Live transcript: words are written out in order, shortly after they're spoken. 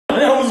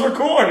was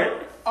recorded.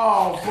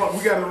 Oh, fuck.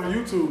 We got it on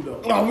YouTube,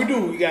 though. Oh, we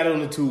do. We got it on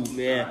the tube,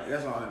 man. Right,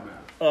 that's all that matters.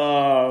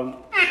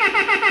 I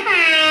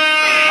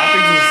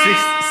think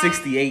it was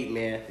 68,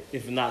 man.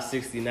 If not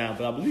 69,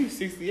 but I believe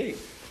 68.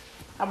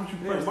 How about you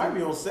press? It might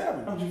be on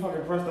 7. How about you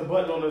fucking press the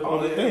button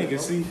on the thing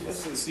and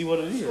see what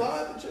it is?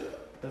 Slide the chair.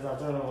 That's how I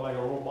turn on like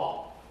a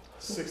robot.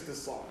 60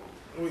 song.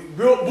 We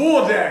built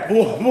Bull Dagger.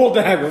 Bull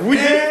Dagger.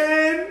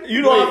 And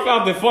you know, I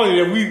found it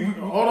funny that we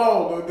hold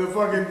on. The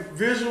fucking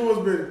visual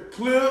has been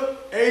clear,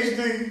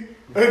 HD,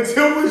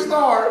 until we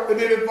start, and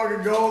then it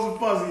fucking goes and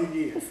fuzzy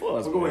again.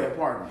 Fuzz, so go ahead,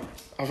 pardon me.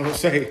 I was gonna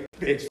say,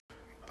 bitch.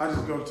 I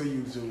just go to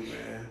YouTube,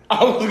 man.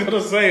 I was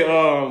gonna say,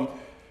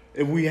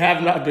 if we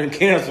have not been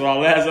canceled, our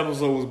last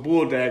episode was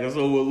Bull Dagger,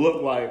 so it would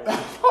look like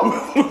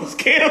we was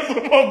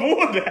canceled for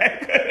Bull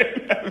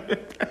Dagger.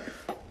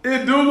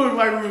 It do look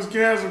like we was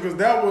canceled because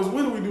that was,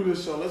 when did we do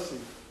this show? Let's see.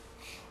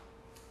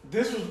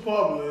 This was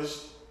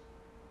published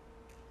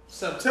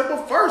September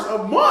 1st,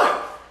 a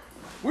month.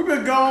 We've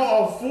been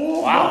gone a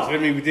full month. So I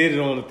mean, we did it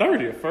on the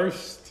 30th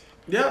first.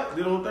 Yep,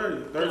 did it on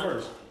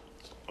 31st.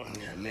 Oh,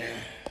 yeah, man.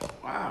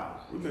 Wow,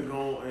 we've been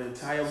gone an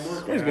entire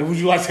month. Man, would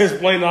you like to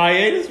explain the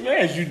hiatus, man?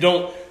 As you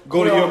don't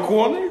go to your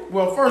corner?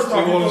 Well, first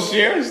off, you want to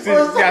share? You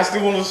still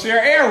want to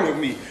share air with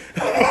me?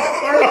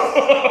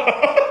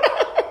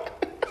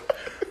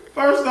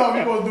 First off,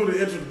 we're going to do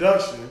the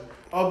introduction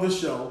of the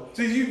show.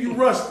 See, you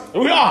rusty.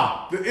 We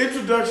are. The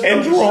introduction and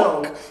of the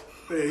drunk. show.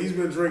 Yeah, he's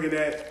been drinking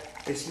that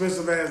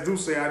expensive ass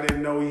Douce I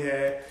didn't know he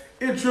had.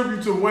 In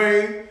tribute to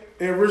Wayne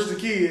and Rich the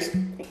Kid,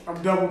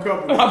 I'm double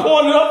cupping. I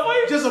poured it up for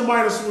you? Just a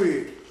minor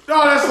swig.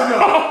 No, that's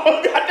enough.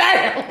 Oh,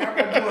 goddamn.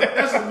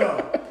 That's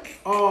enough.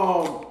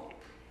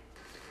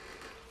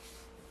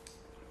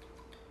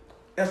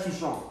 That's too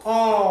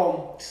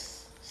strong.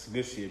 It's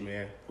good shit,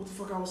 man. What the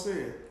fuck I was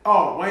saying?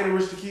 Oh, Wayne and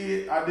Rich the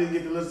Kid. I didn't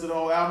get to listen to the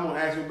whole album.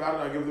 Ask me about it.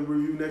 I'll give the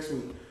review next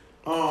week.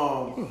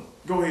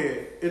 Go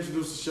ahead.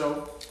 Introduce the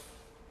show.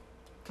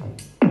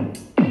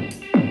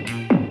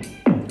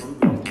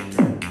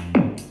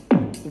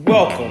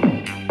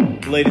 Welcome,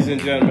 ladies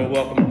and gentlemen.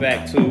 Welcome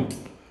back to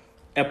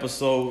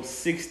episode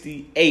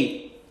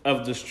 68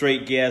 of the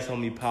Straight Gas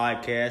Homie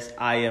Podcast.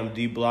 I am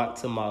D Block.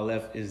 To my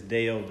left is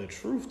Dale, the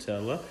Truth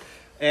Teller.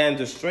 And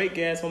the Straight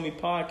Gas Homie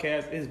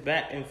Podcast is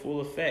back in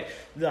full effect.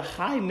 The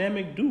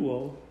Hynamic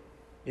Duo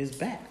is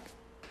back.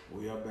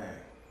 We are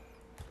back.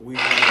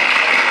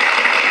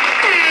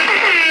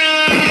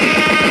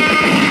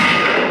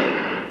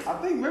 I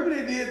think maybe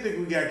they did think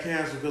we got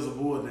canceled because of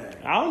Bull Dagger.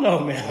 I don't know,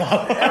 man.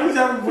 Every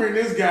time we bring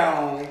this guy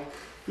on,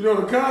 you know,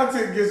 the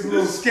content gets a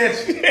little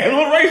sketchy. Yeah, a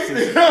little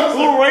racist. A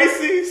little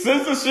racy.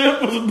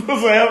 Censorship was a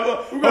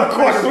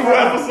questionable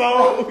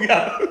episode. We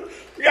got to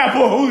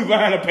put Hooli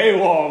behind a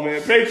paywall,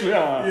 man.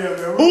 Patreon. Yeah,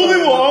 man. Hooli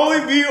will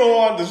only be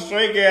on the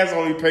Straight Gas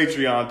Only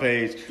Patreon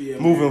page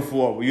moving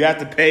forward. You have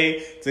to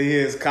pay to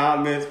hear his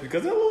comments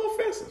because they're a little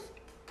offensive.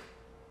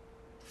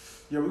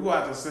 Yeah, we gonna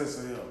have to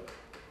censor him.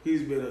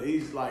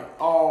 He's like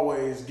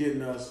always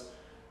getting us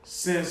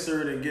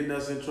censored and getting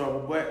us in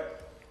trouble.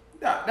 But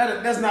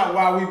that's not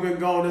why we've been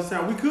gone this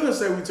time. We could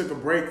say we took a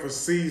break for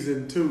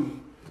season 2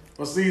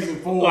 or season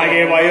 4. Like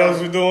everybody else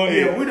was doing?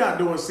 Yeah, we're not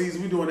doing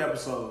seasons. We're doing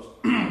episodes.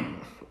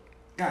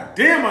 God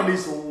damn, I need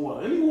some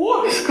water. Any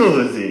water?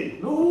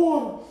 Scusi.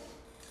 No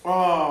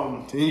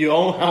water. In your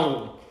own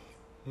home.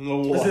 No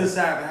water. It's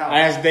inside the house. I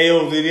asked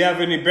Dale, did he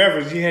have any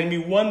beverage? He handed me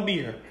one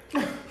beer.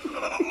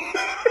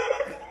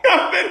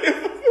 I've been here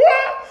for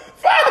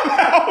 5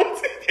 hours.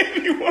 He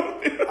gave me one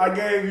beer. I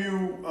gave you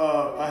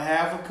a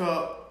half a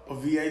cup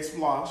of V8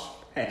 Splosh.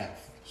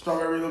 Half.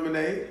 Strawberry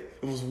lemonade.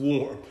 It was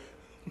warm.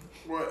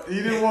 What?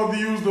 He didn't want to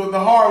use the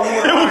hard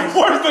water. It was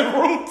worse than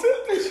room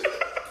temperature.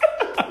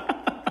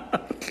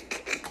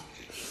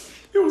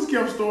 It was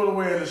kept stored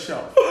away in the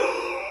shelf.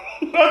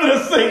 Under the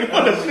sink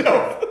on the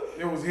shelf.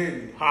 It was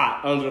hidden.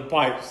 Hot under the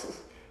pipes.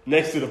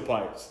 Next to the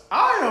pipes.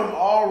 I am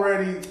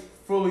already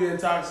fully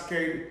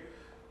intoxicated.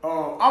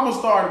 I'm going to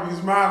start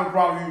because mine will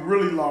probably be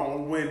really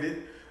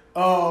long-winded.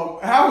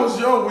 How was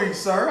your week,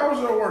 sir? How was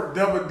your work,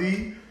 Double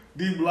D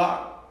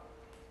Block?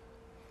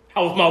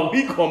 How was my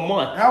week or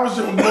month? How was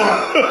your month?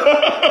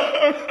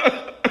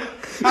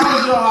 How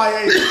was your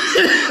hiatus?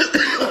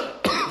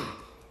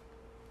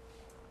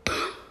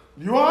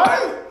 You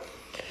alright?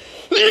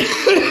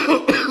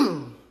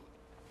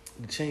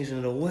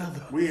 Changing the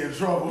weather. We in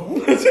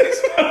trouble.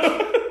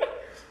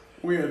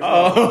 We in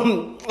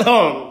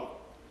trouble.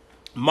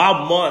 My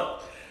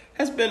month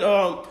has been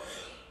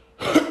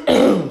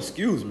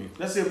excuse me.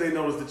 Let's see if they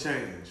notice the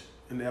change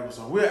in the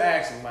episode. We're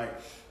asking, like,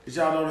 did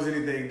y'all notice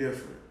anything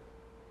different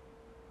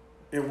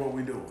in what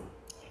we doing?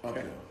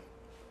 Okay.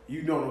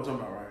 You know what I'm talking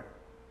about, right?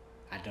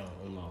 I don't.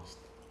 I'm lost.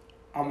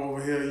 I'm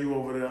over here, you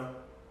over there.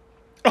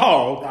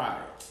 Oh. All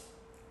right.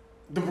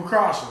 The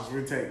precautions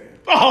we're taking.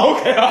 Oh,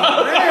 okay.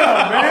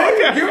 Damn, man.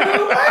 Okay. Give it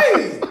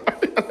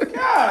away.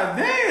 God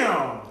damn.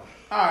 All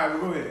right,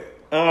 go ahead.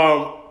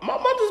 My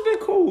month has been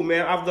cool,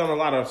 man. I've done a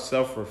lot of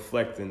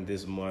self-reflecting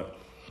this month.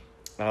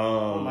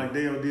 Like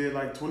Dale did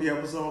like 20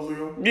 episodes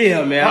ago?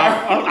 Yeah, man.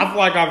 I feel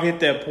like I've hit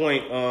that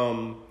point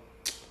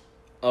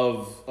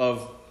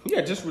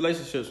just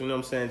relationships. You know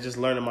what I'm saying? Just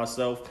learning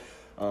myself,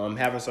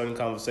 having certain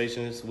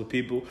conversations with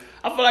people.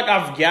 I feel like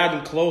I've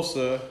gotten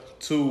closer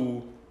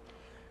to.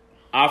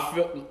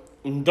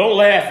 Don't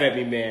laugh at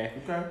me, man.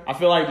 Okay. I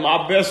feel like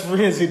my best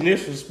friend's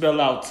initials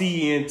spell out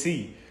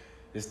TNT.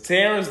 It's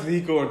Terrence,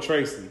 Nico, and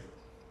Tracy.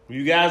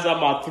 You guys are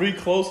my 3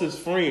 closest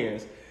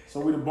friends. So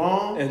we the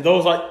bomb? And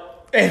those like,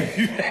 hey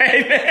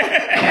man.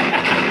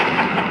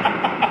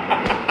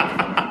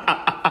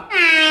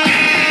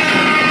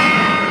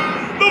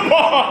 The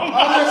bomb.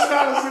 I'm just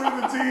trying to see what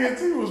the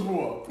TNT was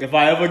for. If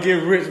I ever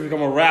get rich and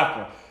become a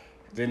rapper,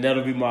 then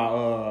that'll be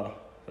my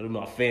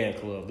fan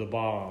club, the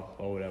bomb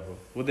or whatever.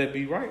 Would that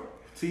be right?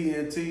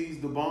 TNT's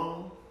the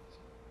bomb?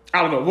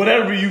 I don't know.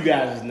 Whatever you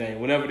guys'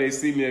 name. Whenever they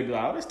see me, they be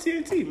like, "Oh, that's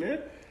TNT,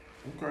 man."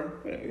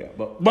 Okay. Yeah.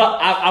 But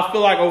I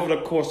feel like over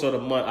the course of the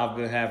month, I've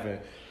been having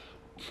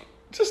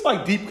just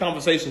like deep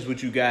conversations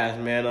with you guys,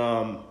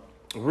 man.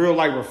 Real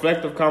like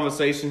reflective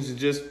conversations and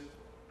just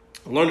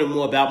learning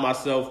more about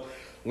myself,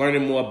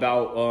 learning more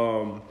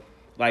about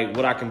like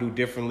what I can do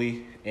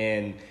differently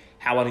and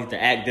how I need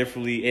to act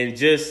differently, and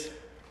just.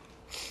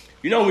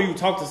 You know, when you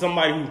talk to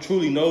somebody who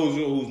truly knows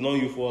you, who's known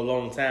you for a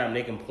long time,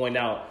 they can point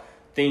out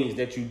things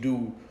that you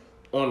do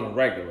on the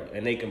regular.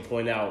 And they can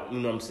point out, you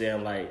know what I'm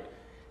saying, like,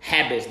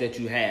 habits that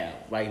you have.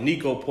 Like,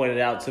 Nico pointed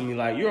out to me,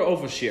 like, you're an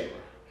oversharer.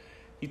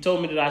 He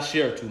told me that I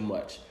share too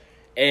much.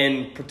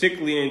 And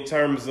particularly in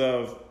terms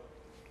of,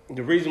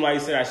 the reason why he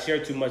said I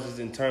share too much is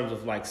in terms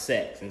of, like,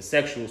 sex and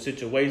sexual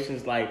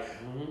situations. Like,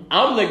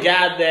 I'm the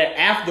guy that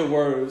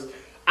afterwards,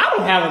 I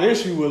don't have an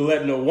issue with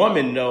letting a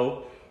woman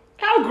know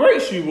how great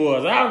she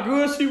was, how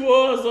good she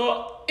was,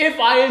 or if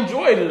I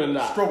enjoyed it or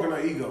not. Stroking her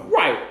ego.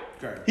 Right.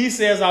 Okay. He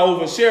says I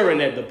overshare in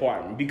that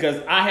department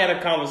because I had a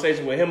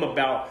conversation with him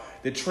about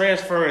the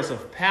transference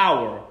of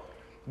power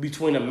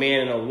between a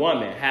man and a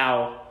woman.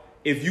 How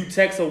if you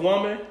text a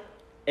woman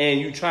and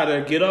you try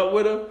to get up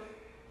with her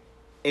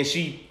and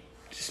she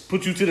just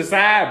put you to the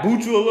side,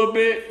 boot you a little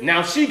bit,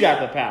 now she got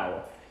the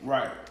power.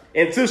 Right.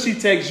 Until she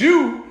texts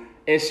you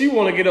and she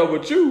want to get up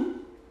with you.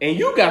 And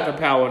you got the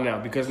power now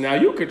because now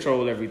you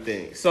control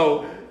everything.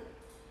 So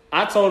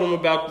I told him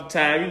about the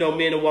time, you know,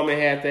 me and the woman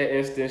had that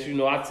instance. You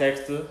know, I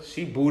texted her.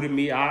 She booted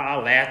me. I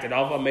laughed it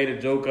off. I made a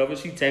joke of it.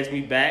 She texted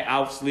me back.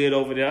 I slid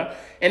over there.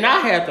 And I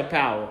had the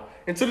power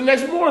until the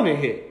next morning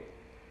hit.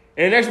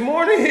 And the next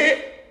morning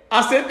hit,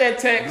 I sent that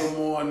text. Good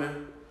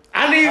morning.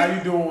 How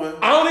you doing?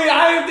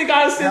 I didn't think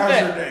I sent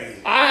that. How's your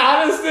day?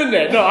 I didn't send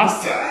that. No,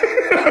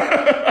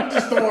 I'm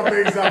just throwing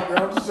things out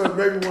there. I'm just trying to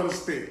make me want to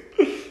stick.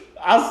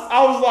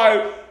 I was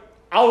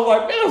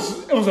like, man,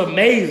 it was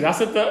amazing. I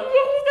said, that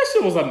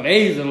shit was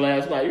amazing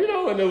last night, you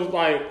know? And it was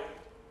like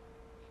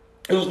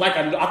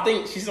I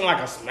think she sent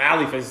like a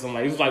smiley face or something.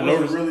 Like, it was like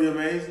Was it really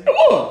amazing? It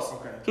was.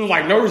 Okay. It was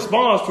like no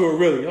response to it,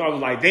 really. I was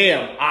like,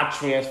 damn, I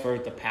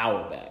transferred the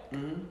power back.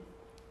 Mm-hmm.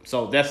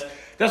 So that's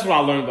what I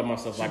learned about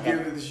myself. She give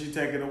it, she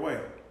take it away.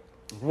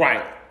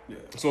 Right. Yeah.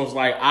 So it's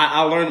like,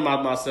 I learned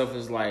about myself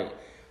is like,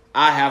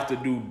 I have to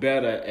do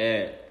better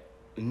at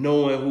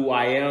knowing who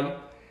I am,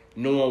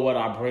 knowing what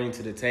I bring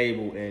to the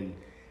table, and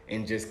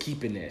just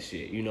keeping that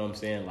shit, you know what I'm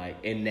saying? Like,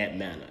 in that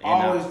manner. And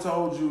I always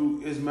told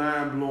you it's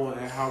mind-blowing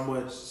at how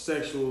much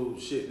sexual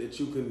shit that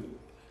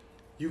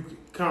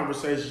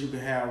conversations you can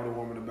have with a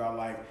woman about,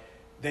 like,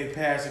 their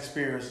past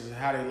experiences and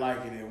how they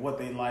like it and what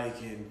they like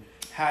and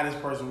how this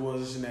person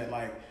was, this and that.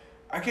 Like,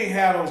 I can't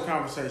have those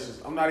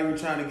conversations. I'm not even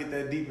trying to get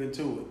that deep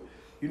into it.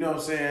 You know what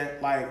I'm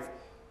saying? Like,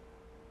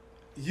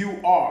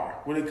 you are,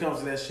 when it comes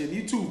to that shit.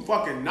 You too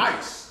fucking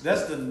nice.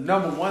 That's the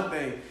number one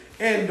thing.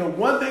 And the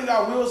one thing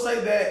I will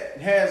say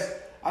that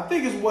I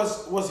think is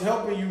what's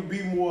helping you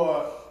be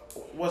more,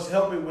 what's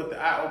helping with the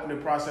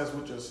eye-opening process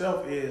with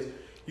yourself is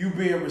you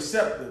being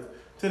receptive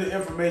to the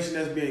information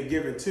that's being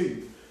given to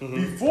you. Mm-hmm.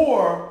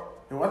 Before,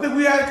 and I think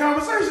we had a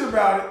conversation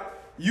about it,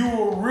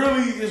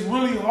 it's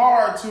really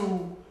hard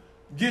to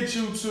get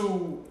you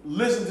to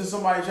listen to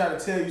somebody try to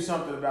tell you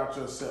something about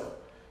yourself.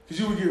 Because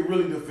you would get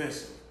really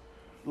defensive.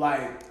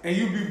 Like, and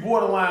you'd be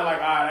borderline like,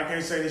 all right, I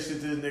can't say this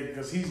shit to this nigga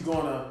because he's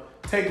going to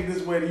take it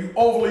this way. And you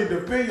overly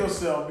defend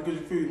yourself because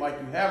you feel like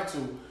you have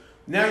to.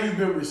 Now you've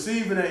been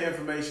receiving that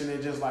information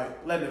and just like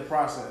letting it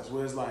process.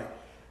 Where it's like,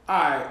 all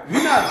right,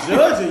 we're not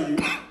judging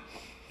you.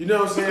 You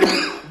know what I'm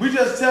saying? We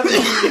just telling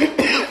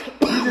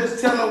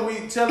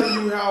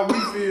you how we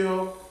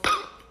feel,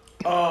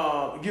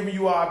 giving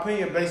you our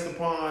opinion based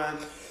upon.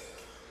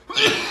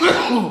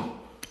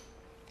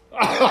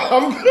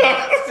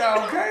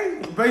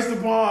 Okay. Based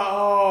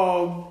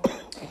upon,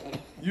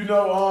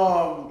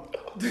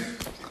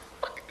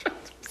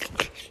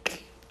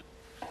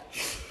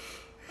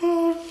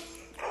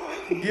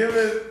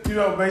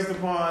 based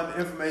upon the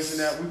information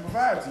that we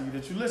provide to you,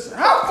 that you listen.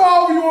 How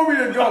far do you want me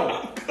to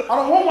go? I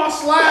don't want my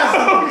slides to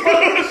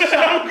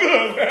I'm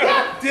good, man.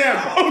 God damn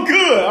it. I'm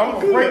good. I'm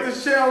going to break the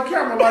shell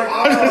camera like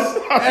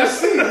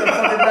SC in the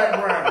fucking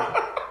background.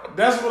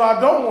 That's what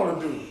I don't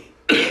want to do.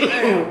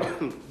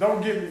 Damn.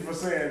 Don't get me for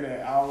saying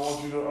that. I don't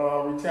want you to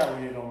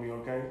retaliate on me,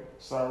 okay?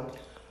 Sorry.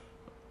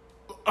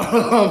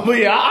 But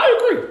yeah, I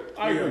agree.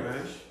 I agree.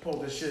 Man. Pull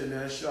this shit in there.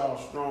 That shit all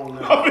strong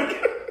now.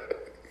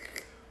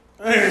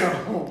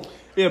 Damn.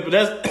 Yeah, but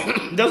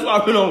that's what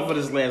I've been on for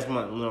this last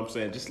month. You know what I'm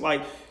saying? Just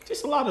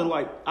a lot of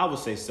like, I would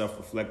say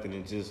self-reflecting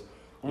and just,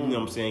 you know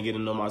what I'm saying,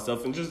 getting to know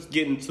myself and just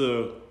getting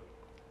to,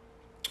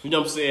 you know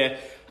what I'm saying?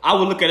 I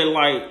would look at it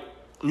like,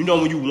 you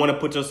know, when you want to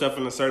put yourself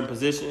in a certain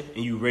position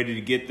and you ready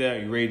to get there,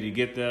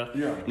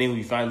 Yeah. And then when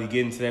you finally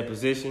get into that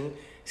position,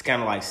 it's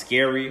kind of like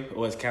scary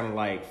or it's kind of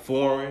like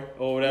foreign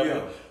or whatever.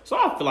 Yeah. So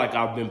I feel like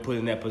I've been put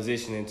in that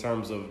position in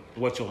terms of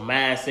what your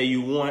mind say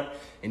you want,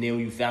 and then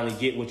when you finally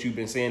get what you've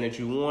been saying that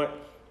you want,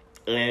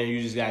 and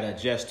you just gotta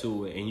adjust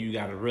to it, and you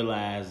gotta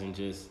realize and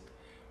just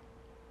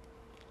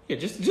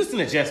an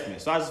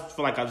adjustment. So I just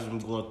feel like I've just been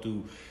going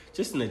through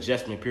just an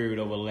adjustment period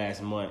over the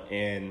last month,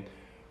 and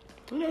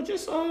you know,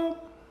 just a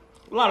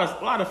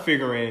lot of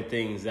figuring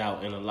things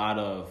out and a lot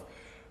of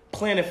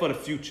planning for the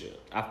future.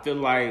 I feel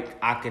like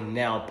I can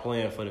now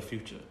plan for the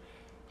future.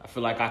 I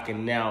feel like I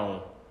can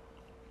now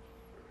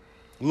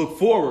look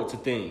forward to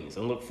things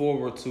and look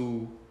forward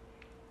to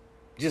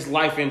just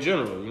life in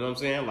general. You know what I'm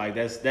saying? Like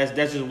that's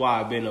just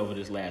why I've been over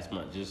this last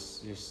month.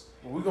 Just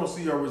Well, we're gonna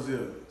see your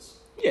resilience.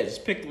 yeah,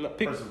 just picking up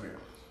the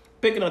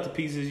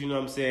pieces. You know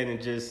what I'm saying,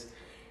 and just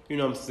you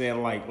know what I'm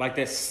saying, like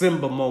that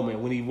Simba moment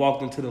when he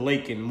walked into the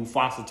lake and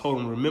Mufasa told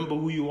him, "Remember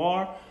who you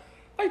are."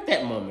 Like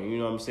that moment, you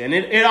know what I'm saying?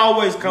 It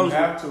always comes.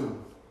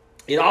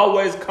 It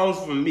always comes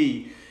from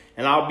me,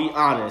 and I'll be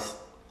honest.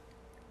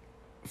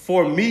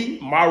 For me,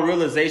 my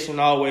realization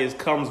always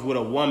comes with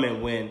a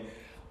woman when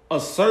a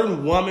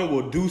certain woman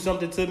will do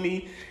something to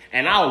me,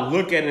 and I'll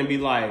look at it and be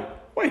like,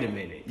 "Wait a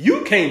minute,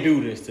 you can't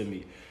do this to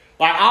me."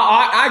 Like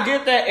I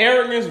get that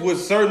arrogance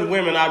with certain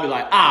women. I'll be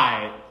like,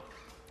 I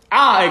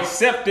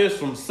accept this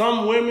from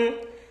some women,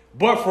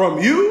 but from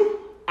you,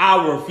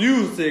 I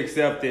refuse to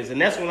accept this.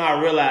 And that's when I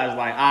realized,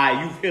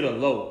 like, you've hit a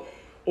low,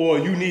 or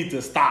you need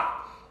to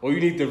stop, or you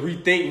need to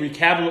rethink,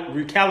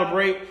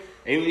 recalibrate,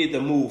 and you need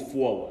to move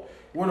forward.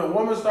 When a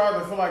woman starts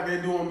to feel like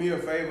they're doing me a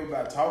favor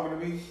by talking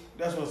to me,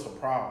 that's what's a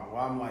problem.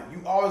 I'm like,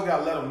 you always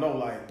gotta let them know,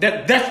 like,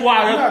 that's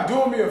why you're not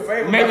doing me a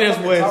favor. Maybe that's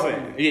what it's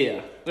saying.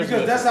 Yeah,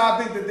 because that's how I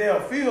think that they'll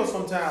feel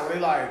sometimes. Where they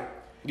like,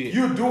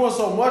 you're doing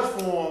so much for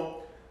them.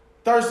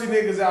 Thirsty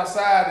niggas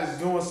outside is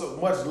doing so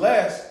much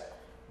less.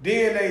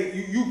 Then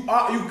you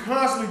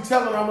constantly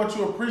tell them how much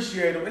you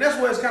appreciate them, and that's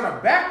where it's kind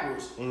of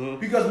backwards. Mm-hmm.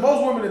 Because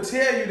most women will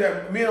tell you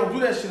that men don't do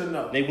that shit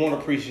enough. They want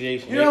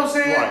appreciation. You know what I'm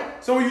saying?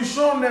 Right. So when you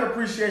show them that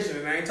appreciation,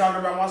 and I ain't talking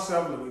about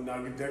myself, let me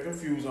not get that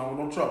confused. I don't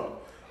want no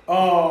trouble.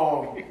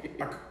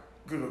 I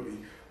could be.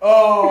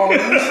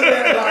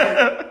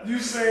 You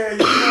saying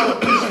you show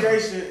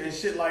appreciation and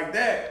shit like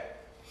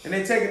that, and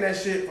they taking that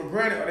shit for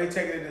granted, or they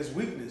taking it as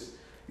weakness.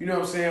 You know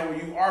what I'm saying? When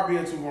you are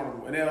being too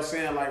vulnerable, and they're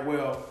saying like,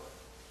 well,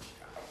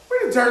 we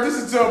done turned this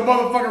into a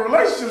motherfucking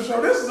relationship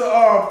show. This is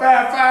a 5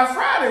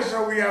 Friday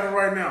show we having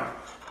right now.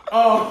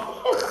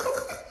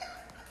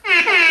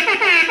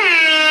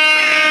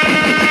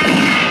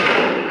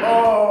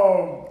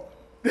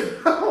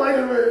 Wait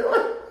a minute.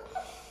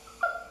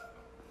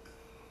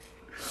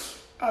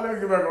 Let me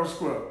get back on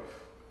square.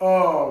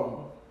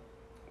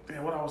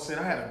 Man, what I was saying,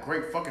 I had a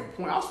great fucking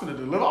point. I was finna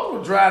deliver. I was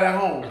gonna drive that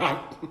home.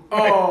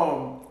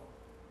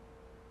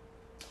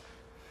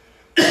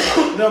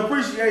 The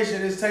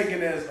appreciation is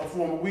taken as a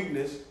form of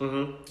weakness.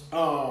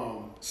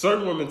 Mm-hmm.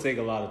 Certain women take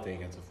a lot of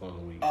things as a form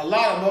of weakness. A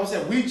lot of them, I'm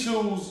saying, we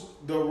choose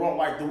the wrong,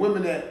 like the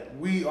women that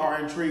we are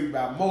intrigued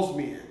by. Most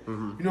men,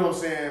 you know what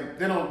I'm saying?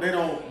 They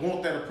don't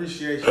want that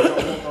appreciation. They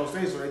don't want those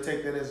things, so they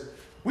take that as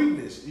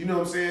weakness. You know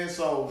what I'm saying?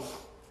 So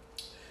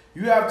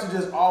you have to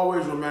just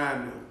always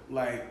remind them,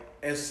 like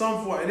at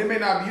some point, and it may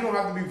not be. You don't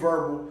have to be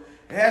verbal.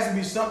 It has to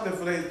be something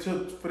for them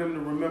to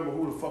remember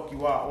who the fuck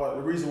you are, or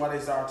the reason why they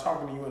started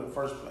talking to you in the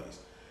first place.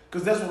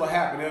 Because that's what will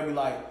happen. They'll be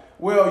like,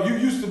 well, you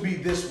used to be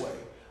this way.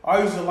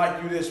 I used to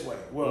like you this way.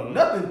 Well,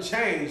 nothing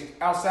changed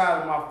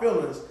outside of my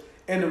feelings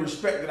and the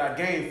respect that I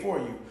gained for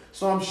you.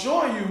 So I'm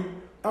showing you,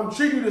 I'm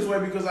treating you this way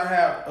because I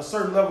have a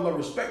certain level of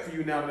respect for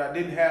you now that I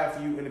didn't have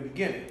for you in the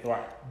beginning.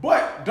 Right.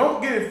 But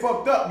don't get it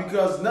fucked up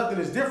because nothing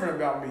is different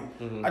about me.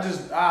 Mm-hmm.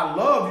 I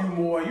love you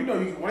more. You know,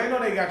 when they know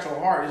they got your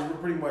heart, it's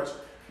pretty much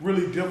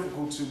really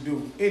difficult to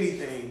do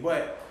anything.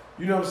 But,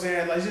 you know what I'm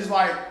saying? Like, it's just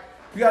like,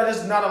 you gotta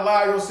just not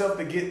allow yourself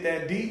to get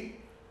that deep.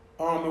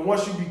 And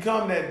once you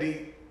become that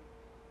deep,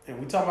 and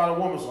we talk about a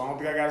woman, so I don't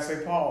think I gotta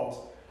say pause.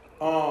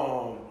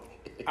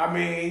 I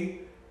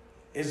mean,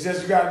 it's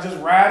just, you gotta just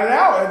ride it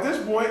out at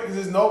this point, because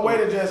there's no way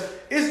to just,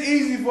 it's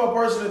easy for a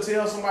person to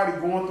tell somebody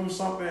going through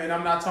something, and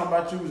I'm not talking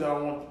about you, because I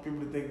don't want people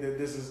to think that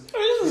this is a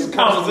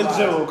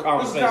general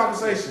conversation. This is a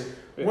conversation.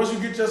 Yeah. Once you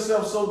get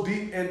yourself so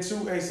deep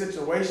into a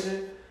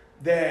situation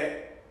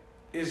that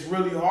it's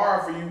really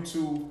hard for you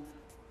to,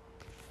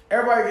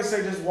 everybody can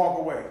say just walk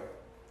away.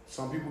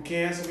 Some people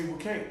can, some people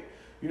can't.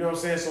 You know what I'm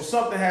saying? So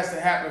something has to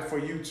happen for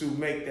you to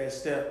make that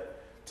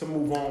step to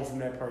move on from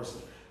that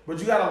person. But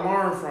you got to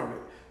learn from it.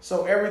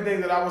 So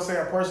everything that I would say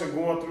a person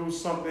going through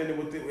something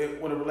with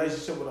a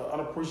relationship with an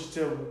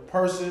unappreciative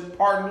person,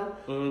 partner,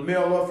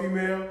 male or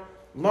female,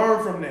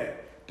 learn from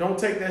that. Don't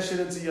take that shit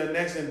into your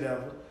next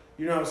endeavor.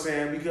 You know what I'm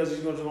saying? Because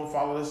he's just gonna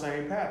follow the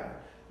same pattern.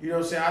 You know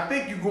what I'm saying? I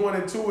think you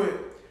going into it,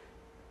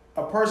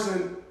 a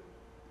person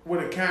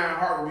with a kind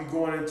heart will be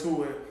going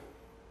into it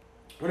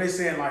when they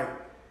saying like,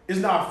 it's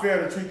not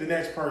fair to treat the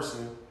next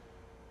person,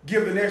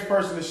 give the next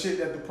person the shit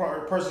that the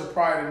person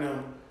prior to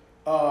them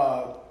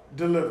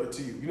delivered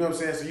to you. You know what I'm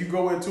saying? So you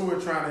go into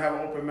it trying to have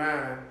an open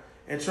mind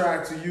and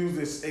trying to use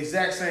this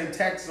exact same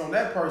tactics on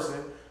that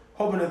person,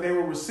 hoping that they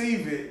will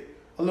receive it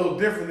a little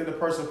different than the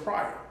person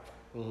prior.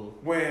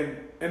 Mm-hmm. When,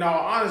 in all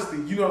honesty,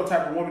 you know the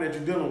type of woman that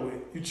you're dealing with.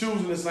 You're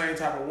choosing the same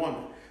type of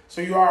woman.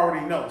 So you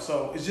already know.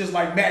 So it's just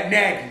like Matt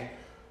Nagy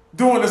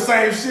doing the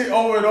same shit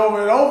over and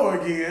over and over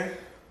again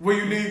where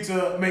you need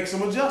to make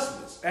some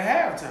adjustments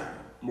at halftime.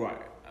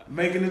 Right.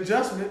 Make an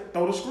adjustment,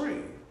 throw the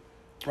screen.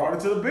 Brought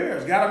it to the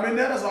Bears. Got him in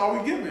there, that's all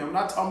we give him. I'm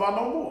not talking about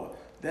no more.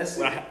 That's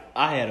it.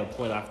 I had a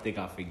point, I think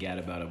I forgot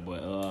about it,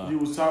 but... we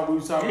was talking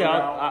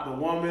about the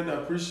woman,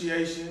 the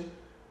appreciation.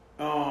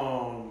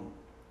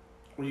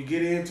 When you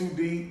get in too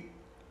deep,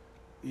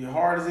 your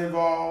heart is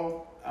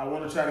involved. I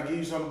want to try to give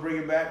you something to bring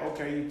it back.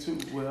 Okay, you too.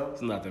 Well,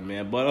 it's nothing,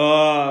 man. But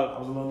I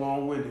was a little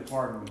long-winded.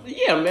 Pardon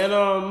me. Yeah,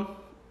 man.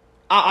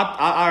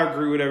 I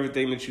agree with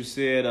everything that you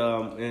said.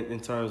 In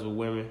terms of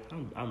women,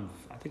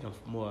 I think I'm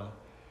more.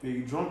 Yeah,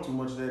 you drunk too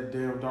much of that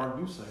damn dark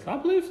Douce. I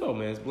believe so,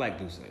 man. It's black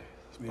Douce.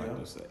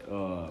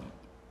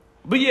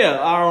 But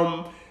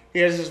yeah,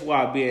 it's just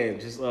why I've been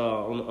just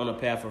on a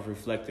path of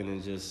reflecting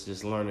and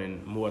just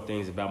learning more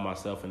things about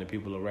myself and the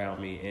people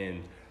around me,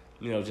 and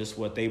just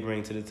what they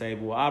bring to the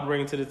table, what I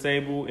bring to the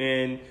table,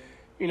 and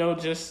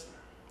just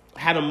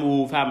how to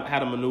move, how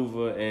to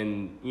maneuver,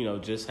 and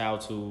just how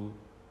to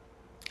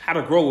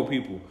grow with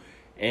people,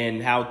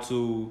 and how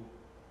to,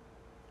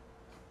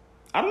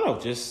 I don't know,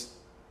 just,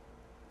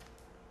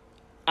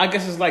 I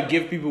guess it's like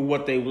give people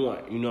what they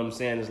want. You know what I'm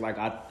saying? It's like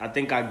I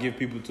think I give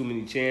people too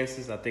many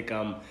chances. I think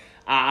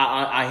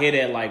I hear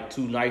that like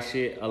too nice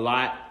shit a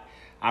lot.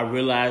 I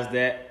realize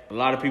that a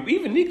lot of people,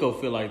 even Nico,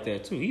 feel like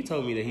that too. He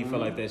told me that he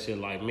felt like that shit.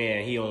 Like,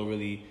 man, he don't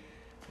really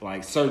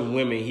like certain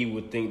women. He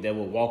would think that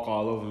would walk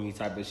all over me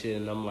type of shit.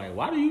 And I'm like,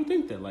 why do you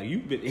think that? Like,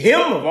 you've been him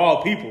of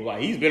all people.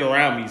 Like, he's been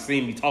around me,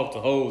 seen me talk to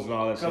hoes and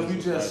all that shit. Because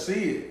we just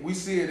see it. We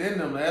see it in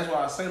them. That's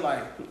why I say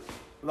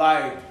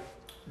like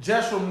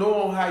just from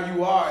knowing how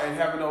you are and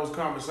having those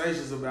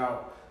conversations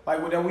about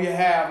like that we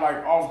have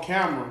like off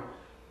camera,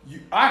 you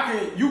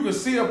can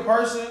see a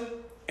person.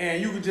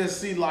 And you could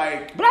just see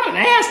like... But I'm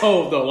an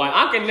asshole, though. Like,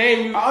 I can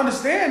name you... I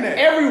understand that.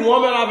 Every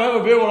woman I've ever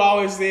been with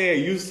always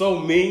said, you so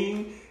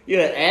mean.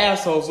 You're an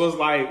asshole. So it's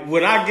like,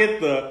 when I get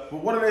the...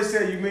 But what do they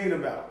say you mean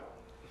about?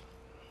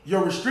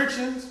 Your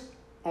restrictions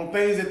on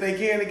things that they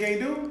can and can't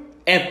do?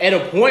 At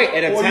a point,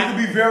 at a or time... Or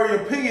you could be very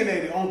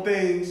opinionated on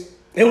things...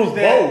 It was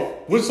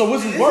both. So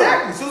which is worse?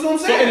 Exactly. So that's what I'm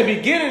saying. So in the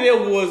beginning,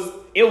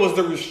 it was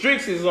the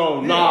restrictions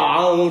on, I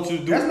don't want you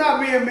to do... That's not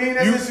being mean,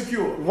 that's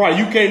insecure. Right,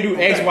 you can't do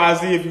X, Y,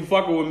 Z if you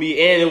fucking with me.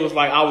 And it was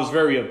like, I was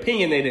very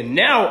opinionated.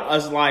 Now,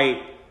 it's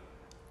like...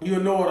 You a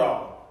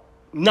know-it-all.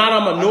 Not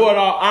I'm a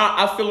know-it-all.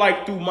 I feel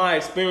like through my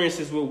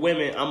experiences with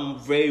women, I'm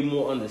very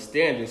more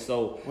understanding,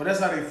 so... Well,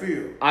 that's how they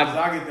feel.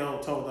 I get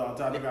told all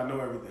the time, I think I know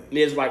everything.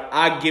 It's like,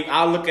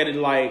 I look at it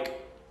like...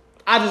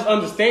 I just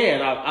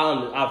understand.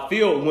 I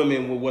feel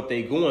women with what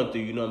they going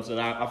through, you know what I'm saying?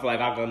 I feel like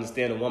I can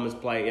understand a woman's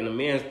plight and a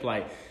man's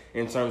plight.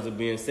 In terms of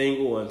being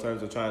single, or in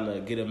terms of trying to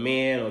get a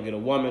man or get a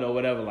woman or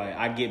whatever, like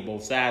I get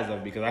both sides of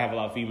it because I have a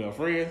lot of female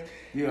friends.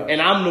 Yeah.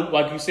 And I'm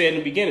like you said in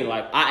the beginning,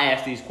 like I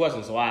ask these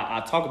questions, so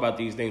I talk about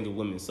these things with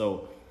women.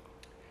 So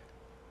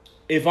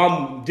if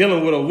I'm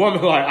dealing with a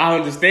woman, like I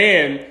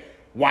understand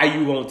why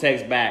you won't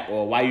text back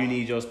or why you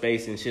need your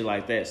space and shit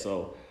like that.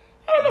 So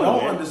I don't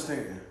know. Don't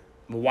understand.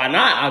 But why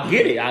not? I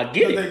get it.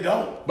 They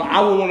don't. But I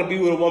would want to be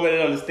with a woman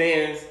that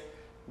understands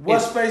what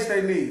space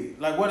they need.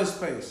 Like what is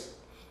space?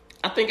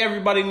 I think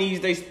everybody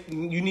needs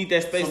you need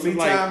that space to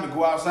like time to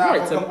go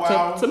outside for a couple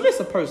hours. To miss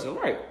a person,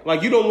 right?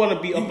 Like you don't want to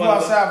be up. You go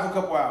outside for a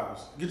couple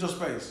hours. Get your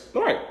space.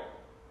 Right.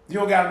 You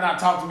don't gotta not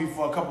talk to me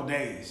for a couple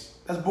days.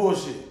 That's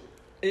bullshit.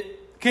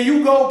 Can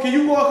you go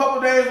a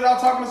couple days without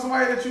talking to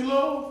somebody that you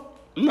love?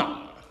 No.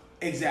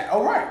 Exactly.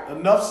 All right.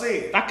 Enough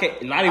said. I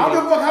can't. Not even. I don't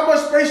give a fuck how much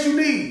space you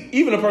need.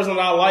 Even a person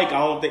that I like, I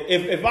don't think.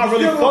 If I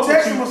really fuck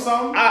with you, or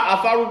something.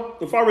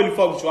 If I really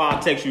fuck with you,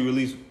 I'll text you at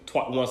least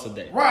once a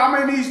day. Right.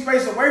 I may need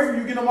space away from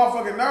you, get on my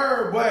fucking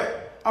nerve,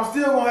 but I'm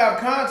still gonna have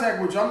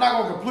contact with you. I'm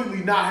not gonna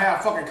completely not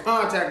have fucking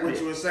contact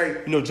with you and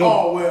say,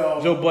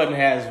 Joe Budden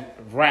has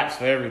raps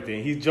for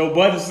everything. Joe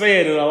Budden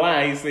said in a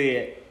line,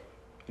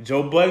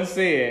 Joe Budden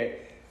said,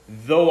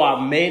 though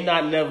I may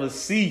not never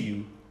see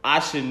you, I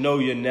should know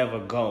you're never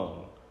gone.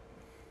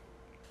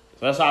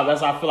 So that's how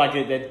I feel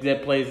like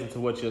that plays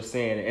into what you're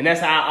saying, and that's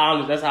how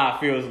I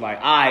feel. It's like,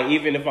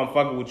 even if I'm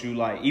fucking with you,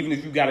 like even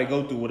if you gotta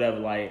go through whatever,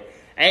 like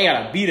I ain't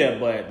gotta be there,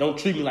 but don't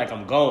treat me like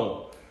I'm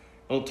gone.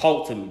 Don't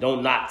talk to me.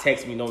 Don't not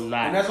text me. Don't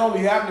not. And that's only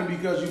happening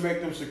because you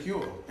make them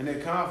secure and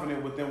they're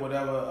confident within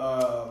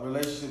whatever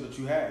relationship that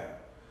you have.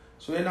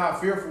 So they're not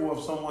fearful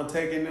of someone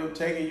taking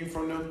you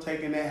from them,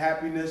 taking their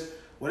happiness.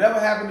 Whatever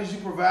happiness you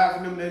provide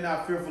for them, they're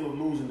not fearful of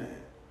losing that.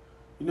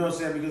 You know what I'm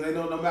saying? Because they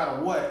know no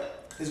matter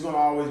what, it's gonna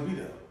always be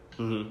there.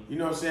 Mm-hmm. You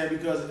know what I'm saying?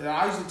 Because and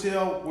I used to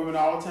tell women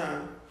all the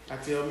time. I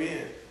tell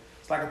men,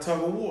 it's like a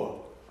tug of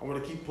war. I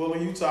want to keep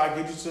pulling you till I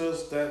get you to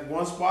that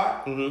one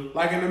spot,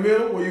 like in the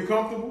middle where you're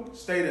comfortable.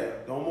 Stay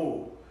there. Don't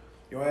move.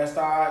 Your ass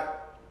start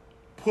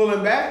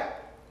pulling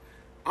back.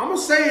 I'm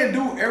gonna say and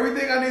do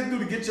everything I need to do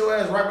to get your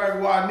ass right back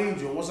where I need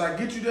you. And once I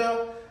get you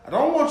there, I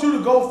don't want you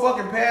to go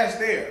fucking past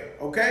there.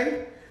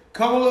 Okay?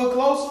 Come a little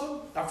closer.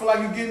 I feel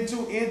like you're getting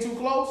too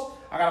close.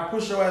 I gotta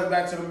push your ass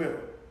back to the middle.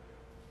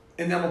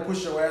 And then I'm gonna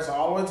push your ass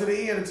all the way to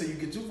the end until you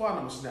get too far and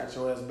I'm gonna snatch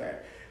your ass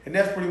back. And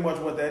that's pretty much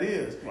what that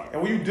is. Right.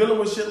 And when you're dealing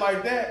with shit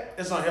like that,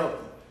 it's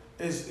unhealthy.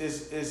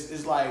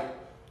 It's like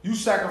you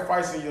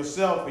sacrificing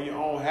yourself and your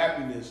own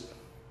happiness.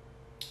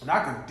 And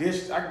I can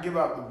give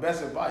out the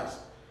best advice.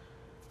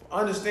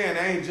 Understand,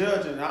 I ain't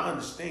judging, I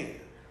understand.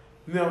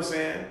 You know what I'm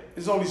saying?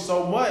 It's only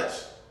so much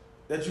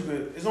you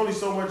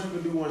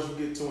can do once you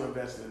get too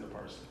invested in the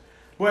person.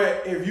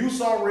 But if you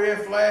saw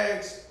red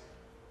flags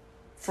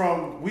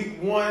from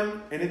week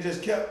one and it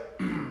just kept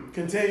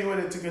continuing,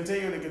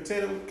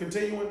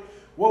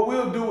 what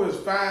we'll do is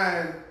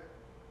find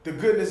the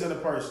goodness in the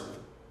person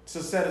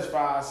to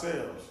satisfy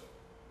ourselves.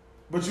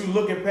 But you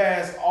looking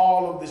past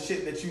all of the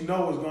shit that you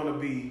know is going to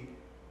be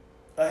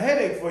a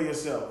headache for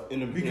yourself.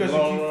 Because you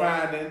keep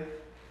finding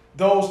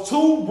those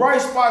two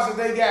bright spots that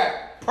they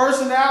got.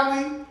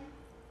 Personality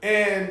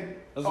and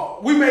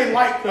we may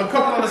like a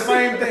couple of the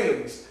same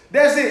things.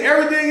 That's it.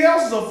 Everything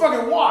else is a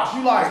fucking wash.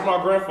 You like... That's my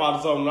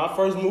grandfather told me. When I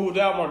first moved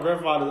out, my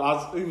grandfather,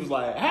 he was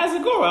like, how's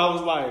it going? I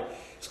was like,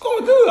 it's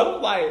going good. I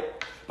was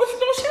like, but you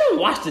know, she don't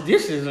wash the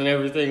dishes and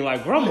everything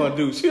like grandma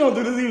do. She don't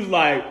do this. He was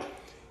like, you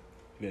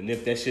better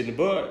nip that shit in the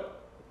bud.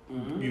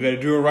 Mm-hmm. You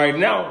better do it right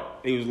now.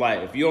 He was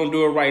like, if you don't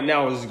do it right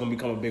now, this is going to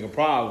become a bigger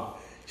problem.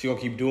 She going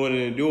to keep doing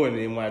it and doing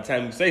it. And by the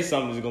time you say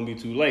something, it's going to be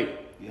too late.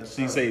 Yes,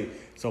 so he say,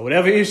 so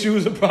whatever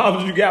issues and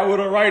problems you got with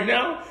her right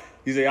now,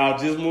 he said, y'all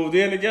just moved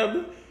in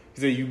together.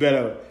 He said, you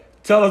better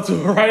tell her to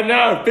her right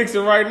now and fix it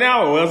right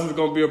now or else it's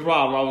going to be a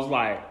problem. I was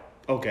like,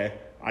 okay.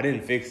 I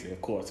didn't fix it,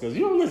 of course, because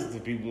you don't listen to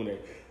people when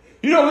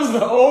you don't listen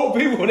to old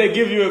people when they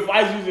give you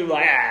advice. You just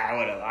like,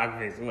 whatever, I can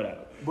fix it,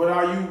 whatever. But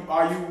are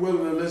you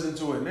willing to listen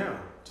to it now?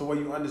 To where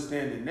you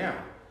understand it now?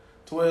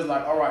 To where it's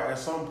like, all right, at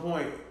some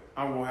point,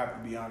 I'm going to have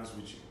to be honest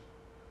with you.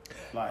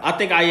 Like, I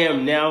think I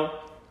am now.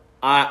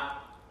 I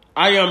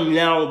am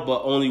now,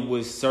 but only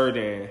with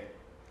certain.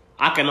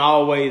 I can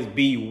always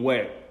be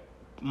what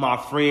my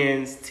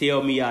friends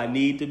tell me I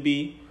need to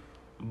be,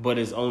 but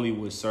it's only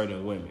with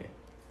certain women.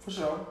 For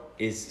sure.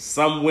 It's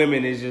some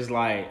women is just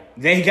like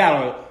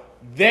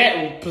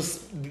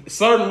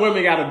certain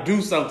women gotta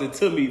do something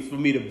to me for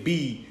me to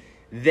be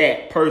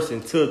that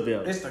person to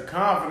them. It's the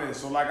confidence.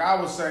 So like I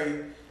would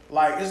say,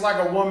 like it's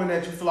like a woman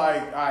that you feel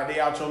like, all right, they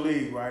out your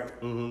league, right?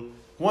 Mm-hmm.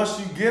 Once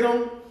you get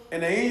them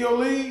and they in your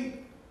league,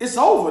 it's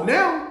over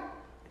now.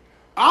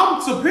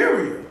 I'm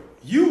superior.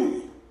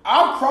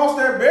 I've crossed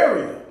that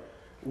barrier.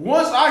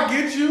 Once I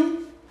get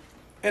you,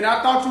 and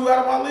I thought you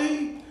out of my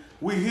league,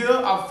 we here,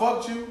 I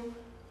fucked you.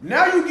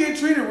 Now you get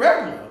treated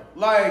regular.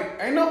 Like,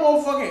 ain't no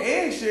more fucking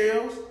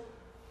eggshells.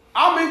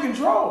 I'm in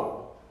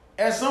control.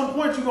 At some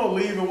point, you're going to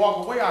leave and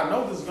walk away. I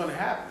know this is going to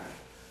happen.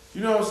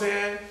 You know what I'm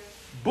saying?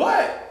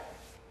 But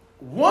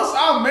once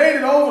I made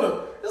it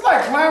over it's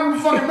like climbing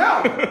the fucking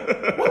mountain.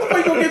 What the fuck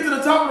you going to get to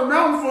the top of the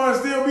mountain for and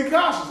still be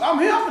cautious? I'm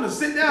here. I'm finna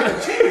sit down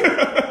and chill.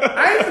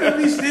 I ain't finna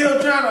be still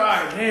trying to, all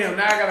right, damn,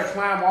 now I got to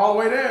climb all the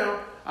way down.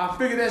 I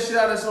figured that shit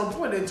out at some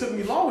point. It took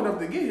me long enough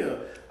to get here.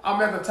 I'm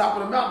at the top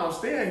of the mountain. I'm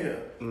staying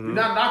here. Mm-hmm. You're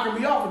not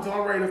knocking me off until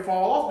I'm ready to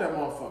fall off that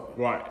motherfucker.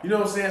 Right. You know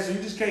what I'm saying? So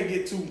you just can't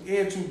get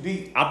too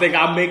deep. I think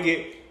I make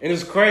it, and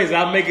it's crazy.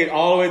 I make it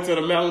all the way to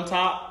the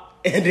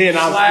mountaintop, and then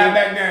I slide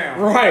back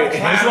down. Right.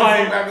 Slide it's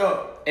like back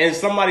up. And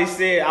somebody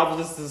said, I was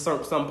listening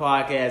to some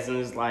podcast, and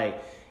it's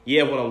like,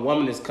 yeah, when a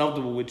woman is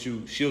comfortable with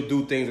you, she'll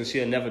do things that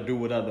she'll never do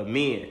with other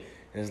men.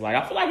 And it's like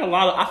I feel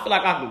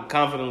like I can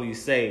confidently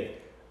say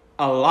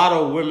a lot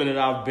of women that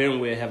I've been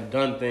with have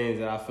done things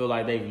that I feel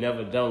like they've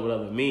never done with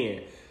other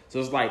men.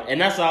 So it's like,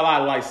 and that's a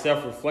lot of like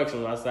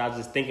self-reflection. When I say I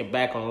just thinking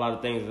back on a lot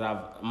of things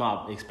that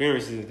my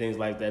experiences and things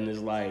like that, and it's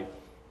like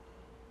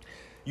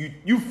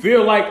you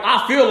feel like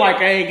I feel like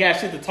I ain't got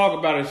shit to talk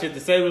about and shit to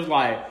say. It was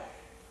like,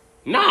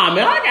 nah,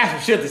 man, I got some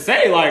shit to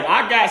say. Like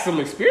I got some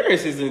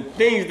experiences and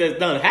things that's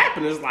done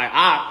happen. It's like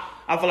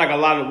I feel like a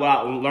lot of what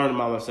I learned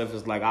about myself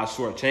is like I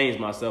shortchanged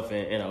myself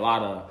in a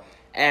lot of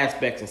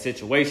aspects and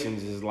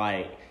situations. Is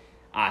like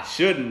I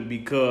shouldn't,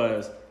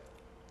 because,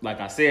 like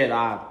I said,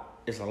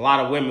 it's a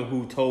lot of women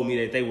who told me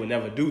that they would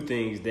never do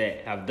things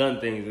that have done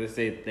things that they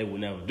said they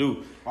would never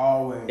do.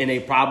 Always. And they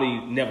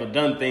probably never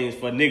done things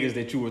for niggas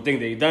that you would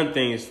think they done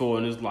things for.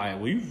 And it's like,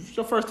 well, it's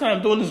your first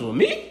time doing this with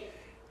me?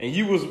 And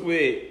you was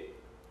with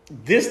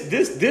this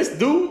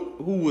dude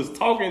who was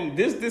talking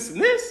this,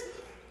 and this?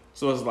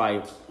 So it's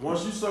like,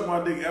 once you suck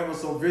my dick ever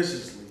so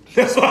viciously,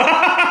 that's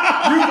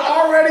why you've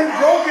already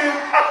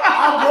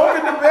I've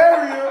broken the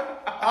barrier.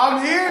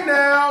 I'm here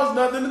now. There's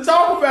nothing to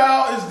talk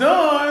about. It's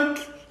done.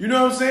 You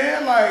know what I'm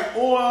saying? Like,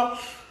 or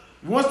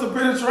once the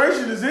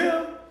penetration is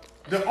in,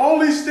 The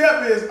only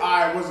step is,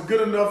 I was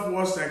good enough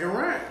for a second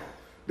round.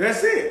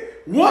 That's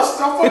it. Once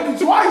I fuck you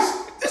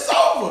twice, it's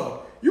over.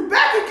 You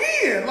back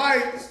again.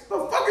 Like,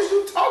 the fuck is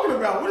you talking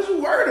about? What is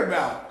you worried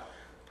about?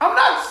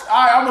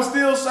 I'ma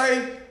still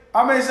say,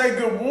 I may say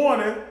good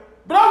morning,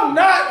 but I'm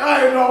not,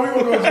 we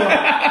gonna go to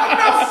I'm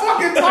not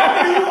fucking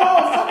talking to you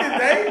all fucking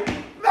day.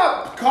 I'm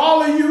not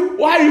calling you.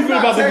 Why do you feel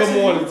about the good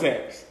morning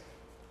text?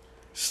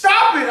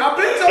 Stop it. I've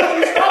been telling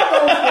you stop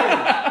those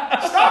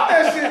things. Stop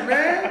that shit,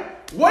 man.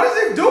 What does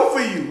it do for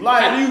you?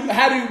 Like,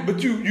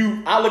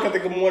 I look at the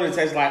good morning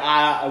text like,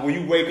 when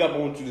you wake up, I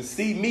want you to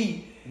see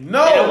me.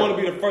 No. And I want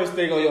to be the first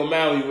thing on your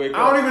mind when you wake up.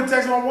 I don't even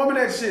text my woman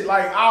that shit.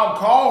 Like, I'll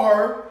call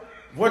her,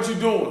 what you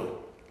doing?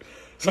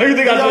 So you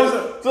think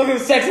so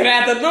it's text in the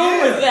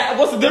afternoon? Yeah.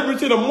 What's the difference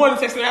between the morning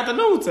text and the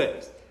afternoon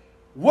text?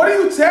 What are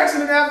you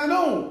texting in the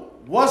afternoon?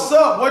 What's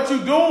up? What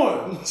you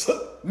doing?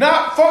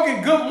 Not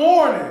fucking good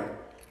morning.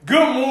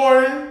 Good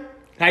morning.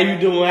 How you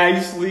doing? How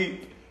you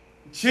sleep?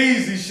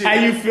 Cheesy shit. How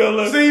you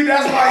feeling? See,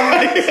 that's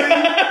why you see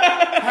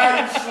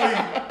how you sleep.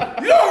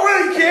 You don't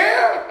really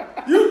care.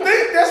 You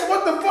think that's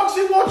what the fuck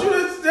she wants you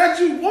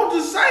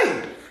to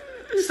say.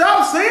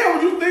 Stop saying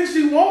what you think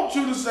she wants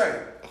you to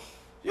say.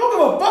 You don't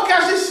give a fuck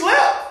how she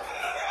slept.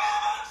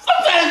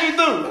 Sometimes you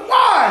do.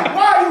 Why?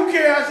 Why do you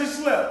care how she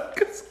slept?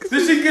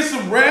 Did she get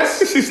some rest?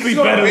 She sleeps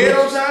better.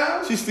 better. On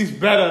time? She sleeps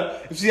better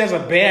if she has a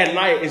bad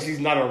night and she's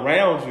not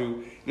around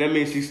you. That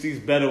means she sleeps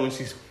better when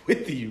she's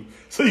with you.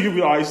 So you can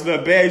be like, you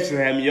slept bad, you should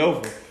have me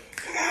over.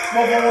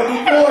 Motherfucker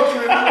do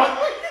poetry.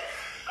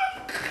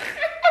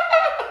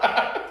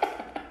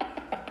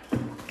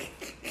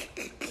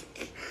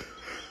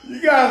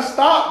 You gotta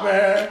stop,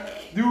 man.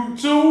 You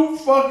too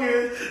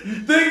fucking.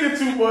 You thinking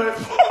too much.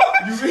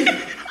 You.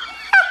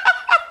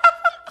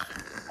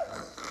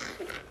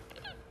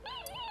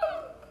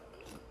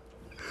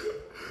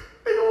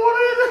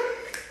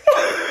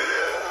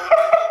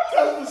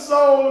 Touch the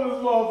soul of this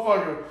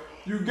motherfucker.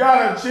 You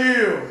gotta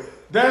chill.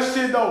 That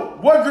shit though.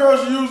 What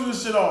girls you using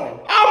this shit on?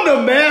 I'm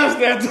the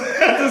master at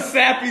the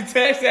sappy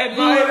text at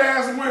night. Good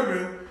ass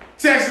women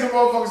texting the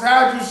motherfuckers,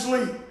 how'd you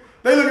sleep?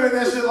 They looking at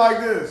that shit like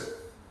this.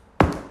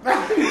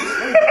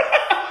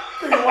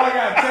 Nigga, why I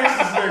gotta text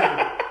this nigga?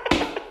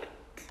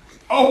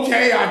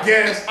 Okay, I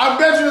guess. I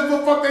bet you that's the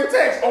fuck they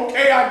text.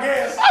 Okay, I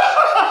guess.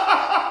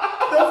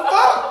 The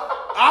fuck?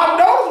 I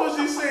know what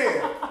she said.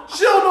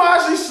 She don't know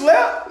how she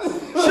slept. She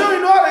don't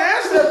even know how to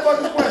answer that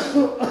fucking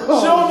question.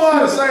 She don't know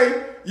how to say,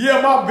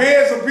 yeah, my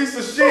bed's a piece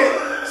of shit,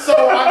 so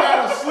I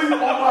gotta sleep on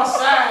my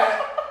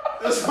side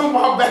so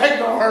my back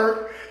don't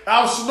hurt.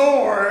 I'm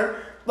snoring.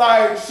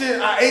 Like,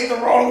 shit, I ate the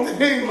wrong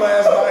thing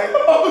last night,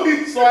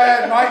 so I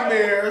had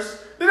nightmares.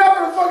 They're not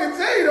gonna fucking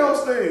tell you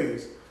those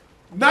things.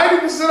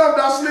 90% of them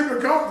not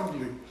sleeping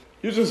comfortably.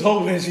 You're just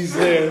hoping that she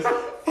says, I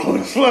would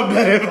have slept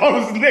better if I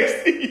was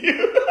next to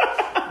you.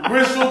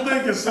 Wishful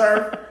thinking,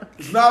 sir.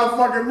 It's not a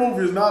fucking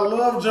movie. It's not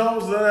Love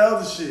Jones or that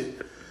other shit.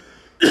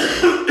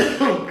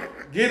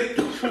 Get it?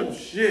 Oh,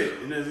 shit.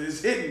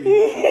 It's hitting me.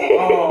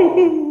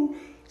 Oh.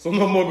 So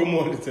no more good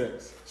morning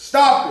text.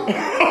 Stop it.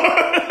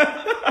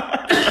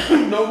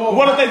 No more.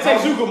 What if they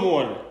text you good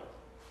morning?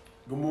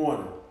 Good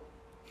morning.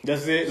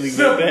 That's it? Leave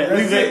Simple. it at that?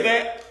 That's Leave it it. at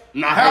that?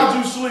 Nah. How'd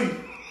you sleep?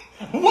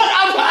 What? I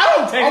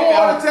don't text I want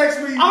her to text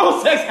me. I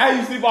don't text how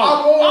you sleep. I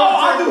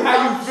do how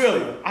you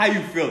feeling. How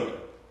you feeling?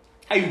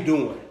 How you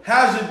doing?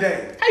 How's your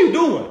day? How you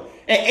doing?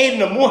 At 8 in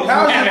the morning.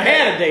 How's you your haven't day?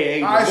 had a day at 8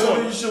 in the All right, so then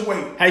morning. you should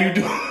wait. How you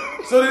doing?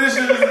 So then it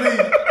should just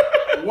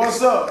be,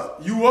 what's up?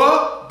 You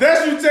up?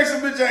 That's you text a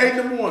bitch at 8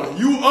 in the morning.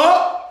 You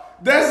up?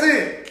 That's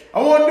it.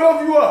 I want to know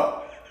if you up.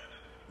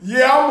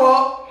 Yeah, I'm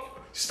up.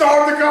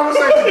 Start the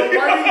conversation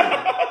right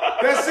here.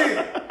 That's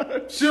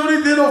it. She don't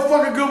need to hear no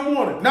fucking good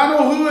morning. Not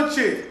no hood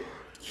chick.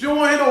 She don't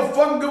want to hear no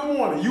fucking good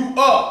morning. You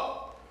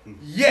up?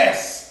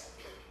 Yes.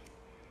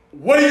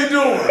 What are you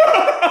doing?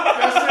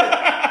 That's it.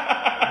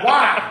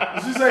 Why?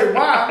 She say,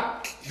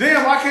 why?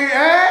 Damn, I can't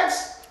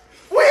ask?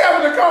 We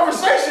having a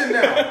conversation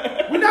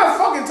now. We're not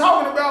fucking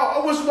talking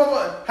about,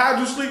 how'd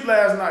you sleep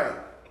last night?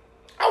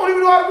 I wouldn't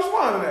even know how to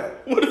respond to that.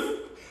 What if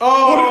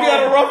you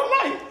had a rough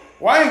night?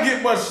 Well, I didn't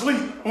get much sleep.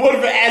 What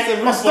if it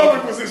asked My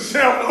stomach was in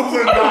shambles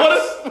and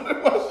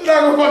knots. She's not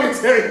gonna fucking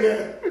tell you that.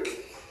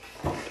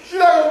 She's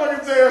not gonna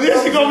fucking tell you. Then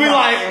she gonna be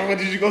like, well,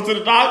 did you go to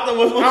the doctor?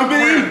 What you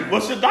been eating?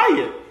 What's your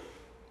diet?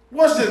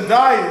 What's your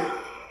diet?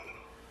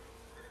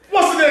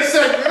 What's the next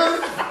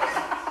segment?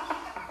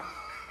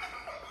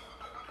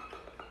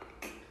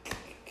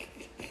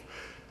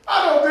 I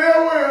know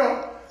damn well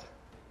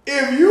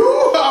if you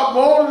are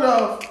bold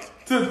enough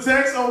to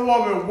text a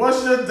woman,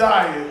 what's your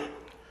diet?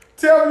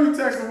 Tell me you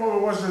text a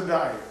woman, what's your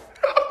diet?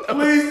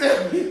 Please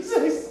tell me.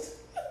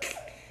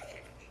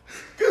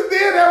 Because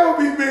then that would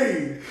be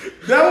mean.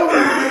 That would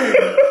be mean.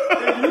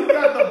 If you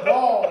got the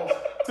balls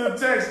to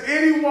text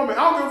any woman, I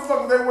don't give a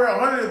fuck if they weigh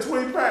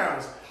 120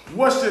 pounds,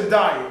 what's your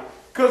diet?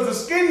 Because the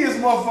skinniest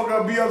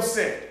motherfucker will be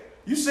upset.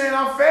 You saying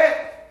I'm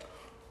fat?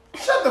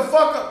 Shut the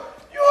fuck up.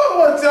 You don't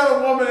want to tell a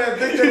woman that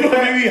think they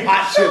can eat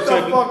hot shut chips.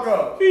 the fuck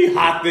up. Eat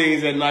hot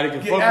things at night. It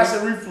can Get fuck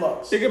acid with,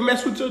 reflux. it can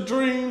mess with your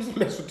dreams,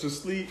 mess with your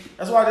sleep.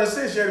 That's why I just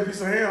said she had a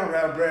piece of ham and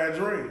had a bad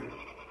dream.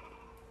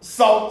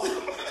 Salt.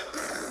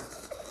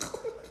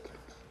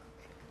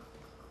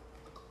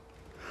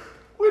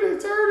 We done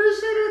turn this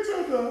shit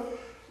into the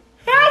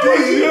How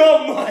was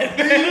your money?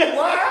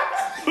 DIY.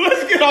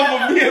 Let's get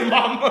off of me and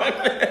my money.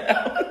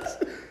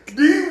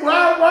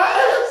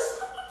 DIYs.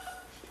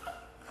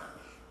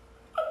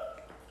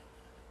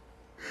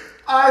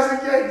 Isaac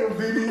Yankum,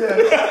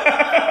 BDS.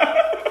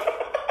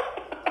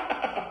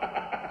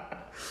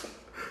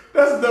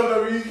 That's a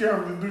WWE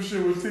character to do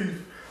shit with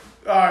teeth.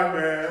 Alright,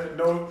 man.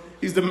 No.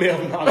 He's the male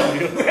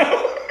Nazi.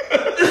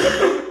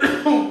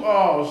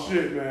 Oh,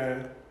 shit,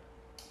 man.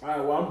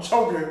 Alright, well, I'm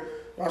choking.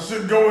 I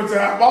shouldn't go into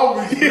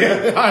hypocrisy.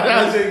 Yeah,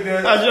 I think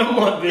that. How's your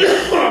money?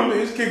 I mean,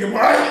 it's kicking my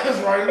ass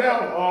right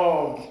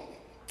now.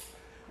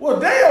 Well,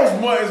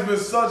 Dayo's month has been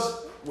such.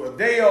 Well,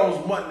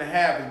 Dayo's month and a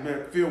half has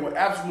been filled with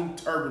absolute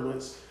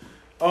turbulence.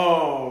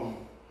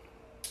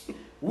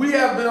 We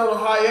have been on a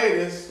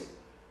hiatus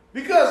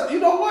because you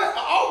know what? I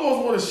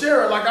almost want to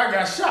share it like I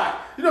got shot.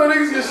 You know,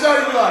 niggas get shot,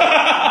 you be like,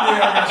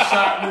 yeah, I got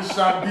shot. This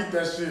shot beat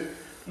that shit.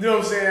 You know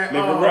what I'm saying?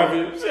 Nigga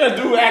rapping. See that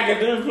dude acting,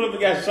 then put up,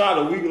 got shot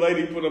a week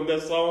later. He put up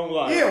that song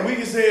like, Yeah, weak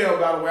as hell.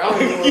 By the way, I don't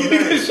know you his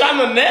get name. shot in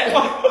the neck.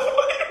 What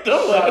you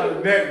Shot doing? in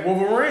the neck,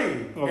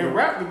 Wolverine, and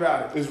rapped about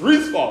it. It's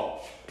Reese's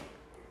fault.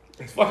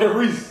 It's fucking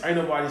Reese. Ain't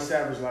nobody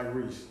savage like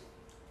Reese.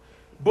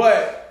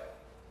 But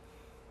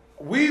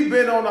we've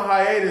been on a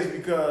hiatus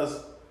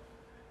because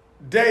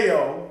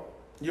Dayo,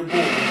 your boy,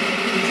 the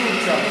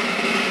truth teller,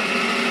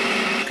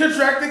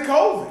 contracted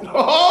COVID.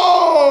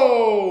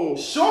 Oh!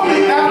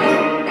 Shortly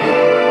after.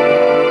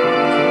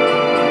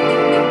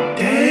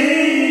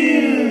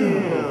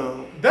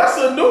 Damn. That's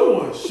a new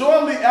one.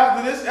 Shortly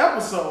after this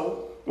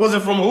episode, Was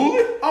it from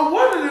Hulu? I'm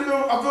wondering if it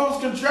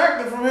was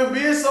contracted from him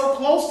being so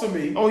close to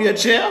me. On your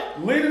chair?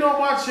 Leaning on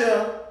my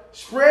chair,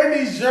 spreading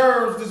these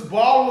germs, this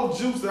bottle of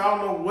juice that I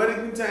don't know what it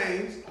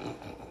contains.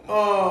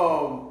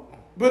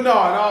 But no, in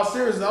all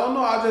seriousness, I don't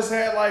know. I just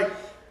had like,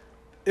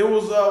 it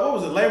was, what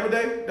was it, Labor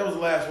Day? That was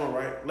the last one,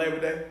 right? Labor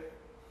Day?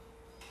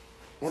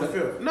 On the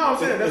 5th. No, I'm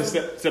saying that's,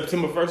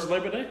 September 1st is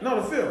Labor Day?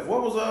 no, the 5th.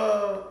 What was,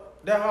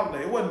 that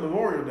holiday? It wasn't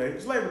Memorial Day.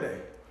 It's Labor Day.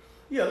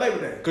 Yeah, Labor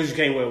Day. Because you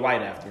can't wear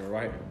white after it,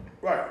 right?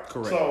 Right.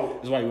 Correct. So,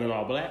 That's why you went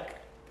all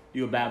black?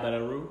 You abide by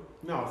that rule?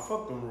 no,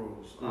 fuck them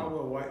rules. I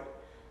wear white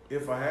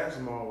if I had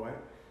some all white.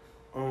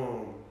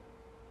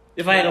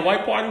 If I had a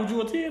white party, would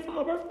you attend for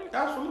my birthday?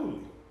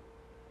 Absolutely.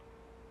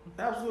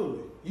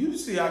 Absolutely. You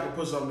see I can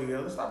put something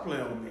together. Stop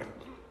playing with me.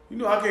 You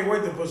know I can't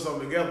wait to put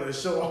something together and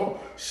show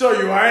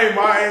you I ain't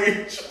my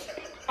age.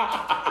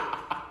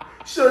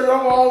 Show you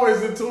I'm always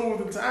in tune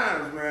with the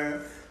times, man.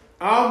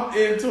 I'm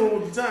in tune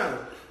with the times.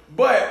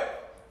 But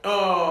do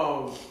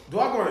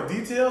I go into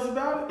details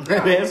about it?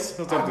 Yes.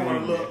 I go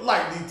into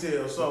light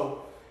details.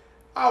 So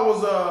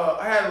I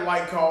had a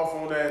light call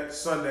on that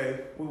Sunday.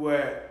 We were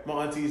at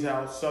my auntie's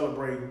house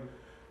celebrating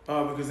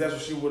because that's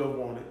what she would have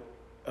wanted.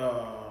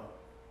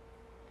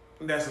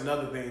 That's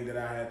another thing that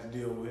I had to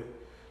deal with.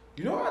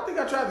 You know, I think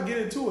I tried to get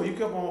into it. You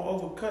kept on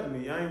overcutting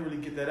me. I didn't really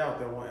get that out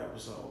that one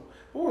episode.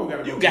 But we don't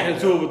gotta You go got through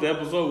into that. it with the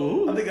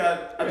episode with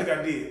Hulu? I think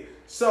I did.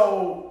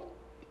 So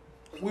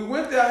we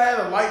went there. I had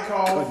a light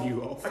call. Cutting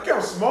you off. I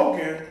kept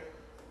smoking,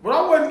 but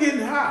I wasn't getting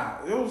high.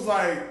 It was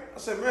like I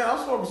said, man,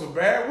 I'm smoking some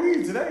bad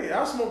weed today.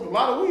 I smoked a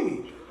lot of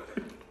weed.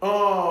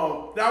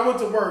 Then I went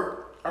to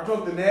work. I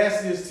drank the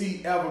nastiest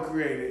tea ever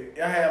created.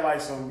 I had like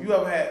some. You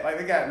ever had like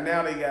they got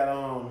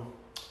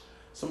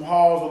some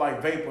halls with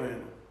like vapor in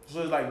them.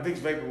 So it's like Vicks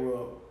Vapor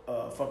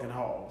Rub fucking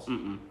halls.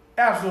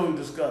 Absolutely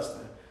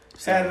disgusting.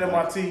 Had it in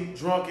my tea,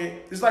 drunk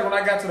it. It's like when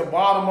I got to the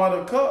bottom of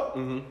the cup,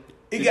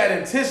 it got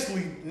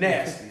intensely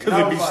nasty. Because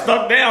it be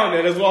stuck down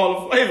there. That's where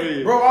all the flavor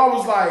is. Bro, I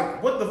was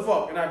like, what the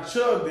fuck? And I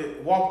chugged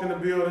it, walked in the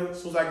building.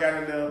 As soon as I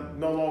got in there,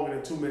 no longer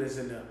than 2 minutes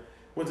in there.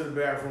 Went to the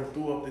bathroom,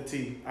 threw up the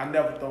tea. I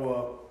never throw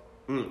up.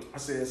 I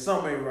said,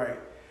 something ain't right.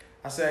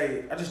 I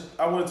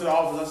went to the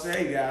office. I said,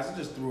 hey guys, I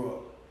just threw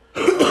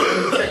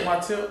up. Check my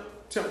temp.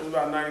 Temp was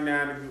about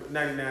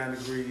 99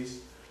 degrees.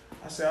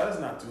 I said, oh, that's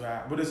not too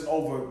high. But it's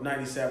over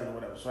 97 or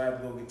whatever. So I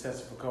had to go get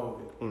tested for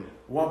COVID.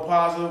 One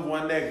positive,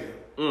 one negative.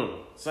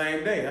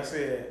 Same day. I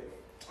said,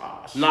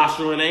 oh, shit.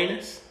 Nostril and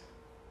anus?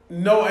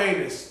 No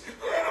anus.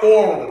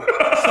 Oral.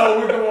 So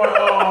we're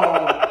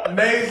doing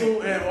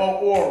nasal and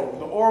oral.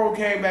 The oral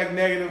came back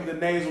negative. The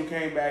nasal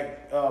came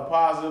back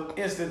positive.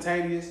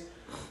 Instantaneous.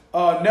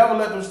 Never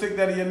let them stick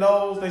that in your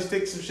nose. They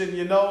stick some shit in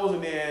your nose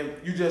and then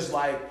you just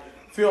like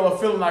feel a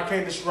feeling I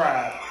can't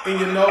describe. In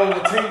your nose,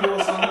 a tingle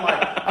or something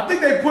like. I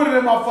think they put it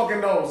in my fucking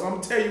nose. I'm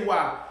gonna tell you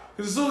why.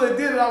 Because as soon as they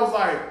did it, I was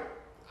like,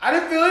 I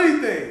didn't feel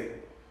anything.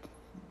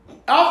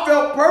 I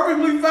felt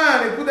perfectly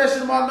fine. They put that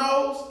shit in my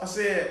nose. I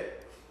said,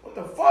 what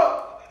the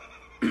fuck?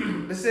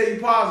 They said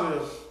you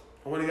positive.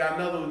 And when they got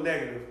another one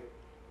negative,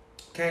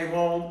 came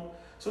home.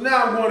 So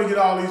now I'm going to get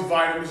all these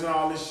vitamins and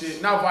all this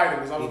shit. Not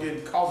vitamins. I was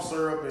getting cough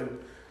syrup and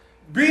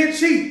Being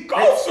cheap.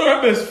 Cough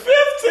syrup is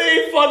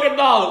 $15 fucking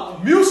dollars.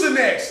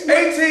 Mucinex,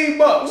 $18. When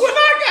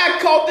I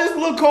got caught this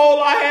little cold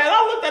I had,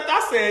 I looked at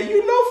that, I said,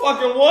 you know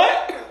fucking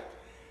what?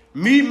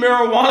 Me,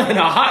 marijuana, and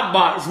a hot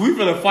box. We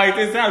finna fight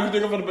this out. You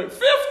think I'm finna pay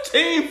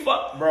 15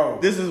 fuck? Bro.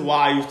 This is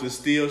why I used to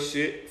steal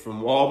shit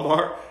from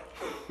Walmart.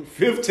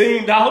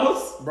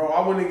 $15? Bro,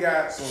 I went and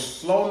got some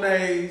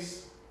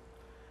Flonase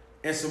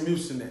and some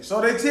Mucinex. So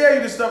they tell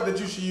you the stuff that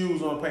you should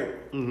use on paper.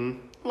 Mm-hmm.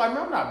 Like,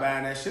 man, I'm not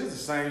buying that shit. It's the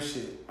same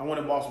shit. I went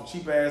and bought some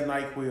cheap ass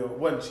NyQuil. It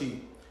wasn't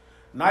cheap.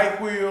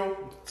 NyQuil,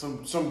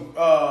 some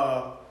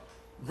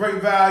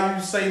great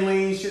value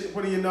saline shit to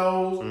put in your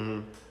nose,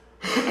 and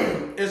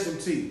some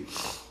tea.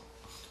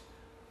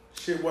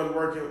 Shit wasn't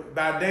working.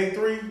 By day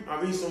 3,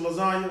 I'm eating some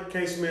lasagna,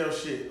 can't smell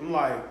shit. I'm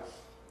like,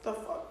 the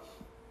fuck?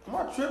 Am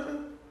I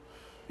tripping?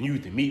 You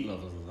eat the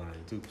meatloaf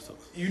lasagna too. So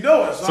You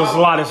know it. it's a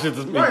lot of shit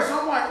that's right, so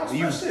I'm like, what's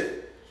that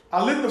shit?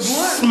 I lit the blunt.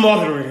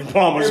 smothering in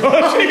Parmesan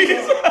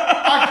cheese.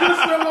 I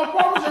couldn't smell my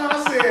Parmesan. I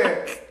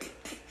said,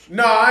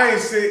 nah, I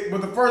ain't sick.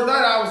 But the first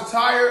night I was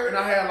tired and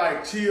I had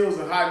like chills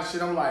and hot and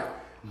shit. I'm like,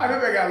 I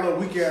maybe I got a little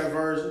weak ass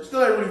version.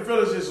 Still ain't really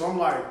feeling shit, so I'm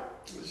like,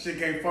 this shit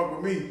can't fuck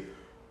with me.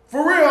 For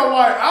real, I'm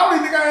like, I don't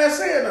even think I had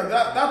said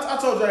nothing. I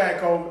told you I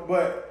had COVID,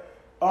 but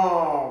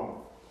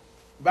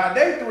by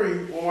day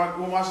 3,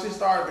 when my shit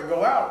started to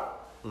go out,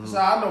 so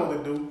I know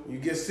what to do. You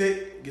get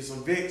sick, get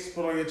some Vicks,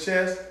 put on your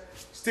chest,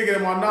 stick it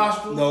in my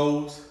nostrils,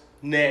 Nose,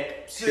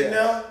 neck, sitting chest.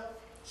 there.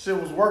 Shit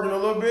was working a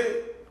little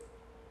bit.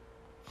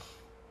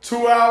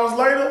 2 hours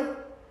later,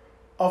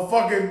 a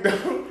fucking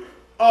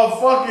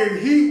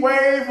heat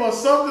wave or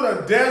something,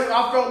 a desert.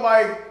 I felt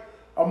like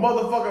a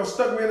motherfucker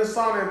stuck me in the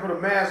sauna and put a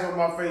mask on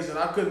my face and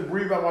I couldn't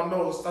breathe out my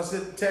nose. I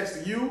sent the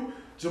text to you,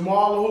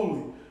 Jamal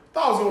Ahuli.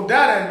 Thought I was gonna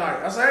die that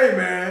night. I said, hey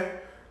man,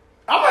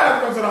 I might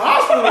have to go to the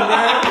hospital, man.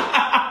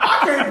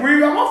 I can't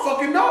breathe out my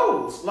fucking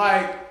nose.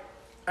 Like,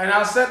 and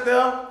I sat there,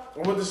 I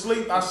went to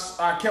sleep. I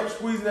kept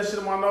squeezing that shit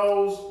in my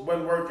nose,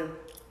 wasn't working.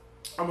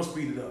 I'm gonna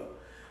speed it up.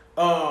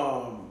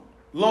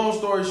 Long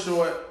story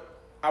short,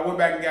 I went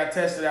back and got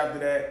tested after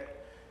that.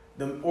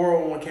 The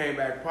oral one came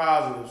back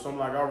positive, so I'm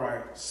like, all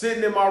right.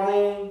 Sitting in my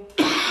room,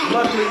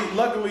 luckily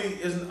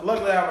I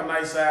have a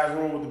nice size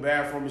room with the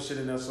bathroom and shit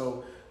in there,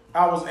 so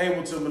I was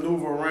able to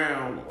maneuver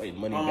around. Wait,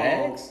 money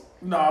bags?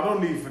 No,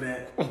 don't need for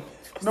that.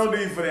 No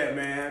need for that,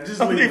 man.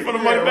 Just No leave need it. for the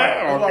money Yeah,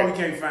 bag? right. That's why Okay. we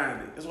can't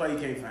find it. That's why you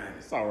can't find it.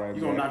 It's all right,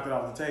 You're gonna man. knock it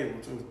off the table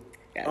too.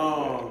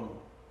 God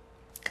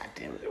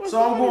damn it.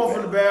 So I'm going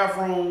from the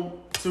bathroom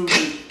to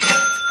the. I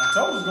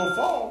told you it's gonna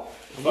fall.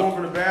 I'm going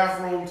from the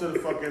bathroom to the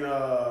fucking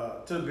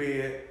to the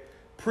bed.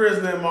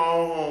 Prisoner in my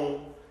own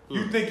home.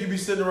 You think you be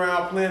sitting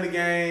around playing the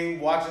game,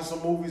 watching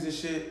some movies and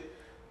shit?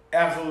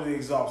 Absolutely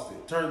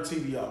exhausted. Turn the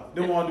TV off.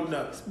 Didn't want to do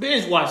nothing.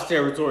 Binge watch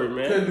territory,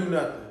 man. Couldn't do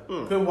nothing.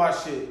 Couldn't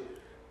watch shit.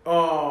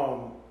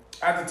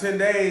 After 10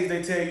 days,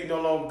 they tell you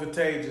no longer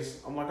contagious.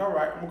 I'm like, all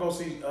right, I'm gonna go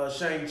see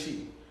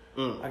Shang-Chi.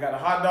 I got a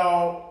hot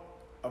dog,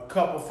 a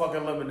cup of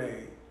fucking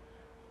lemonade.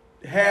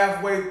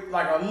 Halfway,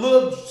 like a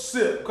little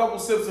sip, couple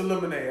sips of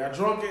lemonade. I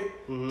drunk it,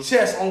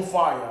 chest on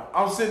fire.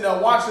 I'm sitting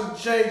there watching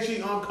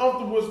Shang-Chi,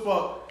 uncomfortable as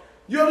fuck.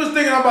 You're just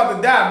thinking I'm about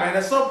to die, man.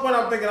 At some point,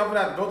 I'm thinking I'm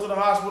gonna have to go to the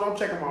hospital. I'm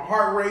checking my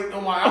heart rate.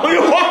 I'm like, all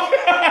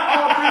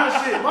kind of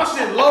shit. My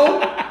shit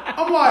low.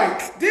 I'm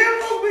like, damn,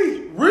 must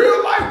be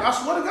real life. I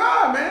swear to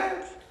God, man.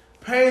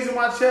 Pains in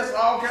my chest,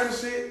 all kind of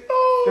shit.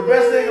 The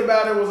best thing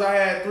about it was I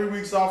had 3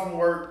 weeks off from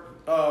work.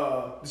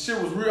 The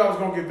shit was real. I was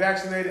gonna get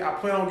vaccinated. I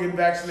plan on getting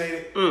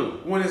vaccinated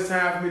when it's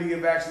time for me to get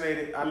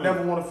vaccinated. I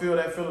never want to feel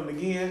that feeling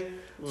again.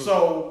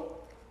 So,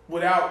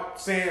 without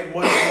saying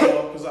much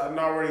more, because I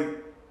already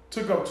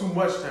took up too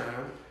much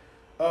time,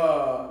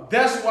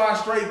 that's why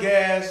Straight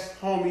Gas,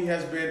 homie,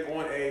 has been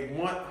on a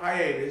month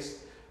hiatus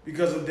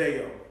because of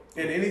Deo.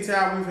 And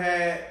anytime we've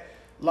had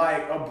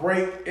like a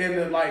break in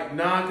the like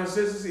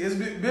non-consistency, it's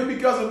been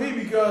because of me,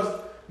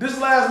 because this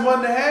last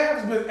month and a half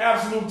has been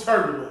absolute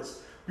turbulence.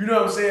 You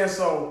know what I'm saying?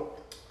 So,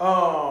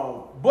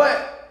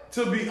 but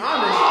to be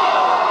honest,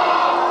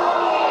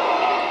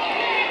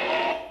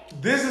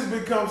 this has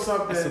become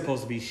something. It's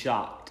supposed to be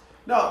shocked.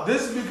 No,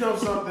 this has become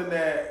something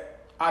that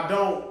I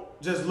don't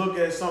just look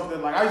at something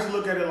like I used to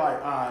look at it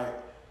like, all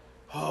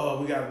right,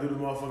 we got to do the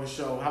motherfucking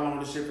show. How long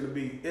is this shit gonna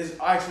be? It's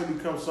actually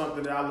become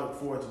something that I look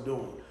forward to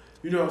doing.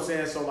 You know what I'm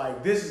saying? So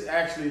like, this is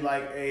actually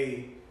like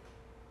a.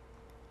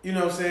 You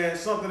know what I'm saying?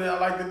 Something that I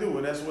like to do.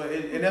 And that's what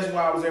and that's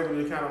why I was able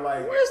to kind of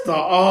like Where's the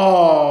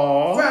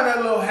find that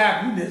little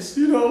happiness,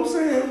 you know what I'm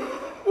saying?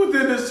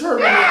 Within this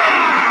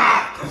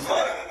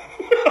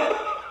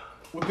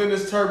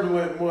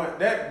turbulent month.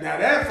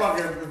 That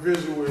fucking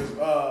visual is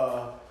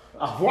wow.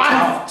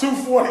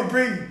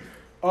 240B.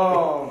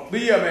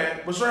 But yeah, man.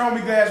 But straight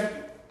homie gas.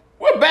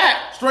 We're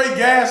back. Straight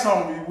gas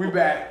homie, we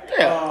back.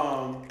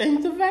 Yeah.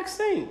 And the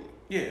vaccine.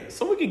 Yeah.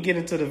 So we can get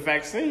into the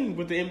vaccine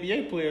with the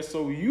NBA players.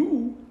 So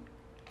you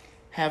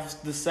have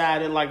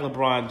decided, like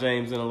LeBron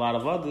James and a lot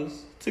of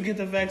others, to get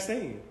the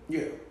vaccine.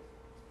 Yeah.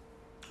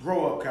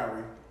 Grow up,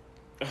 Kyrie.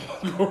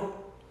 Okay. Grow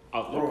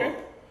up.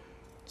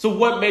 So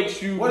what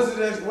makes you... What is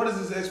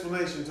this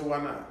explanation to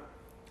why not?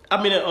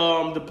 I mean,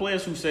 the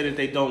players who say that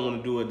they don't want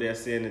to do it, they're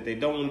saying that they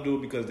don't want to do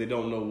it because they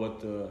don't know what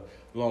the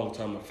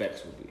long-term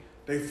effects will be.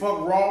 They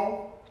fuck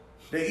raw.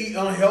 They eat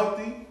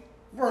unhealthy.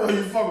 Bro,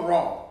 you fuck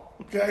raw.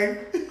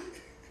 Okay?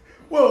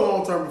 What are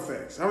long-term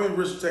effects? How many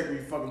risks take me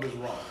fucking this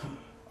raw?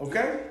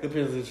 Okay?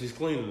 Depends if she's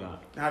clean or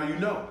not. How do you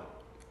know?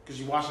 Because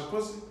you wash your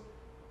pussy?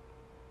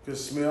 Because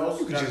it smells?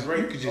 You could just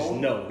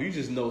know. You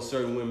just know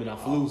certain women are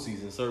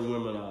floozies and certain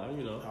women are,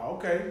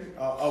 Okay.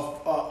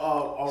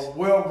 A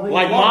well-groomed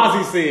like woman.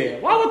 Mozzie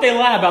said, why would they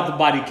lie about the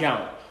body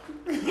count?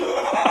 He's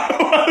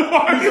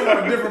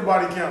about a different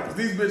body count. Because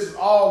these bitches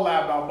all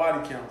lie about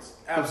body counts.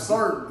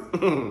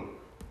 Absurdly.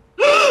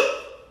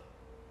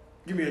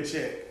 Give me a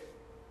check.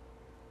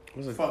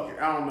 Fuck it.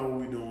 I don't know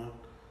what we doing.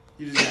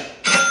 You just got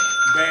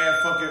bad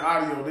fucking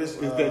audio. This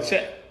is that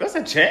check? That's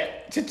a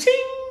check.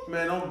 Cha-ching.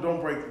 Man,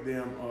 don't break the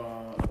damn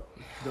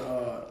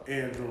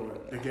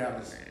Android, the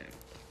Galaxy.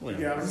 The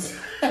Galaxy.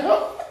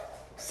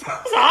 It's an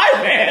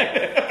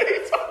iPad. What are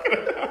you talking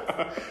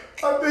about?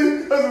 I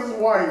think because it's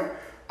white,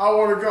 I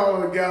want to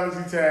call it a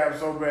Galaxy Tab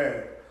so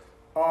bad.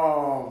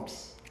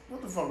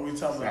 What the fuck are we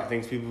talking about?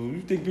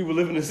 You think people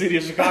live in the city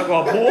of Chicago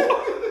are poor?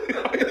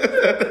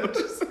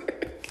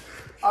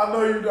 I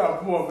know you're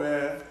not poor,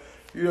 man.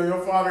 You know,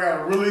 your father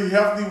got a really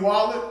hefty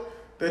wallet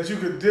that you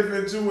could dip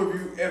into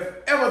if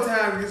ever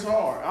time gets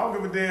hard. I don't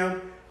give a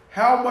damn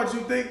how much you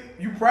think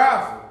you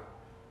prideful.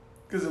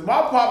 Because if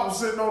my pop was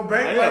sitting on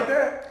bank like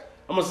that.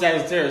 I'm a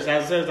Sagittarius.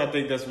 Sagittarius, I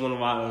think that's one of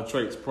my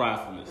traits,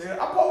 pridefulness. Yeah,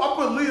 I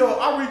put Leo.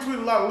 I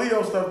retweet a lot of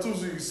Leo stuff too,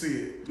 so you can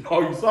see it.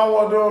 Oh, so I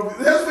want to know if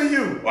that's for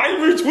you. Why you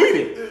retweet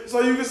it?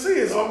 So you can see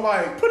it. So I'm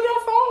like, put it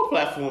out for all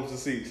platforms to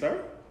see,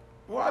 sir.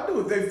 Well, I do.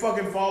 If they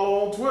fucking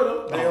follow on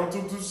Twitter, they on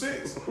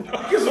 226. You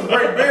get some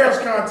great Bears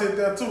content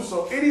there too.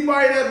 So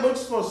anybody that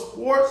looks for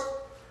sports,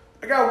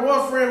 I got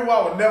one friend who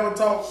I would never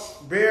talk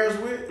Bears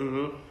with.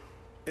 Mm-hmm.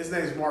 His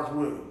name's Mark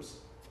Williams.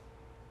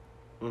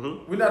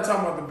 Mm-hmm. We're not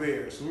talking about the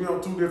Bears. We're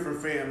on two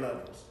different fan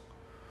levels.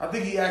 I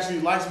think he actually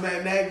likes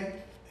Matt Nagy, and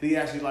he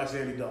actually likes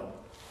Andy Dalton.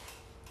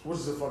 Which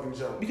is a fucking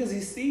joke. Because he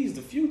sees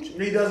the future.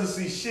 He doesn't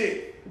see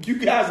shit. You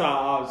guys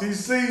are. He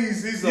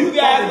sees. He's a fucking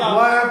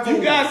blind fool.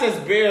 You guys as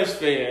Bears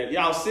fans,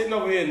 y'all sitting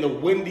over here in the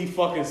windy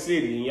fucking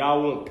city, and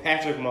y'all want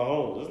Patrick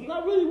Mahomes. That's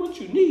not really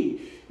what you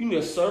need. You need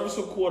a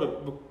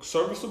serviceable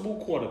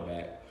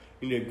quarterback.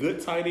 You need a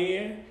good tight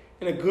end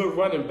and a good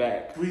running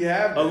back. We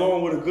have that.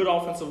 Along with a good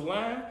offensive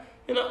line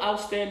and an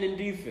outstanding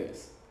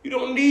defense. You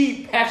don't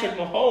need Patrick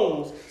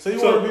Mahomes. So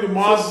you want to be the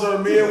monsters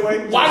of the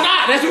midway? Why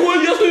not? That's who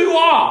you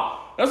are.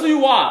 That's who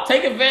you are.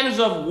 Take advantage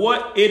of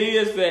what it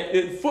is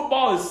that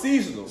football is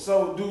seasonal.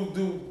 So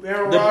do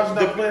Aaron Rodgers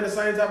not playing the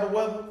same type of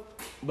weather?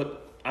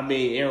 But I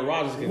mean, Aaron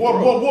Rodgers can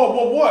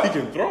throw. What? He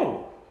can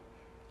throw.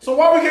 So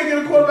why we can't get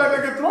a quarterback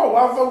that can throw?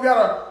 Why the fuck we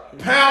gotta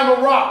pound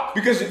the rock?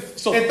 Because and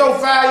throw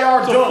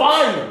 5-yard so dunks?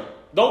 Find them.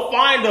 Don't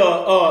find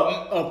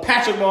a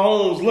Patrick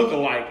Mahomes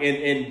lookalike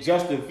in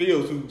Justin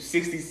Fields who's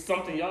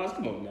 60-something yards.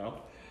 Come on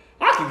now.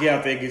 I can get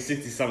out there and get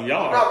 60-something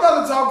yards. I'm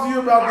about to talk to you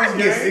about this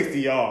game. I can get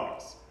 60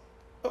 yards.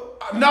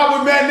 Not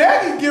with Matt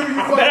Nagy giving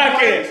you fucking plays. I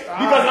can't.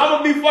 Because I'm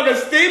going to be fucking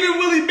Steven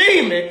Willie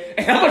Beeman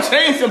and I'm going to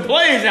change some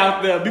plays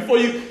out there before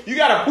you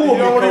got to pull me,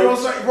 know what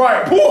coach. Gonna say?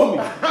 Right. Pull me.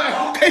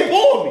 Okay,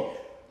 pull me.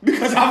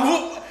 Because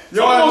I'm...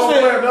 So I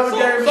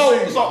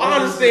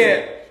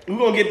understand. We're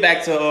going to get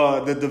back to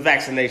the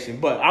vaccination,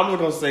 but I'm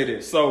going to say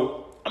this.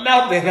 So, I'm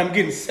out there and I'm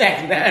getting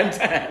sacked 9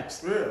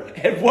 times.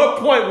 Yeah. At what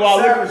point will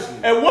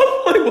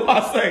I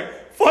say,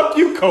 fuck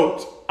you,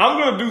 coach. I'm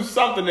going to do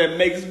something that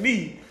makes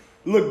me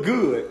look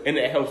good and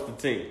that helps the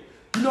team.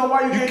 You know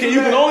why you can't do that?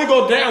 You can only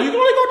go down. You can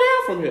only go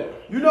down from here.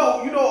 You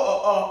know,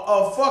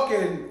 a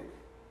fucking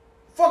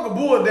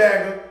bull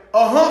dagger,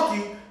 a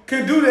hunky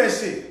can do that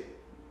shit.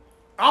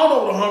 I don't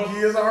know what a hunky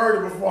is. I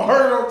heard it before. I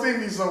heard it on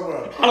TV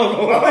somewhere. I don't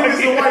know. I think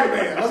it's a white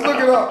man. Let's look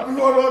it up. We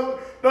want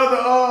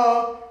another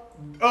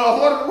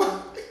what?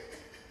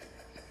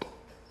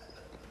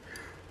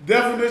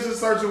 Definition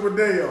searching with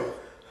Dale.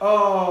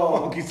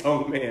 Honky's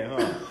own man,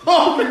 huh?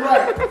 Honky,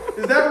 right.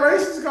 Is that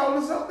racist calling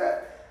himself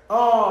that?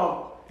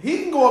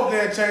 He can go up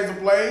there and change the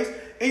plays.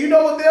 And you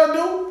know what they'll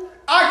do?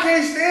 I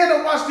can't stand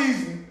to watch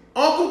these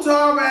Uncle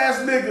Tom ass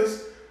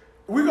niggas.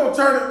 We gonna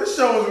turn it. This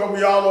show is gonna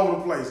be all over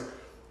the place.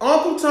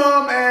 Uncle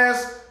Tom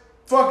ass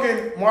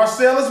fucking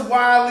Marcellus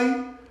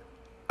Wiley,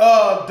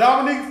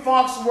 Dominique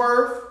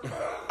Foxworth,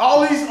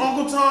 all these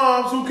Uncle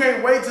Toms who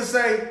can't wait to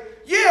say,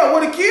 yeah, well,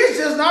 the kid's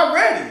just not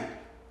ready.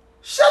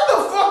 Shut the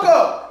fuck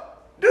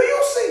up. Do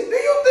you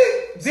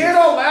think Dan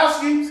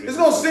Orlovsky is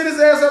going to sit his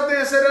ass up there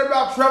and say that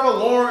about Trevor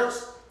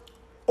Lawrence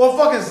or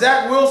fucking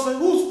Zach Wilson,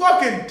 who's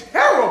fucking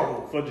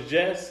terrible? For the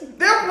Jets?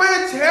 They're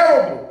playing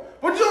terrible.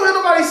 But you don't hear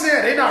nobody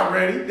saying they're not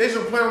ready. They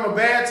should play on a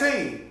bad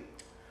team.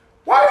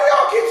 Why do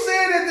y'all keep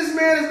saying that this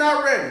man is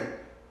not ready?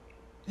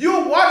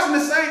 You're watching the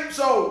same.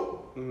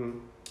 So,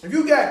 if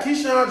you got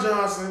Keyshawn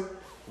Johnson,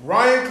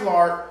 Ryan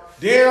Clark,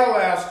 Dan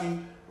Orlovsky,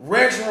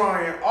 Rex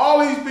Ryan, all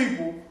these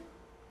people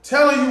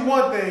telling you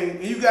one thing,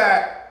 and you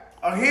got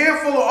a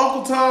handful of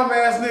Uncle Tom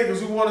ass niggas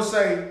who want to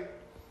say,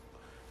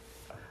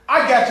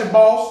 I got your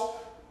boss.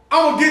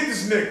 I'm gonna get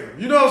this nigga.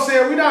 You know what I'm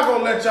saying? We're not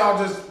gonna let y'all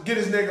just let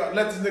this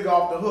nigga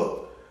off the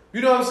hook.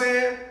 You know what I'm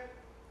saying?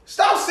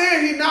 Stop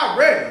saying he's not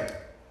ready.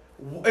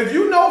 If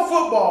you know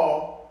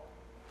football,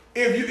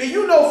 if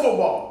you know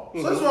football,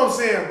 so that's what I'm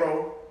saying,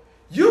 bro.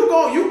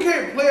 You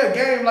can't play a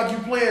game like you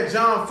playing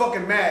John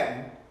fucking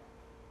Madden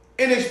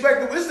and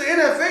expect it. It's the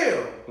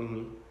NFL.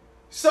 Mm-hmm.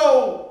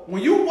 So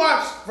when you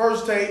watch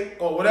First Take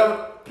or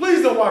whatever,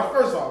 please don't watch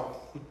First Off.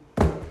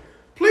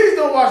 Please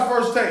don't watch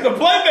First Take. The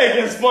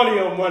playmaking is funny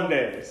on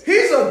Mondays.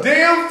 He's a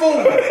damn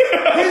fool.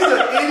 He's an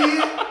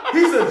idiot.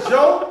 He's a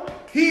joke.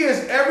 He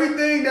is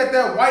everything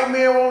that white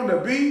man wanted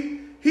to be.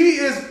 He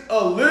is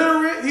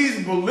illiterate.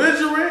 He's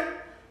belligerent.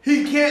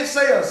 He can't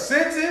say a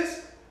sentence.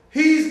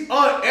 He's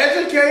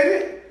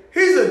uneducated.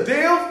 He's a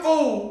damn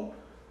fool.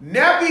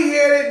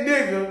 Nappy-headed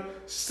nigga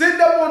sitting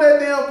up on that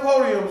damn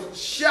podium,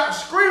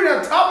 screaming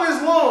at the top of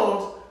his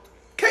lungs,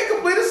 can't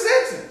complete a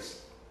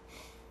sentence.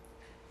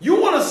 You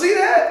want to see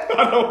that?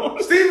 I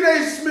don't. Stephen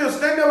A. Smith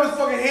standing there with his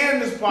fucking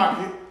hand in his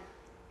pocket,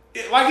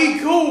 like he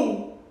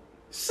cool,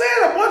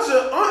 saying a bunch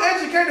of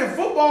uneducated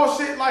football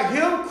shit like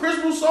him, Chris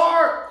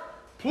Broussard.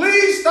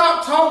 Please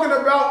stop talking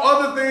about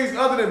other things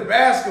other than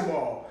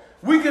basketball.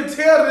 We can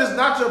tell that it's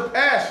not your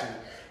passion.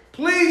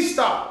 Please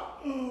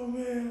stop. Oh,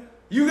 man.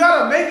 You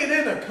got to make it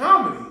into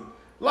comedy.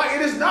 Like,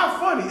 it is not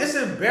funny. It's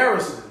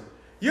embarrassing.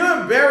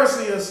 You're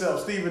embarrassing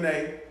yourself, Stephen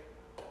A.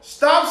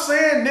 Stop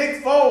saying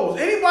Nick Foles.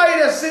 Anybody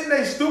that's sitting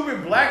their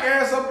stupid black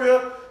ass up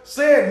here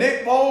saying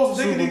Nick Foles.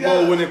 Super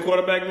Bowl winning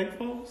quarterback Nick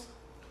Foles?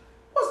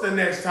 What's the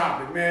next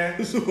topic, man?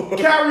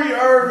 Kyrie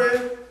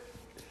Irving.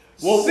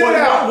 Well, sit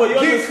out.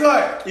 Get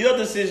cut. Your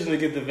decision to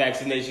get the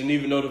vaccination,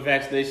 even though the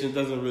vaccination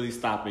doesn't really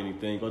stop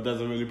anything or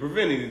doesn't really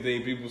prevent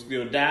anything, people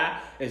still die,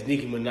 as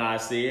Nicki Minaj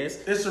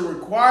says. It's a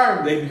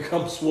requirement. They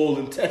become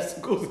swollen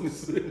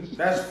testicles.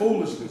 That's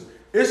foolishness.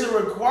 It's a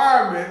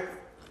requirement,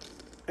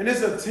 and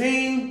it's a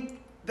team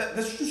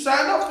that's you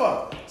signed up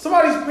for.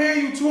 Somebody's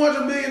paying you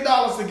 $200 million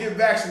to get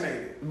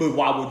vaccinated. But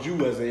why would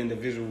you, as an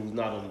individual who's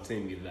not on the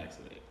team, get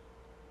vaccinated?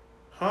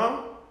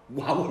 Huh?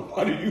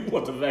 Why do you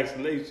want the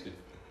vaccination?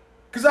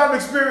 Because I've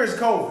experienced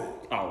COVID.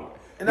 Oh,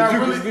 and but I you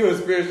really, can still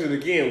experience it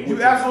again.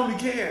 You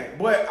absolutely can.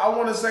 But I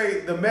want to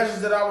say the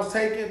measures that I was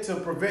taking to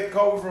prevent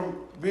COVID from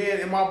being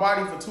in my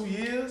body for 2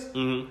 years,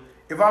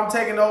 if I'm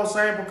taking those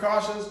same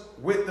precautions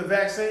with the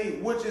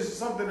vaccine, which is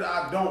something that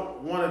I don't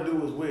want to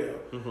do as well.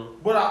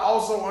 But I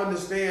also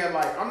understand,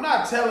 like, I'm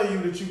not telling you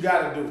that you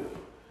got to do it.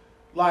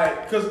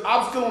 Like, because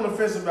I'm still on the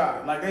fence about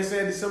it. Like they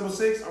said December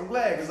 6th, I'm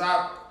glad because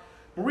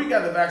Marie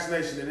got the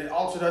vaccination and it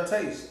altered her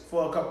taste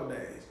for a couple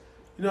days.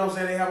 You know what I'm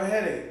saying? They have a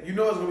headache. You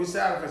know it's going to be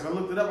side effects. I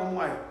looked it up. I'm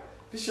like,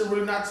 this shit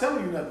really not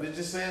telling you nothing. It's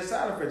just saying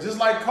side effects. Just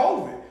like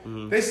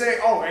COVID. They say,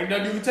 oh, ain't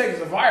nothing you can take.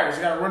 It's a virus.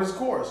 You got to run its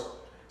course.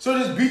 So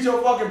just beat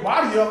your fucking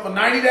body up for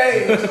 90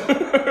 days.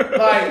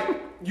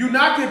 Like, you're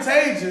not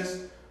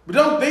contagious, but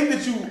don't think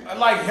that you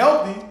like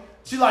healthy.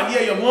 She's like,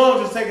 yeah, your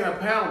lungs is taking a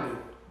pounding.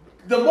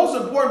 The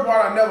most important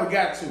part I never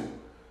got to.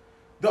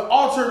 The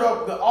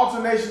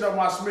alternation of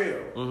my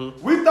smell.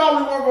 We thought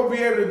we weren't going to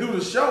be able to do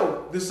the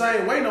show the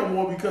same way no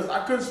more because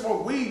I couldn't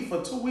smoke weed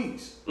for 2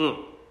 weeks.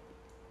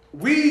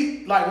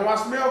 Weed, like when my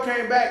smell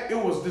came back, it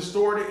was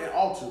distorted and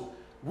altered.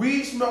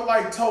 Weed smelled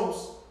like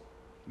toast.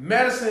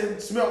 Medicine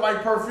smelled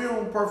like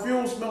perfume.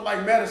 Perfume smelled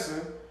like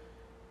medicine.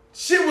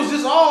 Shit was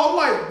just all, I'm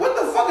like, what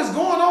the fuck is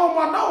going on with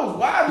my nose?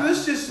 Why does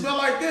this shit smell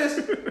like this?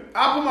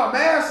 I put my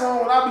mask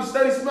on and I be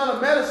steady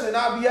smelling medicine.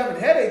 I be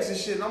having headaches and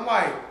shit. And I'm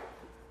like,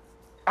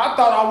 I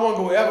thought I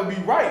wasn't gonna ever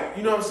be right.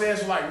 You know what I'm saying?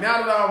 So like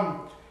now that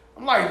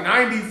I'm like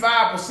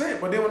 95%,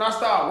 but then when I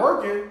start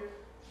working,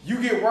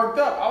 you get worked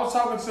up. I was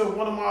talking to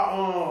one of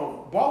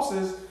my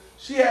bosses.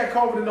 She had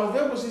COVID in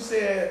November. She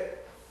said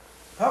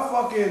her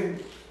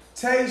fucking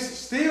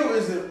taste still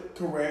isn't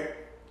correct.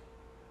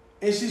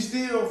 And she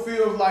still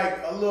feels like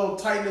a little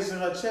tightness in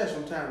her chest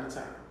from time to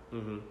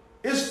time.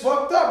 It's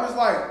fucked up. It's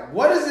like,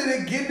 what is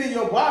it getting in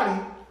your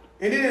body?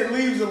 And then it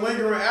leaves a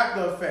lingering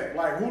after effect.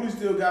 Like, Hooley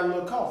still got a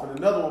little cough, and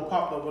another one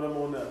popped up when I'm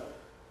on there.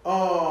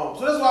 So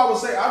that's what I would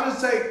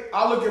say.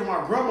 I look at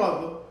my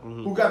grandmother,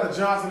 who got the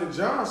Johnson &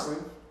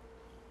 Johnson,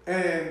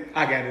 and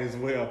I got it as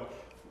well.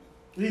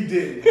 He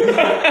didn't. He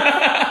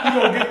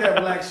gonna get that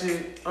black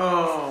shit.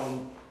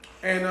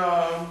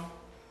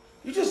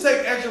 You just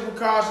take extra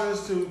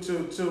precautions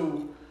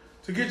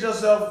to get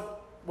yourself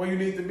where you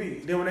need to be.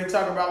 Then when they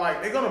talk about,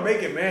 like, they're gonna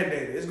make it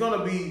mandated. It's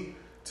gonna be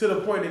to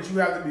the point that you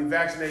have to be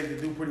vaccinated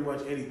to do pretty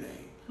much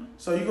anything.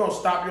 So you're gonna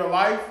stop your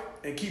life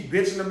and keep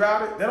bitching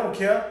about it. They don't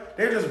care.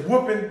 They're just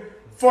whipping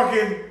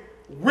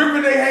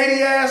their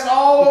Haiti ass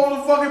all over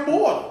the fucking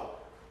border.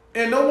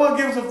 And no one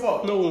gives a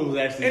fuck. No one was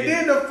actually And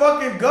then the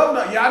fucking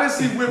governor, I didn't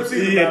see whips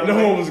either. Yeah,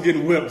 no one was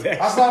getting whipped, actually.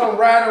 I saw them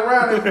riding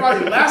around. They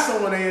probably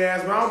lassoing their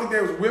ass, but I don't think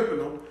they was whipping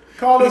them.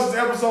 Call this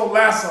episode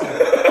Lasso.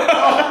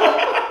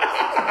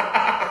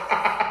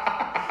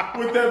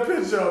 With that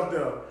picture up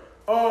there.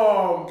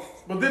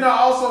 But then I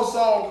also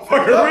saw...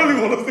 I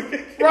really want us to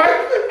get...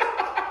 Right?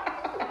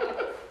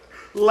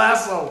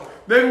 Lasso.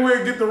 They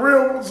went get the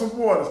real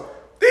supporters.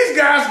 These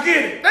guys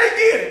get it. They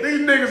get it.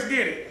 These niggas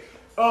get it.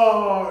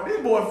 This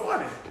boy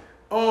funny.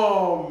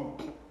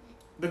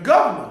 The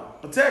governor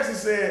of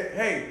Texas said,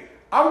 "Hey,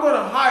 I'm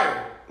gonna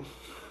hire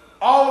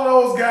all of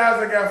those guys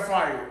that got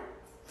fired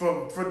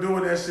for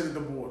doing that shit at the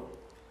border."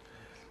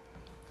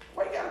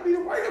 Why you gotta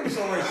be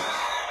so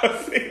racist? I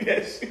think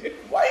that shit.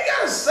 Why you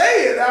gotta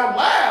say it out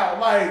loud?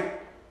 Like,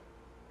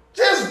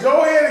 just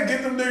go ahead and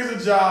get them niggas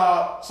a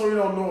job so we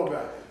don't know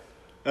about it.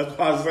 That's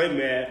why I say,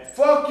 man.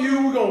 Fuck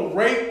you, we gonna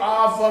rape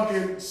our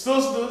fucking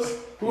sisters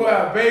who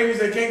have babies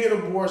that can't get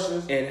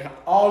abortions, And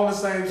all in the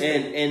same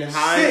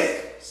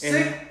state.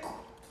 Sick.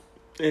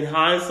 In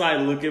hindsight,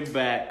 looking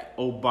back,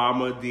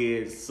 Obama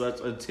did such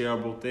a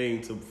terrible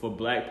thing for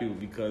black people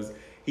because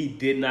he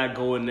did not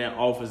go in that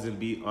office and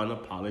be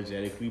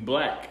unapologetically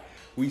black.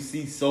 We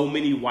see so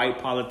many white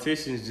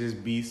politicians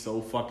just be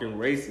so fucking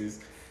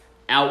racist,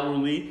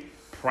 outwardly,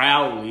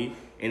 proudly,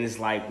 and it's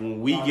like when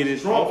we get in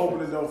Trump office,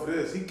 opened the door for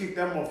this. He kicked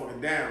that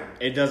motherfucker down.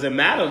 it doesn't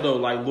matter though.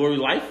 Like Lori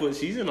Lightfoot,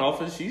 she's in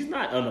office. She's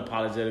not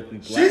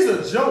unapologetically black. She's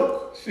a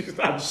joke. She's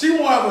not. She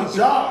won't have a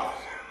job.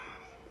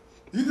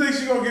 You think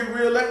she gonna get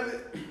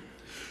reelected?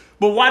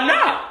 But why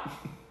not?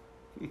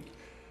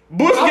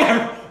 Bush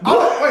got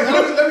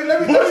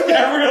reelected.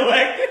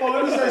 Oh,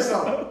 let me say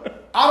something.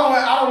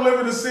 I don't live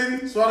in the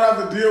city, so I don't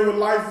have to deal with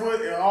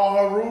Lightfoot and all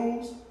her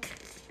rules.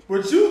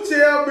 But you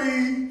tell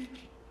me,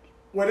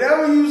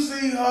 whenever you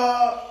see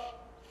her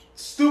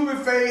stupid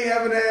fade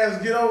having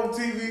ass get on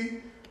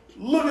TV,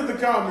 look at the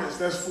comments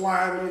that's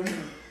flying on you.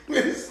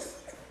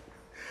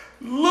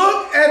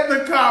 Look at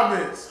the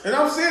comments. And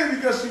I'm saying it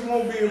because she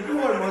won't be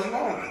employed much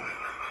longer.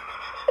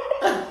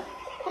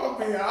 I'm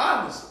being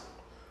honest.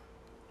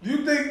 Do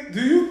you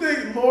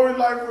think Lori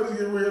Lightfoot is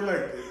getting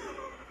reelected?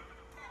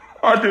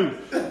 I do.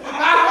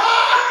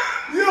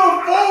 You're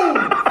a fool.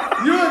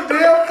 You're a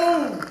damn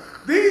fool.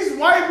 These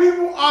white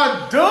people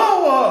are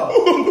dumb.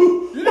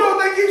 You know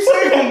what they keep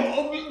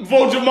saying?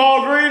 Vote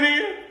Jamal Green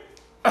in?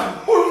 Who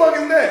the fuck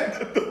is that?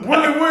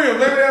 Willie Williams.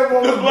 Maybe that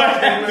one was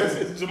black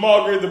actor.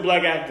 Jamal Green, the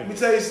black actor. Let me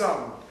tell you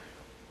something.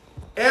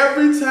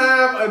 Every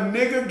time a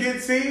nigga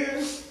gets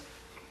in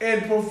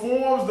and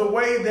performs the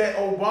way that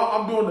Obama,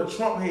 I'm doing the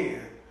Trump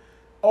hand.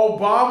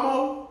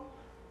 Obama,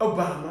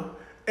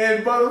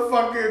 and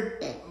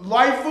motherfucking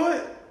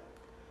Lightfoot,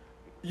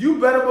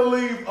 you better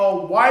believe a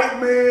white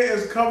man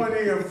is coming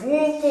in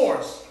full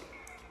force.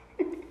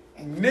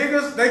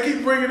 Niggas, they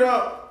keep bringing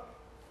up,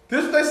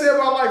 this is what they say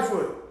about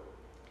Lightfoot.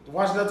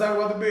 Watching them talk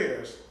about the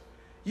Bears.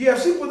 Yeah,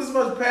 if she put this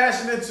much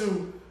passion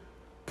into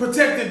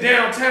protecting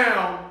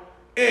downtown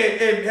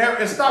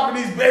and stopping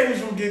these babies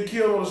from getting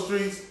killed on the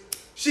streets,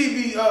 she'd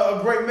be a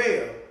great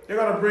mayor. They're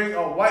going to bring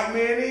a white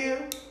man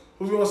in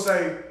who's going to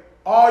say,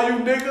 all you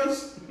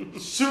niggas,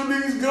 shoot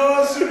these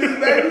guns, shoot these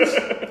babies.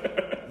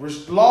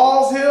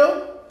 Laws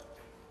here,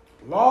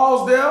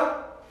 laws there.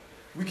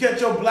 We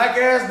catch your black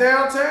ass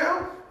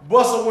downtown,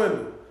 bust a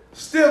window.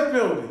 Still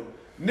penalty.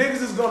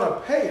 Niggas is going to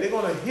pay. They're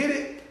going to hit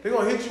it. They're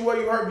going to hit you where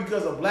you hurt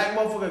because a black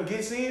motherfucker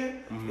gets in.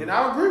 Mm-hmm. And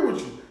I agree with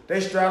you. They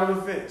straddle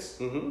the fence.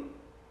 Mm-hmm.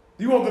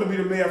 You want them to be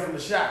the mayor from the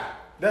shop.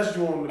 That's what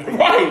you want them to be.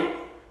 Right.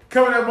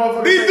 Coming that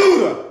motherfucker. Be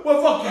Duda.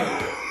 Well, fuck you.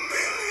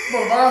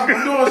 I'm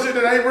doing shit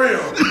that ain't real.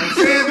 I'm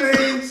saying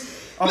things.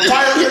 I'm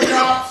fighting the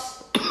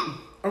cops.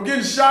 I'm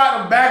getting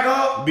shot. I'm back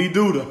up. Be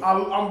Duda.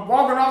 I'm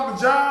walking off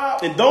the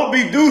job. And don't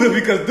be Duda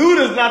because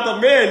Duda's not the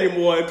mayor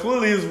anymore. And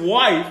clearly his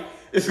wife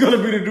is going to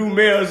be the new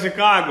mayor of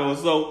Chicago.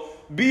 So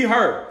be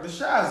her. The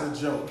Shy's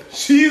a joke.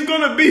 She's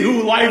going to be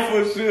who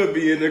Lightfoot should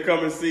be in the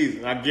coming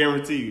season. I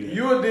guarantee you that.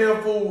 You're a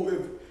damn fool.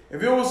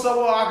 If it was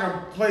somewhere I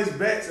can place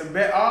bets and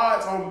bet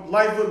odds on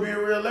Lightfoot being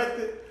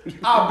reelected,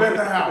 I'll bet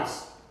the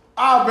house.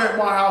 I'll bet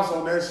my house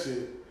on that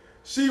shit.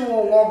 She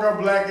won't walk her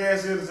black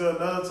ass into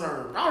another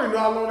term. I don't even know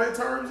how long that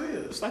term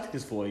is. I think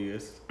it's 4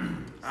 years.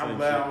 I'm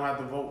glad I don't have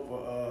to vote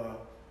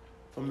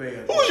for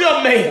mayor. Who's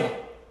your mayor?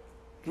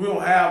 We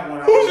don't have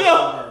one.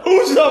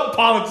 Who's your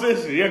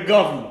politician? Your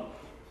governor?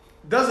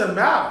 Doesn't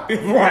matter.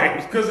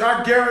 Right. Because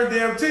I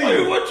guarantee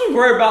you. What you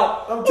worry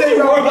about? I'm telling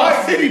you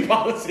about city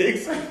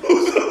politics.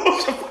 Who's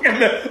your fucking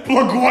mayor?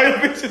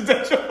 Blagojevich, is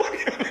that your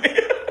fucking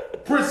mayor?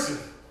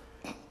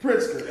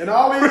 Pritzker. And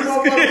all these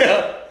motherfuckers.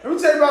 Yeah. Let me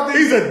tell you about these.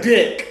 He's a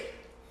dick.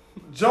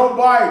 Joe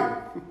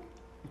Biden.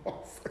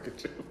 Oh, fucking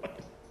Joe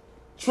Biden.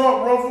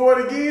 Trump run for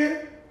it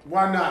again?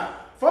 Why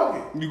not? Fuck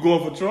it. You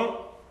going for Trump?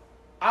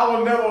 I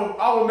will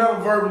never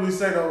verbally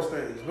say those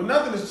things. But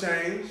nothing has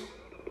changed.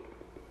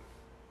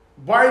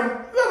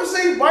 Biden, you ever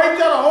seen Biden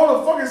try to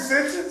hold a fucking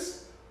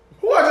sentence?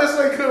 Who I just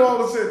say couldn't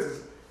hold a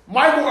sentence?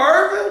 Michael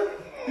Irvin?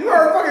 You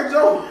heard fucking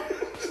Joe?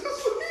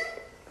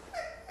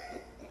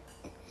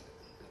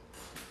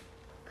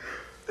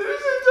 Did you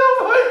see Joe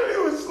Biden when he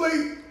was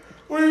asleep?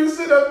 When he was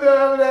sitting up there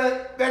having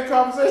that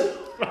conversation?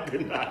 I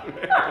did not,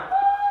 man.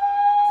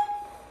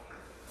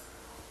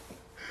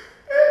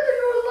 That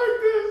nigga was like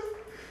this.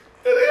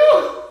 And he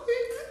was like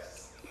this.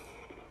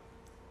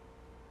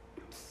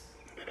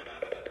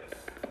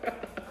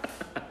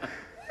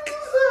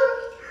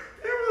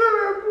 He was at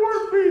that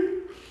board meeting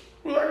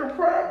with like a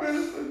prime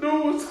minister.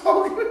 Dude was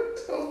talking to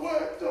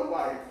Joe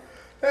Biden.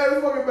 Had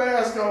his fucking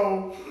mask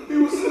on. He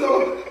was sitting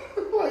on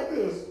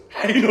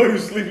you know he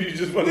was sleeping, you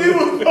just He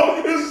was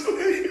fucking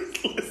asleep.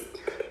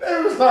 They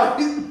was like,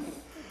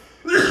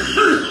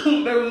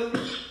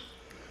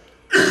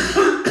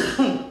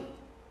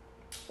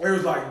 they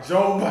was like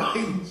Joe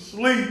Biden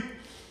sleep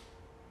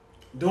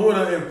doing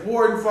an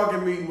important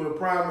fucking meeting with a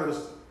prime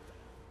minister.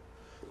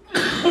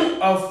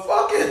 A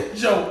fucking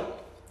joke.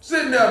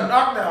 Sitting there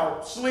knocked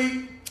out,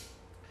 sleep,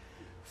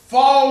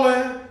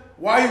 falling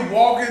while he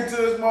walking to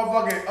his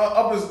motherfucking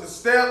up his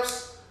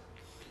steps.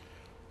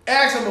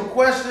 Ask him a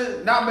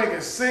question, not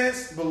making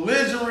sense,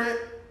 belligerent.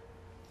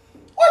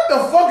 What the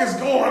fuck is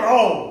going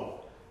on?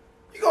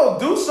 You gonna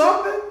do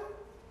something?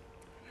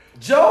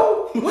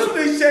 Joe, when do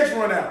these checks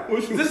run out?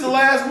 Is this the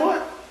last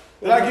month?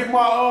 Did I get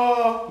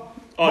my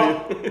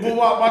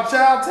my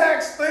child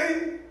tax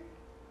thing?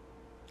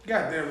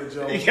 God damn it,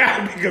 Joe. He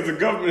got it because the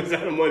government's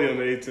out of money on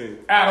the 18th.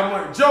 Out of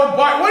money. Joe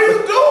Biden, what are you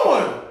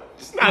doing?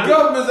 It's not the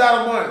government's out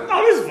of money.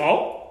 Not his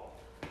fault.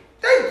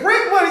 They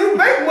print money, you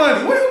make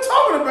money. What are you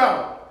talking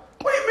about?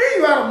 What do you mean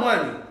you out of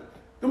money?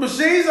 The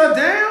machines are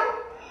down?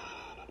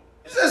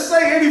 You just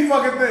say any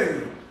fucking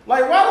thing.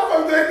 Like, why the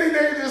fuck do they think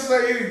they can just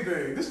say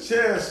anything? This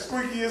chair is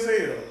squeaky as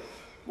hell.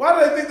 Why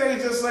do they think they can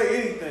just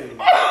say anything?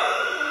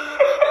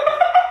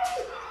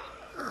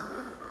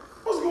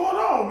 What's going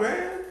on,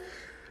 man?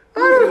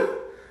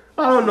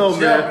 I don't know,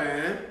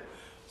 man.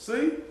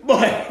 See?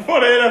 But for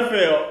the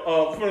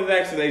NFL, for the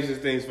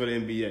vaccinations things for the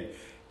NBA,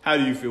 how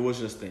do you feel? What's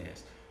your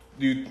stance?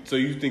 So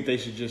you think they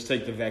should just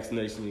take the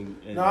vaccination?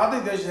 No, I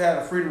think they should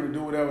have the freedom to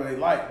do whatever they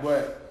like.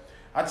 But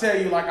I tell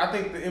you, like, I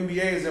think the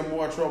NBA is in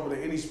more trouble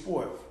than any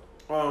sport.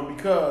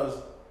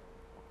 Because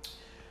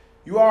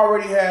you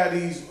already had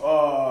these,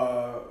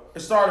 it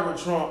started with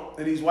Trump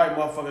and these white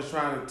motherfuckers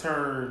trying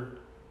to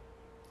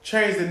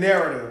change the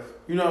narrative,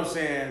 you know what I'm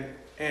saying?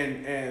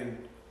 And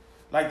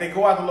like they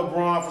go after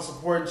LeBron for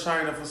supporting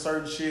China for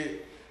certain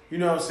shit, you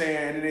know what I'm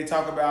saying? And then they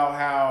talk about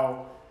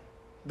how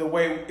the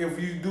way, if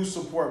you do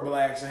support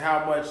blacks and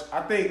how much,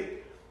 I think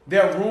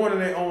they're ruining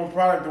their own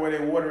product the way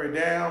they water it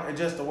down and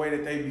just the way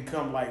that they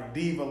become like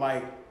diva,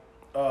 like,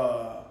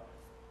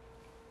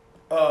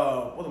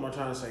 what am I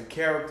trying to say?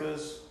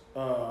 Characters,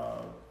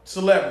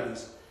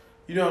 celebrities.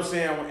 You know what I'm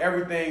saying? When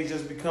everything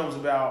just becomes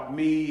about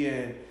me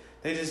and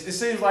they just, it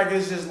seems like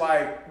it's just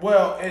like,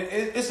 well,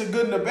 it's a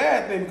good and a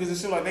bad thing because it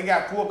seems like they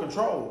got full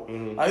control.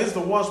 Mm-hmm. Like it's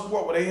the one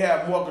sport where they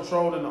have more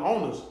control than the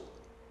owners.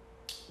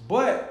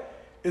 But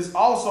it's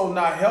also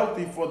not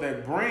healthy for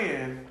their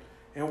brand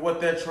and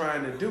what they're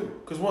trying to do.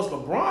 Because once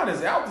LeBron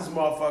is out this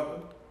motherfucker,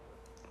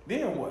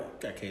 then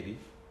what? Got KD.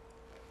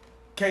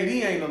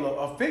 KD ain't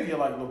a figure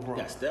like LeBron.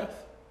 Got Steph.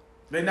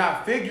 They're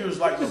not figures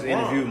like Just LeBron.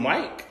 Interview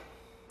Mike,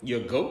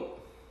 your GOAT.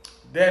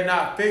 They're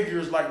not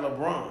figures like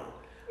LeBron.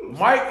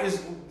 Mike,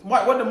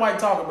 what did Mike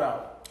talk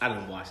about? I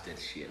didn't watch that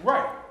shit.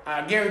 Right.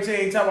 I guarantee he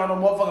ain't talking about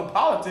no motherfucking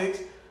politics.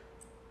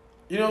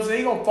 You know what I'm saying?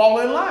 He gonna fall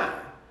in line.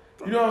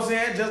 You know what I'm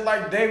saying? Just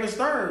like David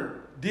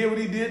Stern did what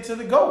he did to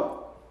the GOAT.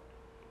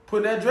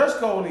 Putting that dress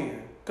code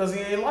in. Because he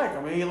ain't like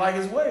him. He ain't like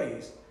his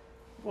ways.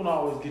 I'm gonna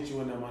always get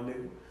you in there, my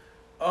nigga.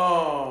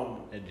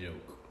 That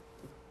joke.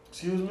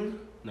 Excuse me?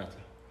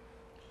 Nothing.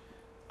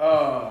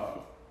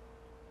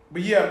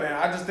 But yeah, man,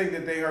 I just think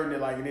that they hurting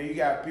it. Like, and then you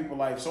got people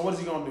like, so what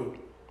is he gonna do?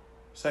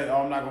 Say,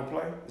 oh, I'm not gonna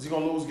play? Is he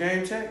gonna lose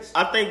game checks?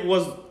 I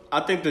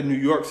think the New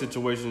York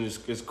situation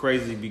is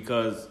crazy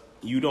because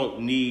you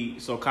don't need.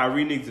 So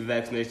Kyrie needs a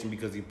vaccination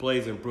because he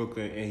plays in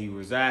Brooklyn and he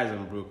resides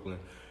in Brooklyn.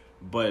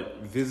 But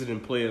visiting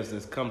players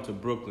that's come to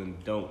Brooklyn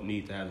don't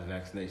need to have the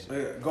vaccination.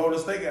 Yeah, Golden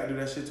State got to do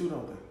that shit too,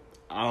 don't they?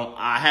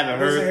 I haven't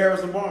heard. Where's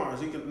Harrison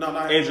Barnes? He can, no,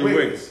 not Andrew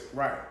Wiggins.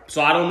 Right.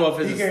 So I don't know if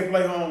it's he can't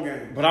play home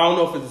game. But I don't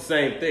know if it's the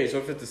same thing. So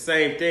if it's the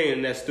same thing,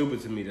 then that's stupid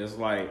to me. That's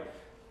like,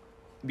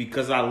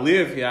 because I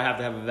live here, I have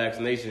to have a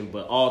vaccination.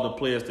 But all the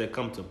players that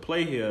come to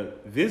play here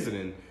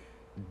visiting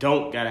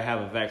don't gotta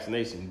have a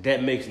vaccination.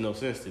 That makes no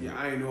sense to me. Yeah,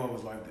 I ain't know it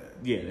was like that.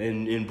 Yeah,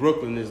 and in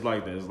Brooklyn it's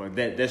like that. It's like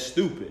that. That's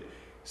stupid.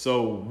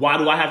 So why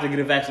do I have to get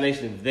a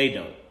vaccination if they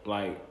don't?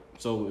 Like,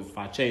 so if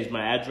I change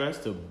my address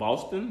to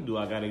Boston, do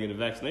I gotta get a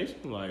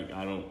vaccination? Like,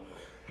 I don't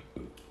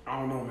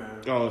know, man.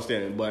 I don't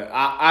understand it. But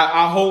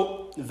I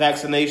hope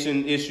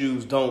vaccination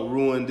issues don't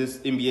ruin this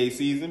NBA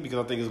season because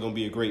I think it's gonna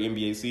be a great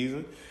NBA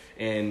season.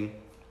 And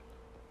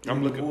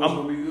I'm looking. The Bulls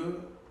gonna be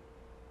good.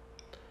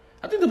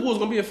 I think the Bulls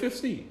gonna be a 5th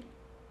seed,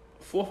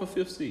 4th or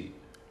 5th seed.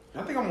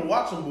 I think I'm gonna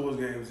watch some Bulls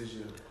games this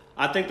year.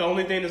 I think the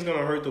only thing that's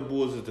gonna hurt the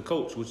Bulls is the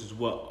coach, which is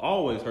what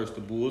always hurts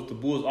the Bulls. The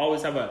Bulls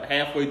always have a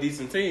halfway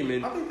decent team,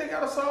 and I think they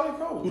got a solid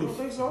coach. You don't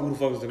think so? Who the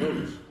fuck is the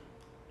coach?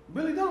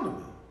 Billy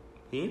Donovan.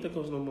 He ain't the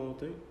coach no more, I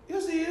think.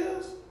 Yes, he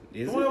is.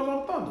 Is the one that was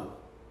on Thunder.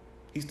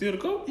 He's still the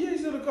coach? Yeah, he's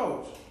still the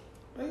coach.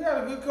 They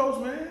got a good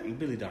coach, man.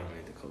 Billy Donovan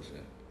ain't the coach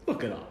yet.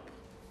 Look it up.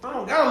 I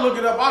don't gotta look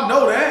it up. I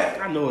know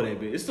that. I know that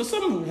bitch. It's just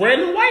some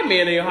random white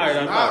man they hired.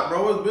 It's not,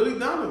 bro. It's Billy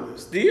Donovan.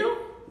 Still?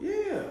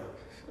 Yeah.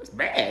 It's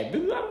bad.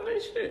 Billy Donovan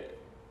ain't shit.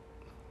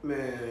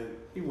 Man,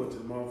 he went to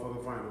the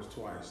motherfucking finals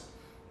twice.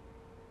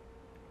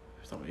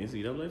 Something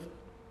NCAA?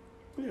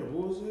 Yeah, who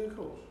was the head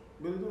coach?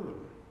 Billy Donovan.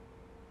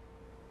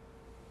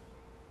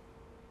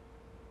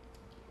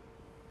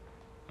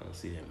 I don't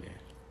see that, man.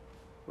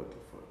 What the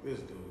fuck? This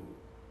dude.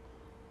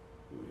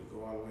 We need to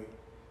go all the way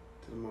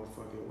to the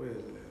motherfucking, where is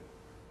it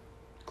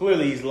at?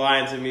 Clearly he's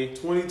lying to me.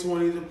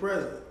 2020 the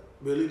president.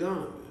 Billy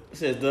Donovan. It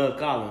says Doug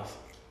Collins.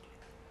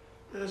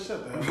 Man,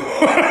 shut the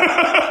hell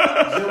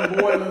up. Jim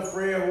Boylan,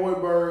 Fred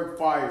Hoiberg,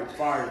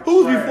 fired.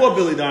 Who's Trash. before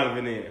Billy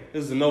Donovan then?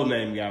 This is a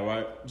no-name guy,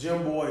 right?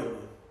 Jim Boylan.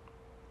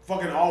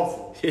 Fucking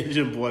awful.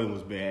 Jim Boylan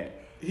was bad.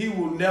 He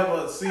will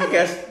never see I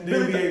guess the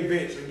NBA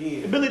bench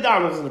again. Billy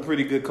Donovan's a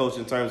pretty good coach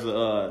in terms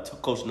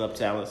of coaching up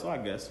talent, so I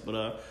guess.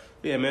 But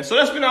yeah, man. So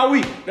that's been our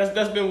week.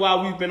 That's been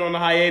why we've been on the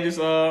hiatus.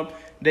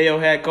 Dale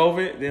had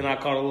COVID, then I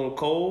caught a little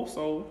cold,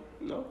 so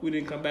we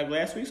didn't come back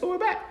last week. So we're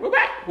back,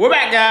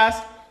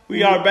 guys.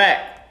 We are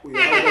back. We are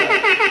back.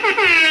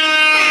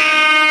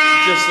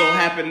 Just so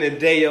happened that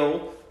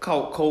Dale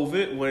caught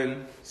COVID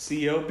when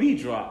CLB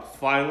dropped.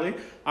 Finally,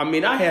 I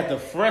mean, I had the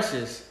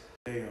freshest.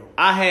 Damn.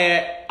 I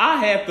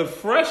had the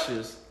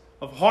freshest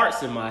of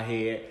hearts in my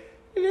head,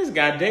 and this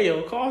guy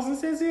Dale calls and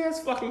says he has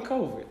fucking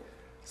COVID.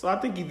 So I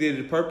think he did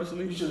it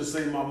purposely. You should have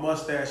seen my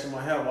mustache and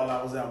my hair while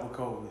I was out with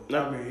COVID.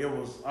 I mean, I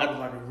was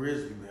like a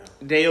grizzly man.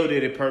 Dale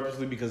did it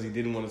purposely because he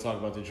didn't want to talk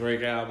about the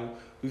Drake album.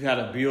 We've had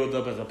a build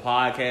up as a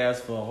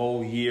podcast for a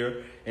whole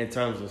year in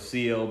terms of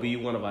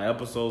CLB. One of our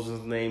episodes is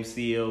named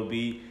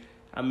CLB.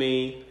 I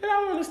mean, I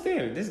don't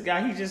understand it. This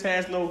guy,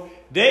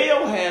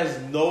 Dale has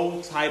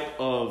no type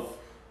of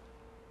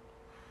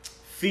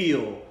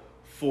feel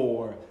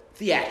for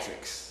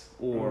theatrics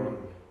or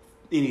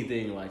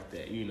anything like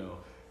that,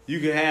 You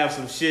can have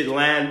some shit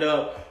lined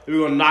up,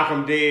 we're gonna knock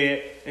him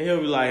dead, and he'll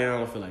be like, I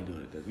don't feel like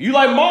doing it. You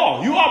like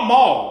Maul. You are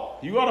Maul.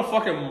 You are the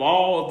fucking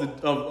Maul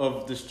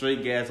of the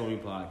Straight Gas Only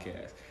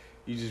podcast.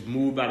 You just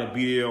move by the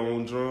beat of your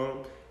own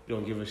drum. You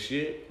don't give a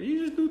shit.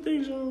 You just do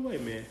things your own way,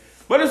 man.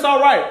 But it's all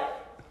right.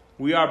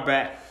 We are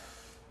back,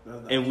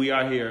 and we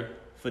are here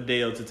for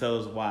Dale to tell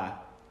us why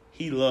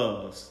he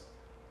loves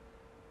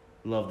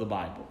the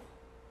Bible.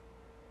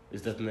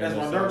 Is that the name? That's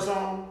my Dirk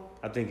song?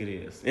 I think it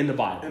is. In the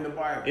Bible. In the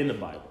Bible. In the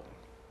Bible.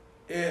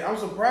 And I'm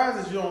surprised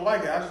that you don't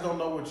like it. I just don't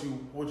know what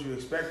you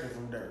expecting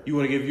from Dirk. You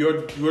want to give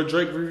your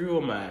Drake review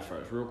or mine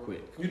first, real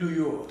quick? You do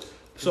yours.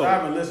 So I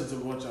haven't listened to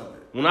much of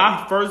it. When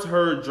I first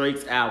heard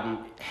Drake's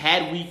album,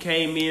 had we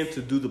came in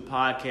to do the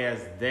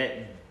podcast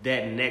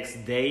that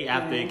next day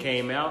after it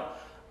came out,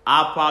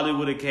 I probably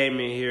would have came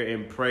in here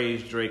and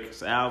praised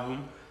Drake's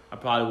album. I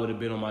probably would have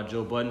been on my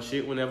Joe Budden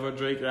shit whenever a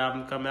Drake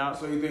album come out.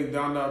 So you think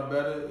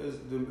Donda is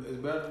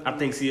better? I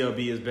think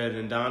CLB is better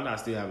than Donda. I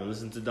still haven't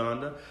listened to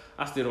Donda.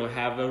 I still don't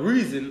have a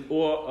reason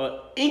or an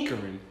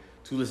inkering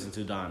to listen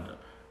to Donda.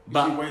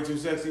 But you see Way Too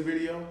Sexy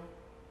video?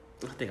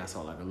 I think I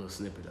saw like a little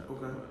snippet of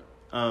it. Okay.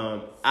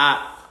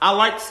 I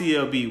liked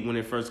CLB when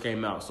it first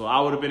came out, so I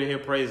would have been in here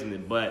praising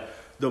it. But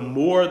the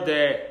more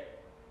that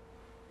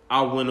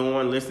I went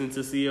on listening to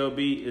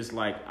CLB, it's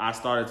like I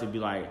started to be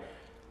like,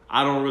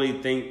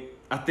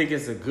 I think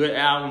it's a good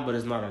album, but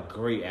it's not a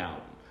great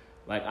album.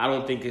 Like, I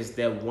don't think it's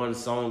that one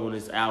song on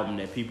this album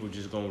that people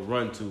just gonna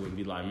run to and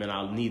be like, man,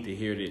 I need to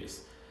hear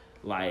this.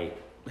 Like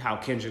how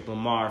Kendrick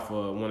Lamar,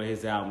 for one of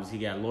his albums, he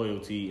got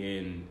Loyalty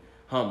and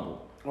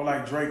Humble. Or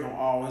like Drake on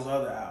all his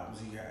other albums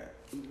he got.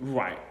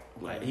 Right.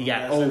 Like, he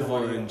got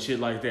Over and shit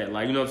like that.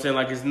 Like, you know what I'm saying?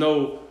 Like,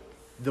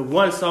 the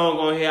one song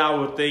on here I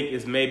would think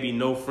is maybe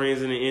No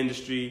Friends in the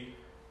Industry,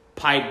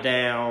 Pipe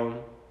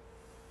Down.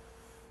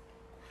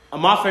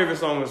 My favorite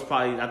song is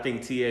probably, I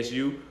think,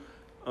 TSU.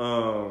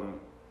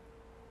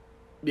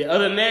 Yeah,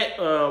 other than that,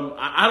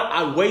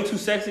 I Way Too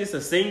Sexy. It's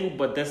a single,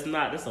 but it's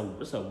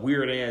a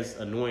weird ass,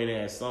 annoying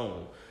ass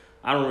song.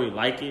 I don't really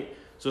like it.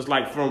 So it's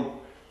like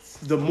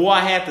the more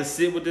I had to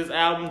sit with this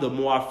album, the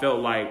more I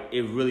felt like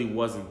it really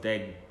wasn't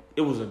that.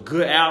 It was a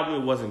good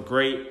album. It wasn't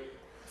great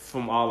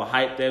from all the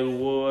hype that it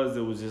was.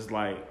 It was just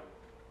like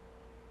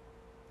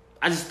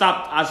I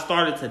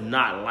started to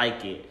not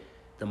like it.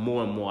 The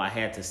more and more I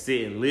had to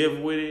sit and live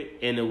with it,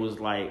 and it was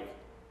like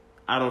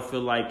I don't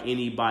feel like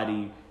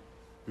anybody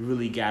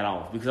really got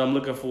off because I'm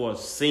looking for a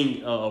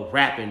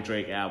rapping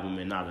Drake album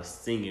and not a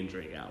singing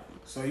Drake album.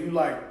 So you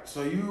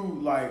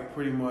like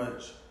pretty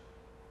much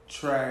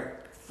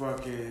track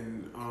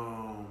fucking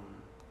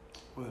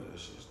where did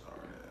this shit start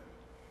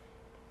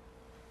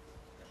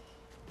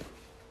at?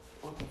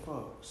 What the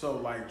fuck? So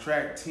like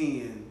track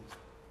 10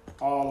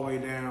 all the way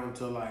down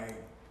to like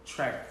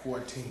track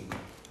 14.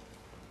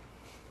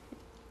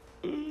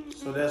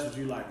 So that's what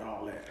you like,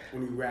 all that.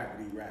 When you rap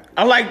it.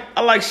 I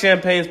like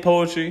Champagne's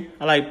poetry.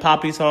 I like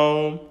Poppy's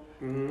Home.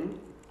 Mm-hmm.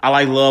 I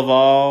like Love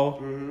All.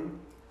 Mm-hmm.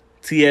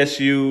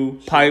 TSU,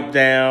 Pipe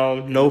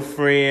Down, No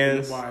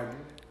Friends.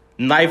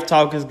 Knife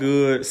Talk is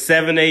good.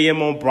 7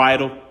 a.m. on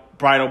Bridal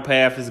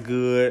Path is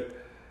good.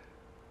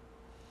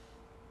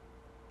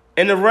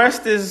 And the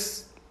rest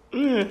is,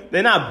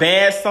 they're not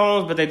bad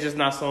songs, but they're just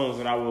not songs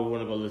that I would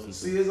want to go listen to.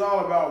 See, it's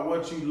all about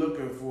what you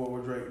looking for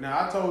with Drake.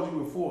 Now, I told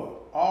you before,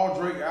 all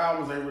Drake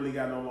albums ain't really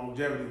got no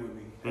longevity with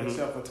me,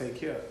 except for Take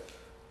Care.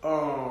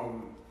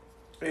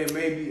 And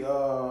maybe,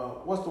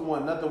 what's the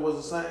one? Nothing Was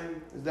the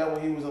Same? Is that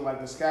when he was in like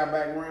the sky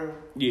background?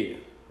 Yeah.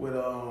 With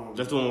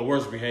that's the one with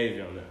Worst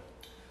Behavior on there.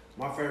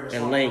 My favorite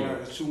song on there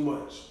is Too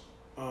Much.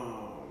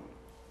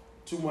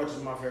 Too Much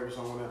is my favorite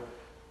song on there.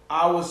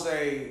 I would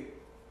say,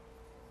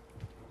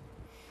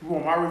 you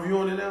want my review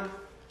on it now?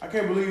 I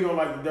can't believe you don't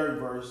like the Dirk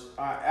verse.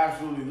 I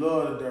absolutely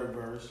love the Dirk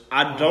verse.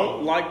 I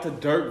don't like the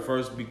Dirk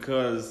verse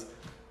because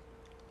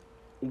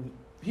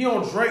he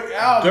on Drake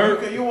album.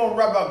 Dirk, you want to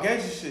rap about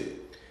gangster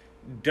shit.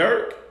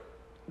 Dirk,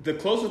 the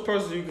closest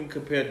person you can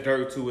compare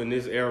Dirk to in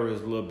this era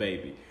is Lil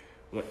Baby.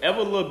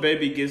 Whenever Lil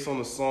Baby gets on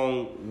a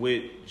song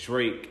with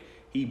Drake,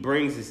 he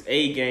brings his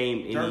A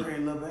game. And Dirk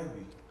ain't Lil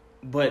Baby.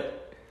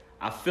 But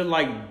I feel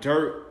like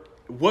Dirk,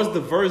 was the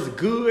verse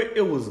good?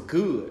 It was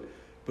good.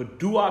 But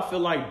do I feel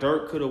like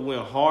Dirk could have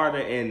went harder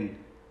and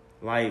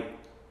like,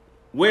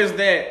 where's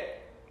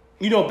that?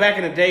 You know, back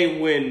in the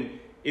day when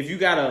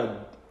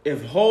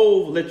if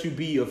Hove let you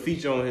be a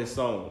feature on his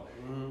song,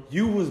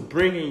 you was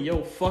bringing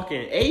your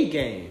fucking A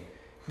game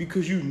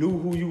because you knew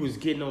who you was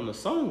getting on the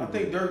song. I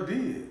think Dirk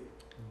did.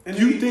 And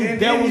you think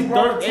that was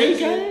Dirk A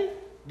game?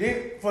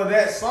 Then for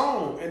that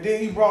song, and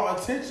then he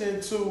brought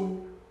attention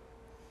to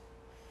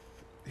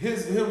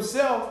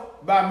himself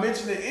by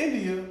mentioning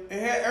India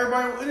and had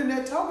everybody on the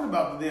internet talking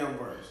about the damn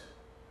verse.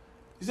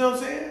 You see what I'm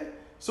saying?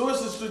 So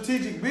it's a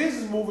strategic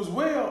business move as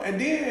well.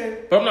 And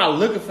then, but I'm not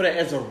looking for that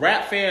as a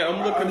rap fan.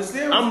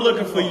 I'm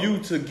looking for you you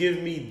to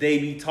give me They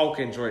Be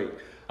Talking Drake.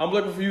 I'm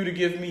looking for you to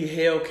give me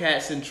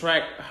Hellcats and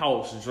Track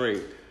House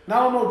Drake.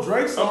 Not on no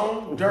Drake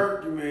song,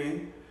 Dirk, you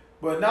mean?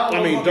 But not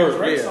on no Dirk,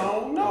 Drake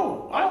song.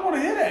 No, I don't want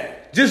to hear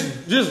that.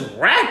 Just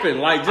rapping,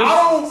 like just.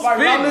 I don't like.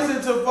 When I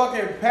listen to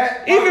fucking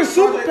Pat. Even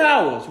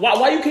Superpowers.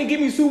 Why you can't give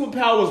me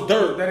Superpowers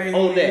Dirk that ain't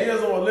on that? He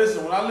doesn't want to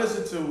listen. When I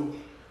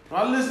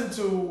listen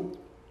to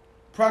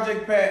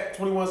Project Pat,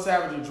 21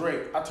 Savage, and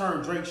Drake, I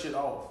turn Drake shit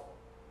off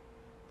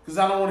because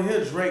I don't want to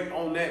hear Drake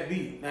on that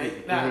beat.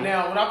 Now,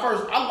 when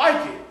I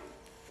like it,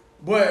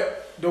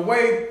 but the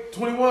way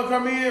 21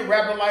 come in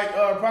rapping like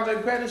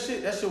Project Pat and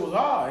shit, that shit was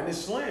hard and it's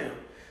slam.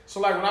 So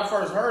like when I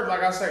first heard,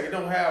 like I said, it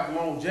don't have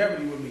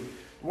longevity with me.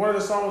 One of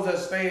the songs that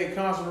stay in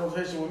constant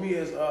rotation with me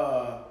is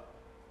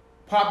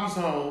Poppy's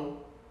Home,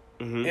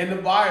 In the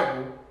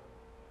Bible,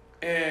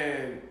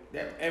 and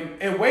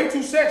Way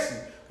Too Sexy.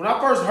 When I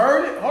first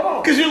heard it, hold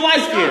on. Cause you light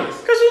skinned.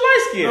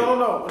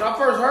 No. When I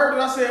first heard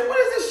it, I said, what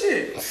is this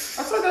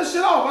shit? I took that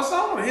shit off. I said, I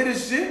don't want to hear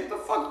this shit. What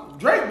the fuck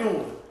Drake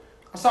doing?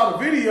 I saw the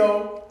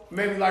video,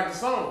 made me like the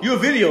song. You a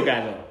video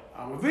guy though.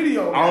 I'm a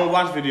video guy. I don't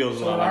watch videos.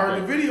 So when I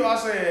heard the video, I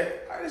said,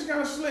 this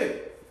kind of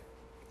slick.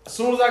 As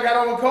soon as I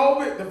got over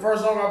COVID, the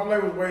first song I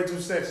played was Way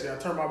Too Sexy. I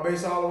turned my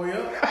bass all the way up.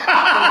 Turned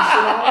the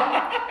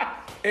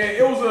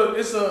shit on, and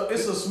it's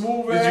a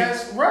smooth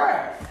ass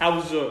ride. How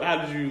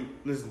did you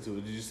listen to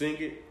it? Did you sing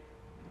it?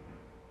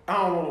 I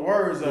don't know the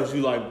words. Was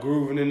you like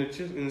grooving in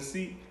the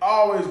seat? I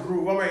always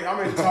groove.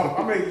 I may talk.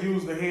 I may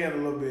use the hand a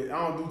little bit.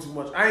 I don't do too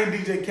much. I ain't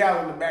DJ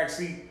Khaled in the back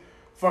seat,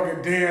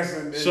 fucking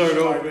dancing and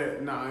shit like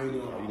that. Nah, I ain't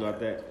doing all that. You like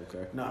that?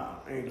 Okay. Nah,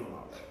 I ain't doing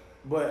all that.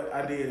 But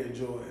I did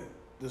enjoy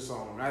the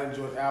song. I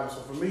enjoyed the album.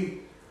 So for me,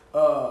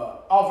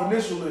 off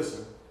initial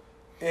listen,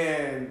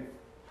 and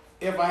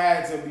if I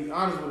had to be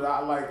honest with it,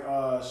 I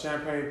like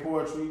Champagne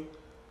Poetry,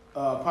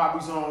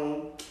 Poppy's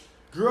Home,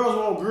 Girls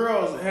Want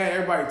Girls. Had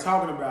everybody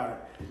talking about it.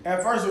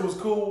 At first it was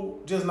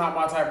cool, just not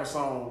my type of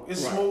song.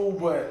 It's smooth,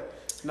 but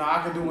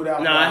I can do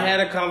without. Now I had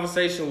a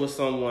conversation with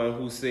someone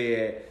who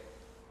said,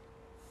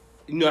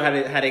 you know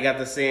how they got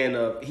the saying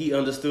of he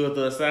understood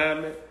the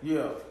assignment?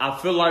 Yeah. I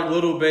feel like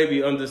Lil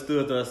Baby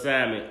understood the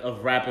assignment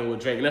of rapping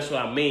with Drake. And that's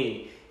what I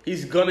mean.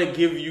 He's going to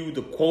give you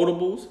the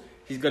quotables.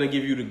 He's going to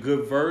give you the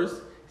good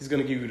verse. He's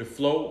going to give you the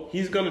flow.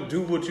 He's going to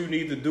do what you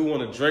need to do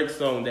on a Drake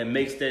song that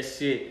makes that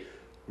shit,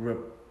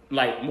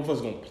 like,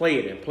 motherfuckers going to play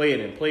it and play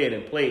it and play it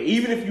and play it.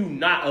 Even if you're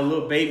not a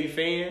Lil Baby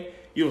fan,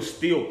 you'll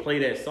still play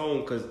that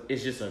song because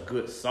it's just a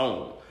good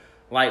song.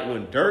 Like,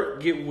 when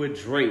Dirk get with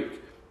Drake,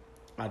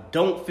 I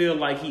don't feel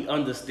like he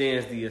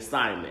understands the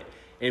assignment.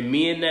 And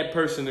me and that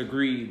person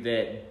agreed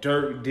that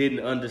Dirk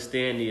didn't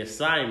understand the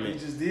assignment. He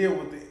just did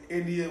with the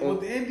India,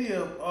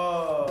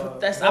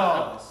 that's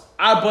bars.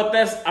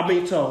 I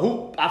mean, to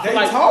who? I feel they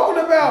like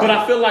talking about. But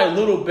I feel like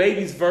Lil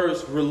Baby's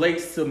verse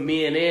relates to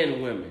men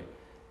and women.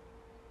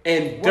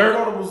 And what Dirk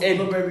notables and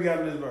Lil Baby got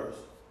in this verse?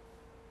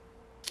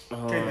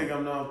 Can't think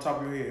I'm on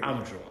top of your head.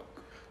 I'm drunk.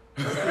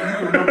 You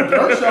can remember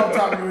Dirk shit on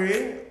top of your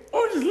head.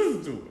 Or just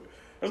listen to it.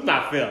 That's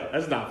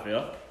not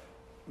fair.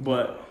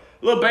 But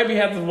Lil Baby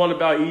had this one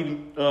about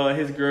eating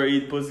his girl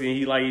eating pussy and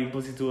he like eating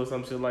pussy too or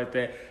some shit like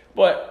that.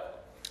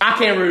 But I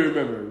can't really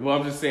remember. But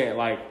I'm just saying,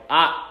 like,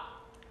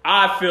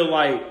 I feel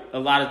like a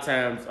lot of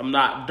times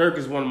Dirk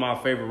is one of my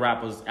favorite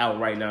rappers out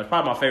right now. It's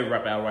probably my favorite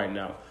rapper out right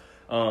now.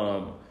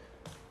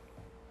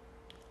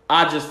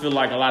 I just feel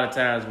like a lot of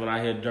times when I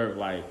hear Dirk,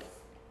 like,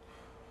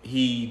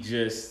 he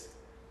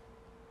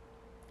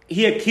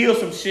had killed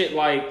some shit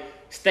like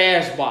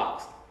Stash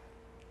Box.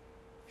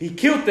 He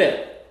killed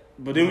that.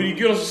 But then when you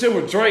get on some shit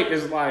with Drake,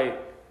 it's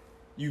like,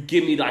 you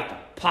give me like the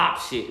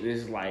pop shit. And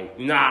it's like,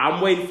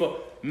 I'm waiting for,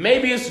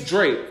 maybe it's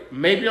Drake.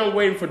 Maybe I'm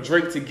waiting for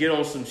Drake to get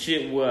on some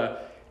shit where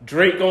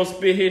Drake gonna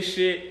spit his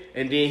shit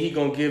and then he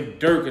gonna give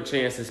Dirk a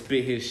chance to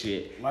spit his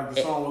shit. Like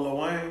the song with Lil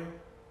Wayne?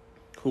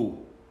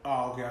 Who?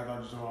 Oh, okay. I thought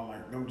you were talking about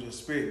like them just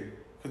spitting.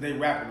 Because they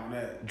rapping on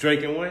that.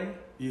 Drake and Wayne?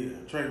 Yeah.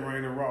 Drake,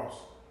 Wayne, and Ross.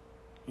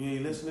 You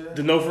ain't listen to that?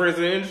 The No Friends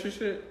in the Industry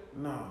shit?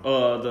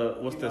 No.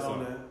 What's that song?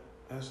 On that.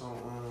 That's on,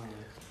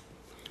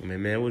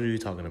 Man, what are you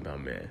talking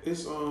about, man?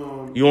 It's,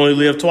 You Only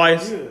Live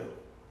Twice? Yeah.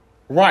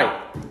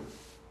 Right.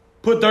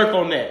 Put Dirk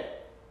on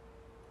that.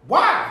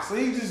 Why? So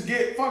he just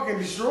get fucking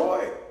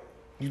destroyed?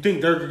 You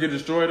think Dirk could get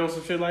destroyed on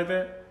some shit like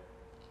that?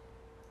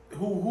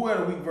 Who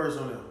had a weak verse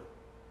on them?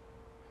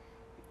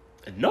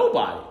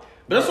 Nobody.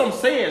 But that's what I'm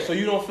saying. So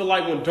you don't feel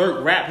like when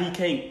Dirk rap, he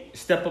can't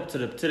step up to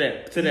that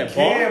He bar?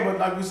 can, but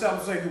like we said,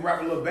 I'm saying he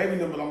rap a little baby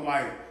number. But I'm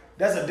like,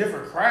 that's a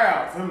different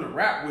crowd for him to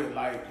rap with.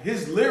 Like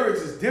his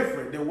lyrics is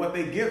different than what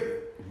they give him.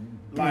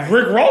 Like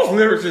Rick Ross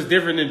lyrics is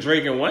different than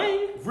Drake and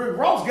Wayne. Rick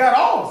Ross got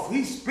off.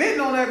 He's spitting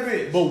on that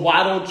bitch. But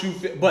why don't you?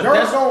 But Dirk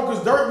that's don't,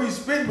 because Dirk be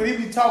spitting, but he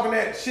be talking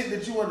that shit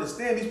that you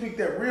understand. He speak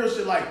that real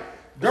shit. Like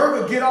Dirk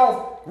will get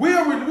off.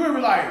 We'll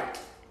be like,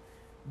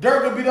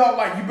 Dirk will be off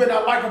like, you better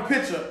not like a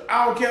picture.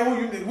 I don't care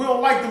who you. We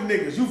don't like them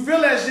niggas. You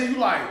feel that shit? You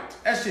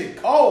like that shit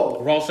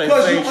cold. Ross say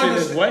the same shit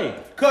his way.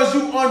 Cause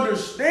you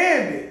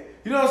understand it.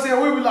 You know what I'm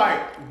saying? We be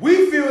like,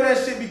 we feel that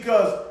shit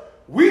because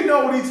we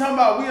know what he talking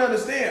about. We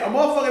understand. A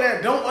motherfucker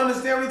that don't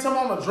understand what he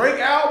talking about on a Drake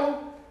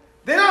album,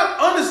 they not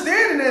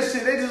understanding that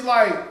shit. They just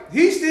like,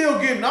 he's still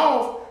getting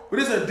off, but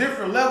it's a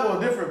different level,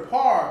 a different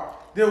par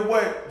than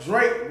what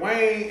Drake,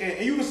 Wayne,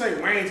 and you can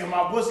say Wayne talking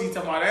about pussy, he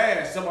talking about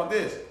ass, talking about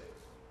this.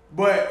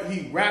 But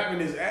he rapping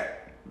his ass.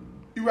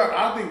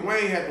 I think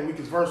Wayne had the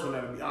weakest verse on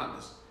that, to be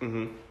honest.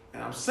 Mm-hmm.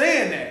 And I'm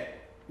saying that.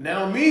 And that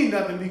don't mean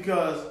nothing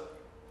because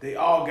they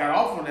all got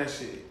off on that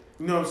shit.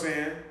 You know what I'm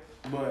saying?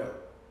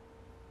 But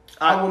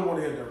I wouldn't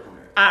want to hear Dirk on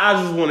that.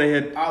 I just want to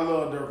hear. I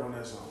love Dirk on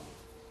that song.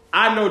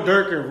 I know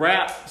Dirk can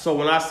rap, so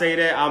when I say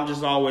that, I'm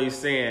just always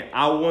saying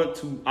I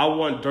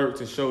want Dirk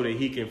to show that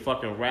he can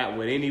fucking rap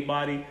with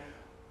anybody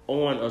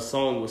on a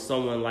song with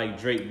someone like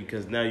Drake,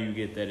 because now you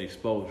get that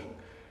exposure.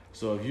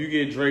 So if you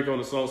get Drake on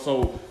the song,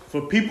 so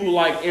for people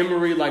like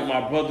Emery, like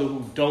my brother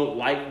who don't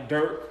like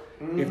Dirk,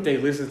 if they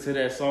listen to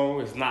that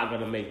song, it's not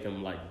gonna make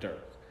them like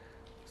Dirk.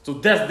 So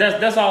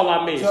that's all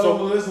I mean. Tell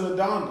them to listen to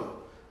Donda.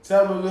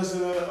 Tell them to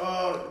listen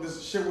to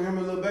this shit with him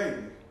and Lil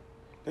Baby.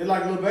 They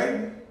like Lil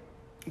Baby.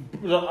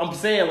 I'm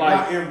saying like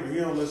not Emery.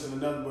 You don't listen to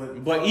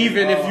nothing but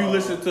even if you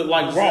listen to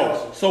like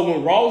Ross, so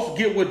when Ross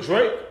get with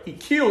Drake, he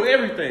kill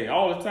everything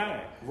all the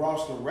time.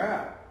 Ross can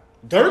rap.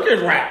 Dirk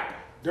can rap.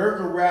 Dirk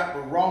can rap,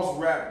 but Ross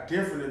rap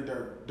different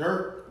than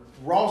Dirk.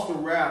 Ross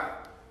can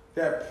rap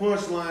that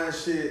punchline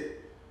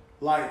shit,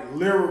 like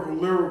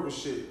lyrical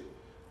shit.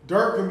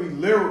 Dirk can be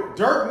lyrical.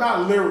 Dirk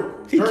not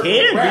lyrical. He Dirk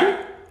can rap.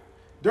 be.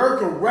 Dirk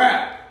can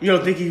rap. You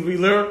don't think he can be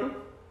lyrical?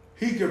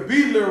 He can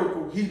be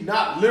lyrical. He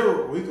not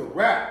lyrical. He can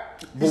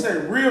rap. He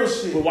say real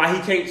shit. But why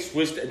he can't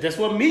switch that? That's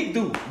what Meek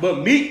do. But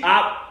Meek,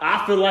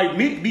 I feel like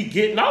Meek be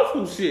getting off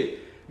on shit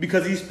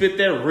because he spit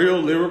that real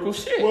lyrical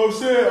shit. Well,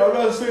 I'm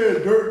not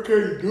saying Dirk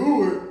can't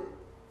do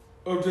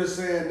it. I'm just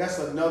saying that's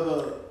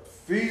another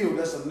field.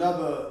 That's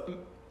another.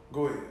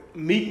 Go ahead.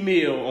 Meek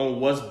Mill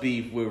on What's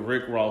Beef with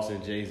Rick Ross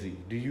and Jay-Z.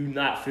 Do you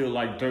not feel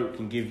like Dirk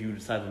can give you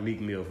the type of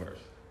Meek Mill verse?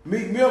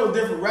 Meek Mill a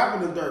different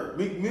rapper than Dirk.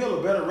 Meek Mill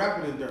a better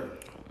rapper than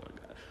Dirk. Oh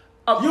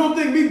my God. You don't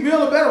think Meek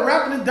Mill a better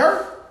rapper than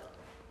Dirk?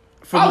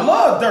 I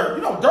love Dirk.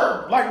 You know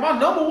Dirk, like my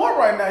number one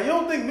right now. You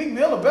don't think Meek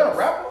Mill a better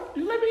rapper?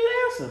 You let me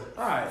answer.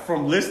 All right.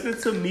 From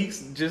listening to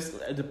Meek's just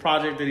the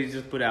project that he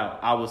just put out,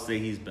 I would say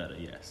he's better.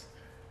 Yes.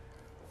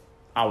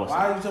 I would. Why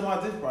say. are you talking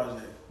about this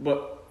project?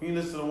 But you ain't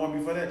listen to the one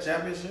before that,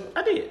 Championship?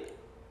 I did.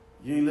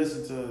 You ain't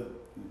listen to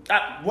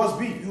What's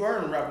Beef? You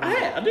heard him rap on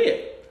I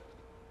did.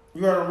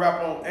 You heard him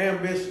rap on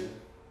Ambition.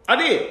 I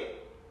did.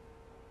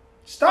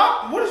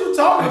 Stop. What are you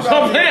talking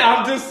about?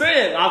 I'm just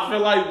saying. I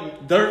feel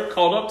like Dirk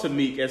caught up to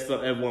Meek at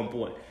one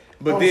point.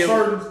 But then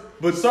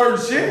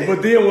certain shit.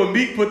 But then when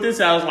Meek put this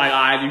out, I was like,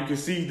 all right, you can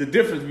see the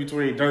difference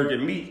between Dirk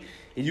and Meek.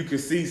 And you can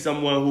see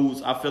someone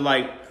who's, I feel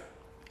like,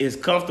 is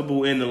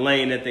comfortable in the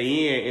lane that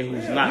they in and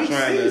who's not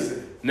trying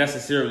to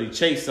necessarily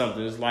chase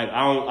something. It's like,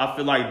 I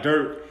feel like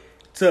Dirk,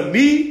 to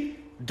me,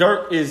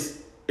 Dirk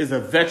is a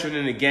veteran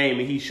in the game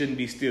and he shouldn't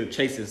be still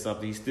chasing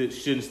something. He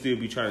shouldn't still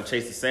be trying to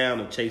chase the sound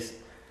or chase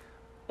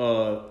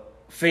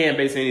fan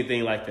base or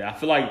anything like that. I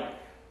feel like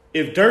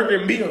if Dirk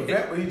and Meek,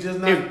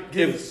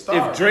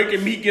 if Drake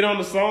and Meek get on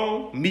the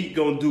song, Meek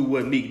gonna do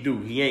what Meek do.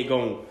 He ain't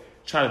gonna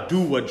try to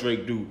do what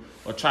Drake do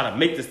or try to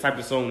make this type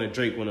of song that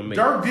Drake wanna make.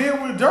 Dirk did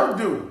what Dirk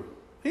do.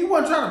 He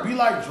wasn't trying to be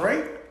like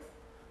Drake.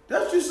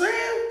 That's what you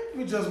saying? Let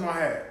me adjust my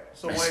hat.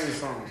 So Wayne's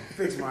song.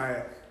 Fix my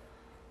hat.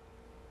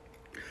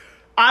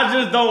 I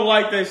just don't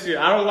like that shit.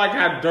 I don't like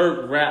how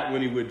Dirk rap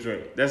when he with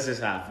Drake. That's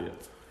just how I feel.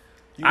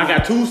 I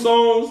got two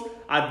songs.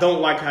 I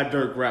don't like how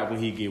Dirk rap when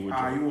he get with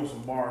Drake. You want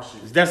some bar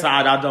shit. That's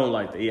how I don't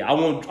like that. Yeah, I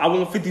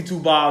want 52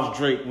 bars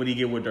Drake when he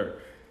get with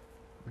Dirk.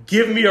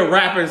 Give me a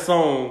rapping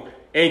song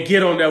and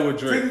get on there with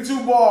Drake.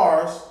 52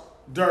 bars,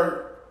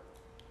 Dirk.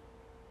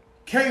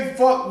 Can't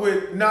fuck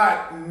with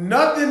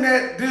nothing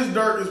that this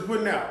Dirk is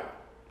putting out.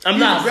 I'm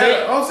not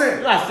saying. I'm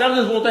saying. I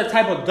just want that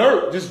type of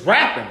dirt. Just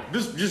rapping.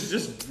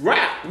 Just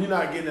rap. You're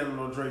not getting that on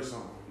no Drake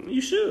song.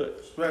 You should.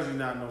 Especially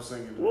not no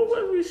singing.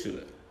 Well, we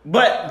should.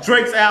 But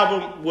Drake's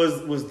album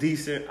was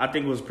decent. I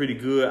think it was pretty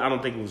good. I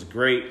don't think it was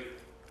great.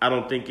 I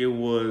don't think it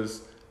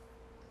was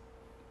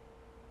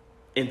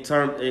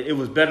it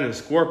was better than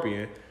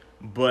Scorpion,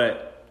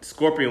 but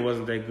Scorpion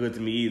wasn't that good to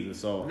me either.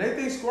 So they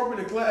think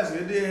Scorpion the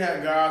classic. It did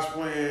have guys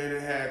playing.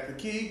 It had the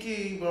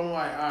key, but I'm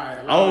like,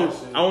 all right.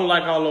 I don't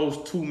like all those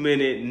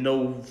 2-minute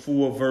no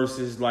full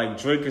verses. Like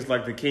Drake is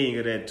like the king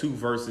of that 2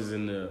 verses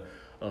and a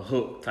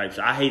hook type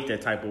shit. I hate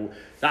that type of.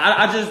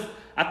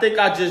 I think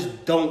I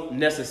just don't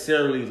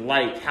necessarily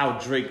like how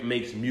Drake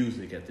makes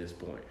music at this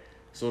point.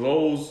 So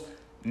those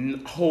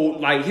whole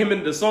like him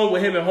and the song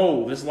with him and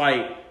Hov, it's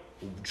like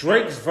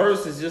Drake's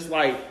verse is just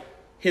like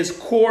his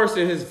chorus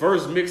and his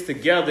verse mixed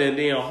together, and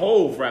then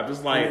Hov rap.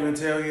 It's like I didn't even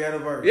tell you had a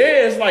verse.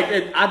 Yeah, it's like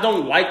I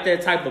don't like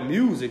that type of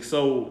music.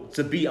 So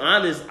to be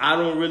honest, I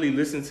don't really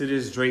listen to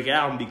this Drake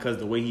album because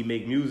the way he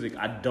make music,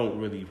 I don't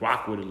really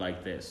rock with it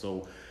like that.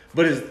 So,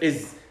 but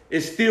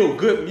it's still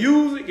good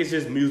music. It's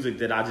just music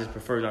that I just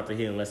prefer not to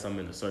hear unless I'm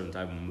in a certain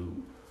type of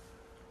mood.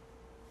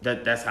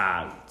 That's how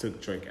I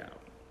took Drake out.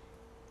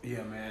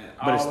 Yeah, man.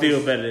 But it's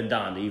still better than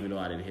Donda, even though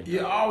I didn't hit that.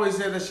 Yeah, I always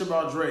said that shit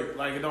about Drake.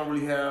 Like, it don't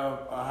really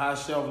have a high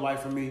shelf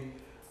life for me.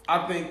 I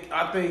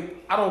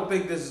don't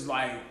think this is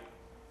like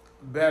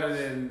better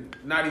than,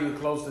 not even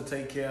close to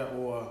Take Care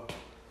or,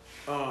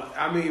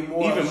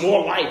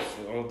 More Life.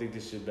 I don't think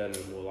this shit better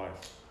than More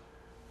Life.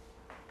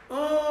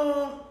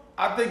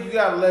 I think you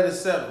gotta let it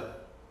settle.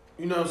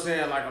 You know what I'm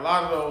saying? Like a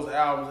lot of those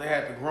albums, they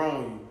had to grow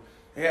on you.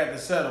 They had to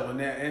settle, and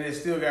it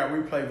still got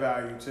replay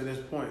value to this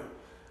point.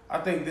 I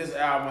think this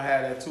album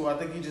had that too. I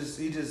think he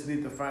just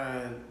need to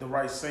find the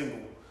right single.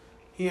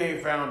 He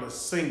ain't found a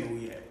single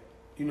yet.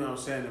 You know what I'm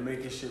saying? To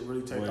make his shit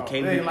really take off.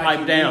 It can't be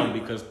Pipe Down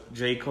because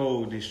J.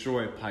 Cole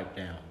destroyed Pipe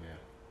Down, man.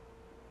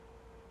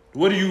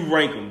 What do you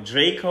rank them?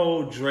 J.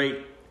 Cole,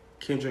 Drake,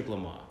 Kendrick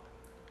Lamar.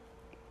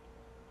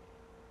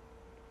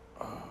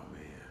 Oh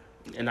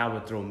man. And I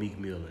would throw Meek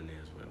Mill in there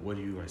as well. What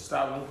do you rank?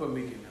 Stop! Don't put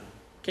Meek in there.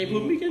 Can't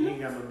put Meek in there?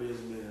 He ain't got no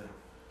business there.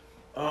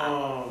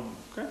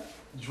 Okay.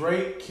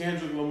 Drake,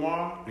 Kendrick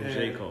Lamar, and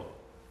J. Cole.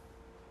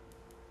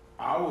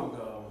 I would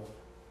go.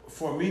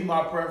 For me,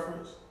 my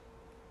preference,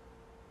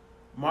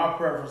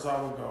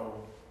 I would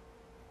go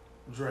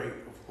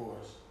Drake, of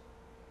course.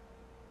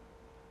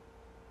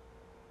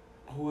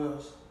 Who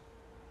else?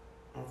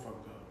 I'm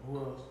fucked up. Who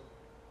else?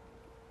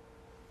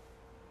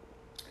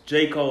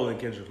 J. Cole and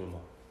Kendrick Lamar.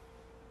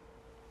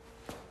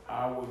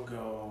 I would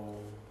go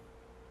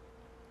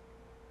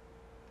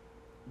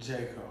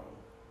J. Cole.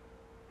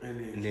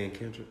 And then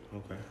Kendrick?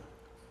 Okay.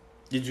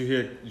 Did you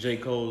hear J.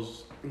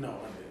 Cole's? No, I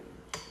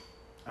didn't.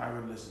 I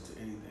haven't listened to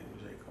anything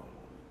with J. Cole on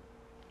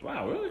it.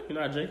 Wow, really? You're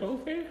not a J. Cole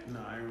fan? No,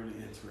 I ain't really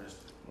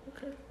interested.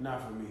 Okay.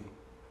 Not for me.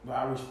 But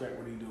I respect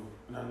what he do.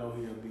 And I know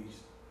he a beast.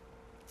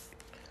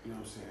 You know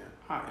what I'm saying?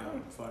 I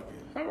am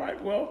fucking... All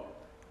right, well.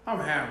 I'm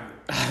hammered.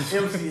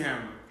 MC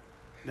Hammer.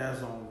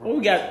 That's on... Well,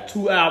 we got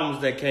 2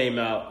 albums that came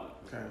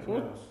out. Okay,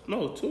 what else?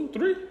 No, 2,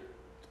 3?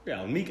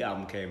 Yeah, Meek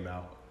album came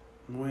out.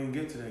 We didn't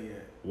get to that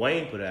yet.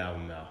 Wayne put an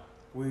album out.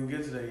 We didn't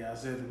get to that yet. I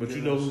said. But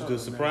you know who's the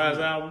surprise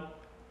album?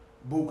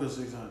 Booker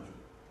 600.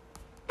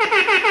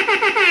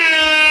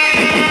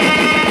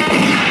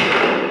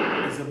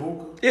 Is it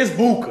Booker? It's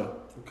Booker.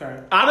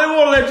 Okay. I didn't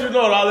want to let you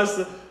know that I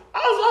listened. I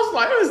was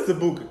like, it's the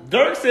Booker.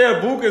 Dirk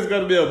said Booker is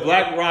going to be a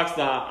black rock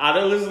star. I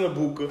didn't listen to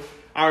Booker.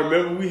 I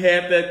remember we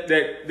had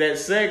that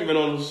segment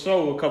on the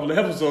show a couple of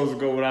episodes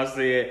ago when I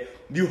said,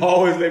 you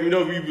always let me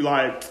know if you be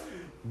like,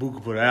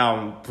 Booker put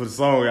a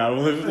song out.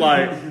 It was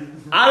like,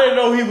 I didn't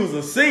know he was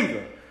a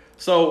singer.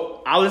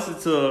 So I listened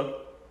to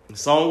a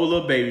song with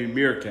Lil Baby,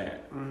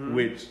 Meerkat,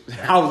 which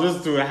I was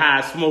listening to it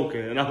high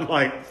smoking. And I'm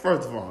like,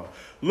 first of all,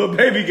 Lil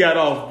Baby got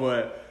off,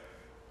 but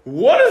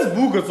what is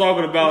Booker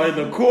talking about in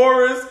the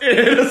chorus? And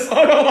in the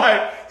song, I'm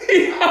like,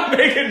 he not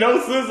making no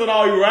sense at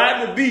all. You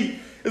riding the beat.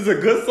 It's a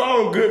good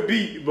song, good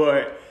beat,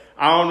 but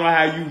I don't know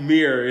how you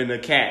mirror in a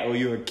cat or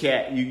you're a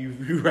cat.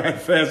 You ride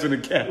faster than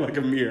a cat like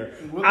a mirror.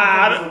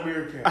 What is a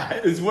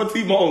meerkat? It's what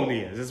T-Bone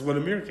is. It's what a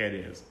meerkat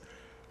is.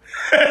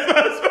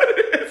 That's what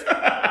it is.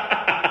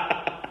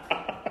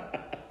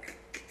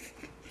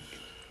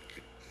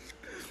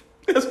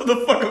 That's what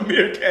the fuck a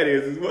meerkat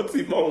is. It's what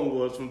T-Bone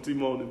was from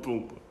Timon and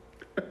Pumbaa.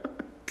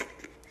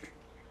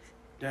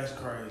 That's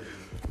crazy.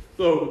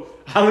 So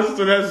I listened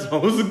to that song.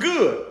 It was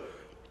good.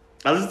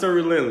 I listened to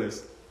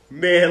Relentless.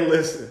 Man,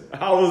 listen,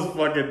 I was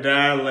fucking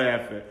dying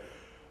laughing.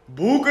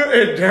 Booker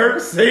and Dirk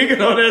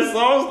singing on that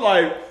song.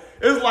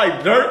 It's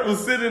like Dirk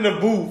was sitting in the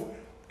booth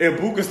and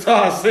Booker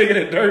started singing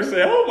and Dirk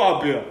said, hold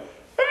my bill.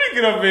 Let me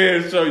get up here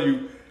and show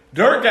you.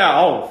 Dirk got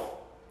off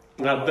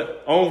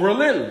on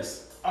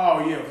Relentless.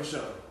 Oh, yeah, for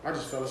sure. I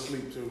just fell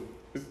asleep, too.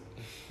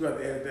 You have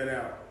to edit that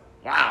out.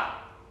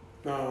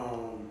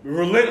 Wow.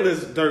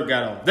 Relentless Dirk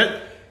got off.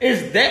 That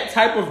is that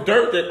type of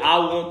Dirk that I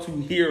want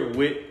to hear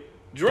with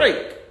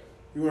Drake.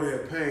 You want to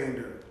hear Pain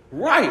Dirt.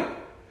 Right.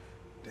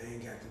 They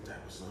ain't got that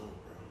type of song,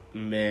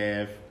 bro.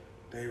 Man,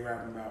 They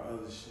rapping about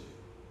other shit.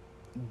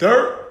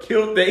 Dirk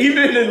killed that.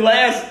 Even in the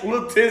last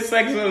little 10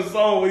 seconds of the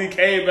song when he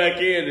came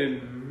back in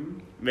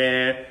and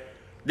man,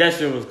 that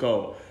shit was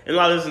cold. And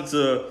I listened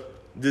to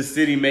This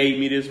City Made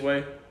Me This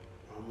Way.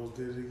 Almost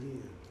did it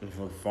again.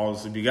 Fall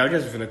asleep. I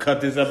guess we're finna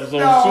cut this episode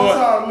No, short.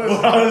 I'm sorry,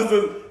 But I listened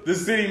to The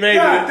City Made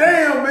God Me.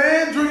 damn,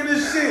 man, drinking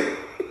this shit.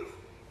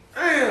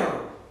 Damn.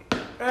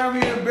 I'm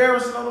being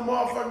embarrassing on the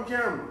motherfucking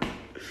camera.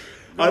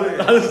 I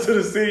listened to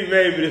The City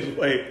Made Me This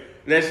Way.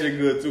 And that shit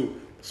good too.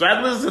 So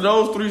after listening to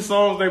those 3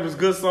 songs, they was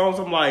good songs.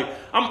 I'm like,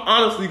 I'm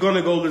honestly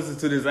gonna go listen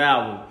to this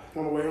album.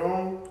 On the way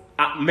home?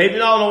 Maybe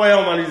not on the way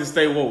home. I need to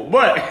stay woke,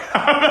 but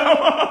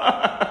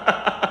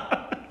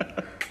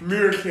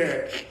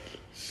Meerkat.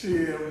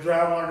 Shit, I'm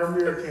driving like a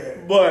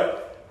meerkat.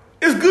 but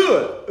it's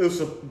good. It's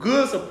a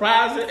good,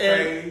 surprising,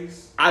 and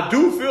Phase. I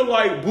do feel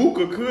like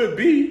Buka could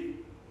be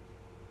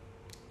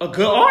a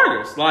good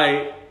artist.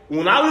 Like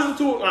when I listen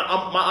to it, my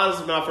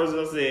honest my first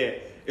thing I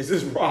said, "Is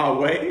this raw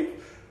wave?"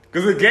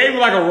 Because it gave me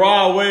like a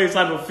raw wave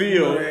type of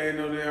feel. There ain't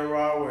no damn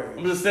raw way.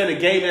 I'm just saying it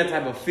gave me that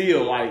type of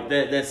feel, like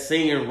that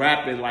singing,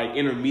 rapping, like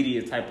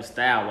intermediate type of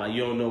style. Like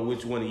you don't know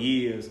which one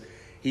he is.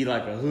 He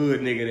like a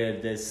hood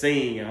nigga that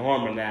sing and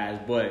harmonize,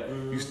 but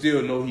you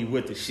still know he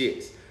with the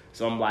shits.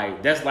 So I'm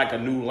like, that's like a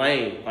new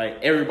lane. Like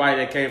everybody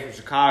that came from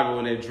Chicago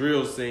and that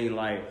drill scene,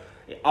 like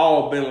it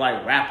all been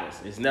like rappers.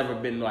 It's never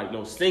been like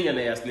no singing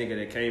ass nigga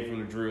that came from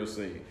the drill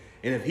scene.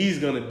 And if he's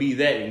gonna be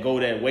that and go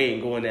that way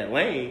and go in that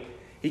lane,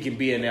 he can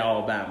be in there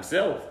all by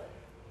himself.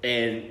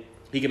 And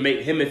he can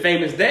make him and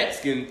Famous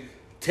Dex can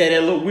tear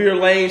that little weird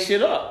lane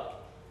shit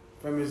up.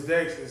 Famous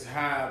Dex is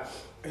high.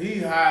 He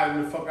higher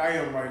than the fuck I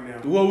am right now.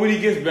 Well, when he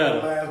gets The better.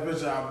 last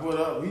bitch I put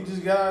up, he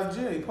just got out of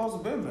jail. He supposed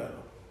to been better.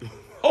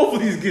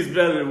 Hopefully he gets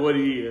better than what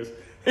he is.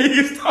 He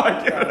can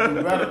start Gotta do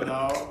getting better,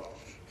 dog.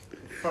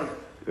 Fuck.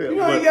 Yeah, You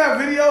know he got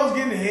videos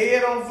getting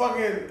head on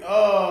fucking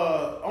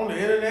on the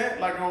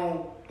internet, like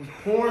on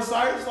porn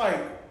sites. Like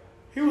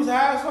he was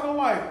high as fuck. I'm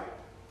like,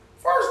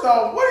 first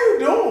off, what are you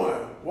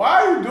doing?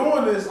 Why are you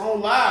doing this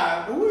on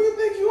live? Who do you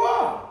think you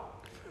are?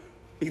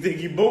 He think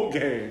he boot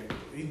game.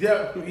 He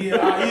definitely,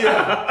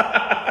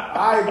 yeah.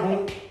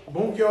 Alright,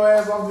 boom your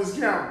ass off this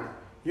camera.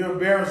 You're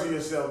embarrassing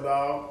yourself,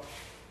 dog.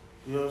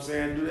 You know what I'm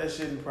saying? Do that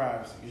shit in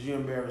privacy, because you're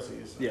embarrassing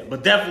yourself. Yeah,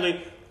 but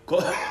definitely go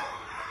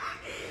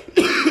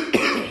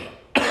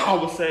I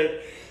would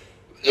say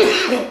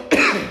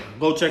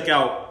go check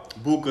out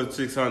Buka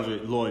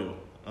 600 Loyal.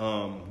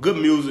 Good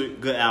music,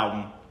 good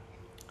album.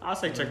 I'll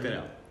say check that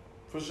out.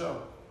 For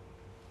sure.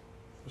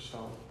 For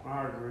sure.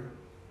 I agree.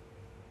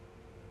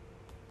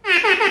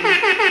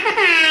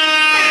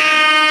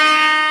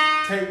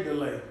 Tape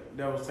delay.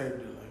 That was tape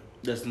delay.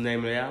 That's the name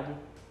of the album?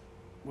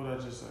 What did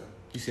I just say?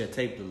 You said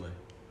tape delay.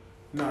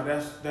 No,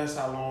 that's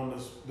how long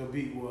the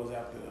beat was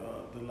after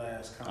the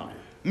last comment.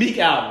 Meek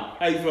album.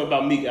 How you feel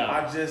about Meek album?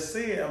 I just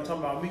said I'm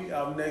talking about Meek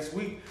album next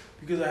week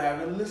because I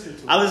haven't listened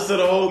to it. I listened to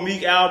the whole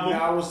Meek album.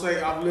 Now I would say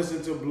I've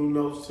listened to Blue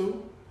Notes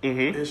too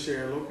Mm-hmm. and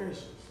Shared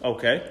Locations.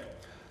 Okay.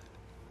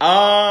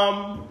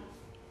 I'll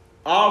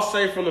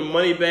say from the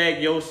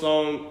Moneybagg Yo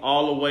song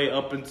all the way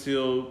up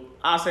until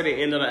I'll say the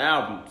end of the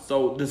album.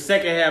 So the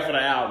second half of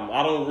the album,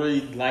 I don't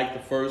really like the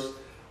first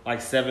like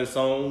 7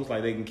 songs.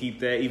 Like they can keep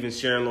that. Even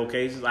Sharing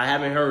Locations. I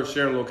haven't heard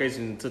Sharing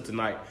Locations until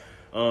tonight.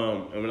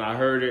 And when I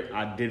heard it,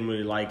 I didn't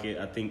really like it.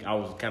 I think I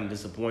was kind of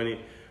disappointed.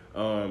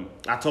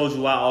 I told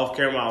you why off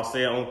camera. I'll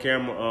say it on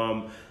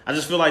camera. I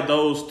just feel like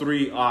those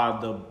 3 are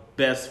the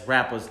best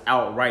rappers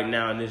out right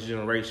now in this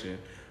generation.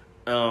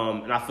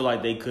 And I feel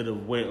like they could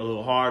have went a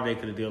little hard. They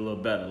could have did a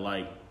little better.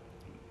 Like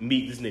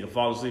Meek, this nigga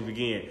fall asleep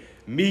again.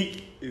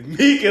 Meek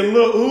and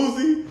Lil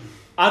Uzi,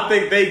 I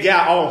think they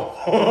got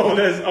off on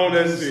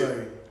that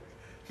shit.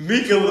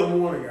 Meek and Lil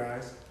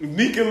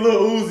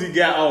Uzi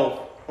got off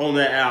on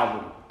that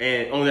album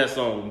and on that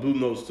song, Blue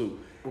Notes too.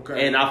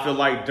 Okay. And I feel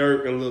like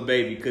Dirk and Lil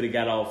Baby could have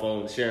got off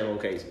on Sharing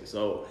Locations.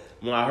 So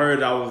when I heard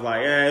it, I was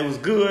like, it was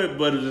good,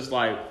 but it was just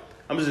like,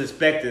 I'm just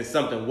expecting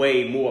something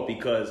way more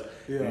because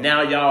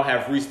now y'all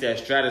have reached that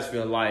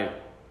stratosphere. Like,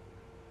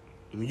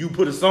 when you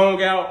put a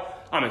song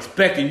out, I'm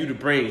expecting you to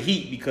bring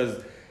heat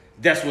because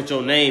that's what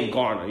your name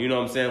garner. You know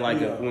what I'm saying?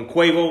 Like, if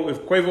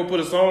Quavo put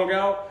a song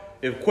out,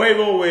 if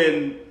Quavo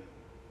and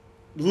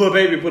Lil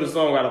Baby put a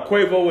song out, if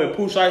Quavo and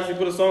Pooh Shiesty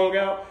put a song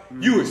out,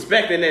 you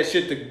expecting that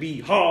shit to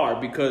be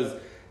hard because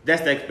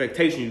that's the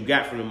expectation you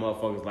got from the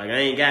motherfuckers. Like, I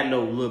ain't got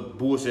no little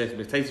bullshit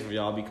expectation for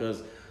y'all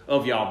because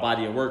of y'all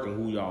body of work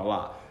and who y'all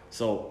are.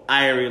 So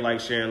I ain't really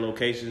like Sharing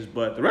Locations,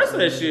 but the rest of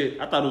that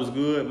shit, I thought it was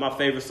good. My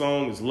favorite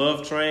song is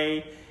Love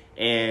Train,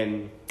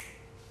 and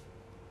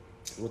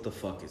what the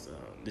fuck is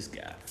this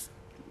guy?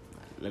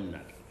 Let me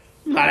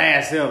not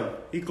ask him.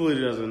 He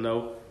clearly doesn't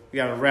know. We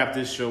gotta wrap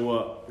this show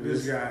up.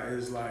 This guy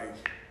is like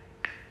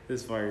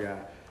this fucking guy.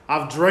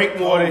 I've drank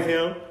more than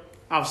him.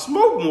 I've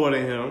smoked more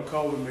than him.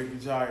 COVID make you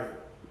tired.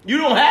 You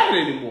don't have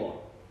it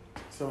anymore.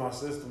 To my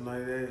system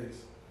 90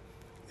 days.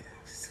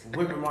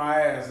 Whipping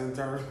my ass in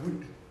terms.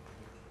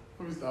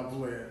 Let me stop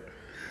playing.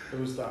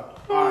 Let me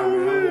stop. All right,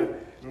 man. I'm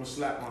gonna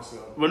slap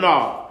myself. But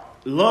no,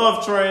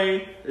 Love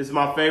Train is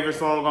my favorite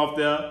song off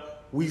there.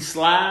 We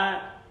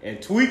Slide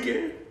and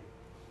Tweaking.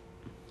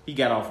 He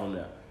got off on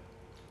that.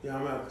 Yeah,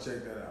 I'm gonna have to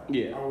check that out.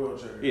 Yeah. I will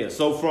check it out. Yeah,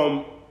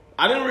 so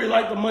I didn't really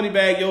like the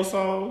Moneybagg Yo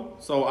song.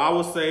 So I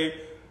would say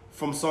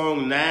from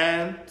song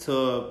 9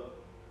 to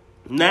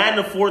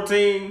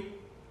 14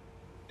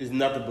 is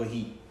nothing but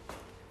heat.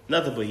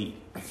 Nothing but heat.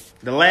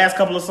 The last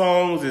couple of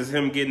songs is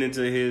him getting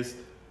into his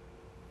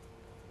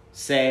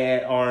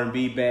sad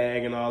R&B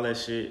bag and all that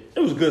shit. It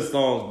was good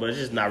songs, but it's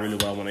just not really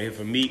what I want to hear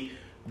from Meek.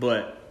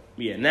 But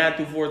yeah, 9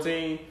 through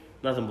 14,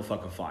 nothing but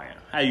fucking fire.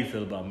 How you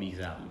feel about Meek's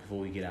album before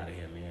we get out of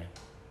here, man?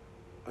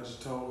 I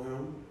just told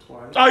him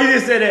twice. Oh, you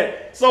didn't say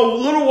that. So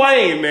Lil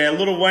Wayne, man.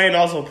 Lil Wayne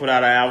also put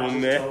out an album, I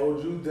man.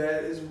 told you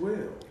that as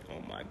well.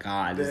 Oh my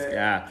God, this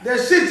guy. That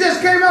shit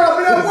just came out of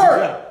it at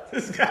work.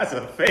 This guy's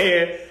a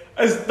fan.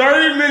 It's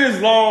 30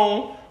 minutes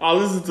long. I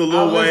listen to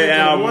Lil Wayne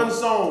album. One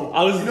song.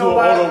 I listen to it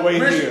all the way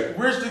here.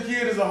 Rich the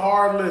Kid is a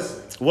hard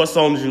listen. What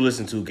song did you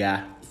listen to,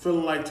 guy?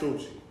 Feeling Like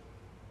Tunechi.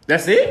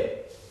 That's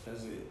it?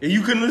 That's it. And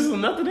you couldn't listen to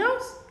nothing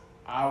else?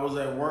 I was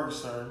at work,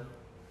 sir.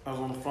 I was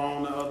on the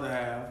phone the other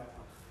half.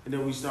 And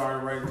then we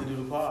started ready to do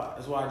the pod.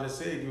 That's why I just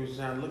said give me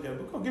time to look at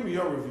it. But give me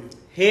your review.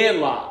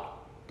 Headlock.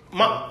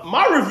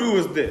 My review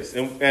is this.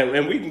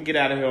 And we can get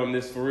out of here on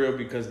this for real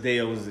because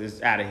Dale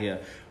is out of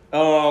here.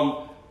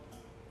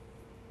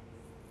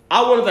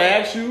 I wanted to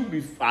ask you,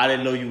 I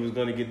didn't know you was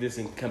going to get this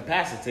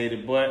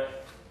incapacitated,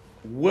 but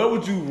where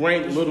would you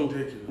rank Lil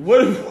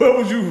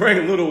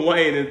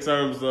Wayne in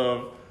terms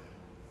of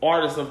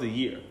artist of the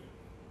year?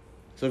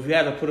 So if you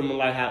had to put him in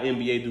like how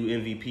NBA do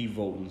MVP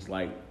votings,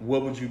 like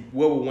where would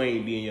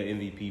Wayne be in your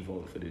MVP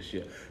voting for this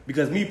year?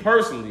 Because me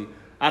personally,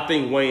 I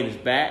think Wayne is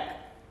back.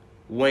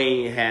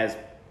 Wayne has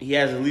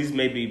at least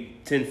maybe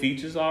 10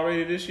 features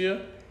already this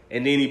year,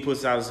 and then he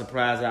puts out a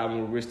surprise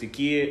album with Rich the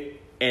Kid.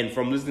 And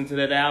from listening to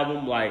that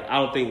album, like I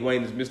don't think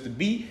Wayne is Mr.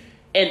 B.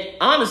 And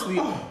honestly,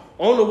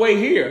 on the way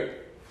here,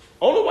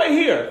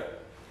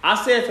 I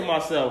said to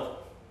myself,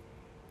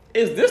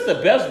 is this the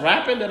best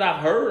rapping that I've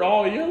heard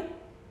all year?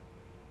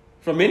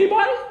 From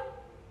anybody?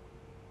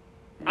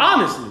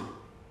 Honestly.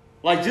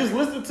 Like just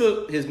listen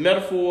to his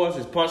metaphors,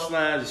 his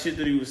punchlines, the shit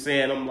that he was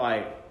saying. I'm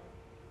like,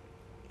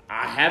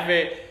 I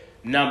haven't.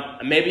 Now,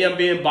 maybe I'm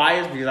being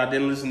biased because I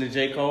didn't listen to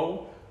J.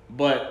 Cole,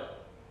 but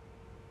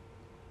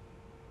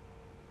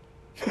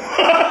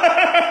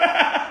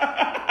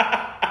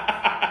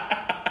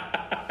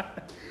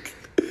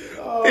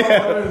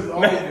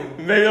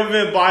maybe I'm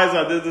being biased.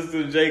 I did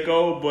listen to J.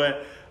 Cole,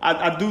 but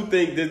I do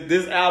think that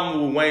this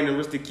album with Wayne and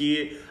Rich the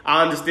Kid,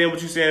 I understand what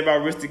you're saying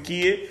about Rich the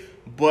Kid,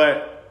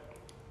 but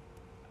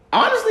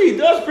honestly, he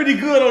does pretty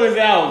good on his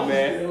album,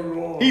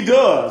 man. He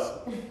does.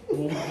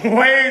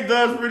 Wayne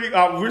does pretty.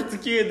 Rich the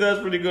Kid does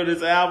pretty good on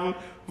his album.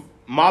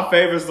 My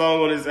favorite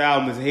song on this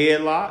album is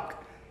Headlock,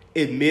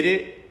 Admit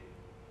It,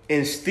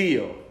 and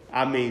Still.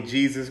 I mean,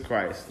 Jesus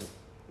Christ.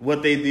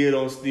 What they did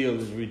on Still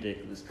is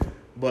ridiculous.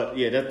 But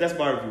yeah, that's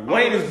my review.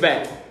 Wayne is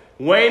back.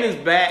 Wayne is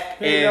back.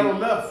 He ain't got no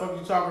left. Fuck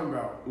you talking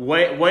about?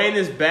 Wayne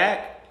is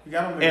back. You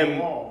got him in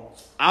the wall.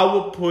 I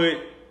would put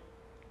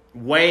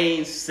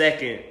Wayne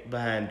second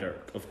behind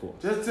Dirk, of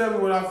course. Just tell me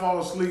when I fall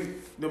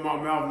asleep that my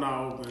mouth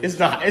not open. It's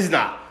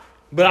not.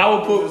 But I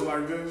would put just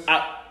like this.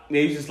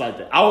 Yeah, he's just like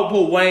that. I would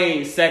put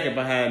Wayne second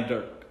behind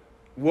Dirk.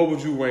 What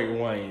would you rank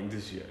Wayne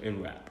this year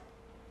in rap?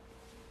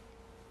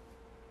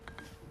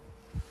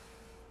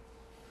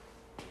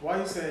 Why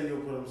you saying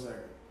you'll put him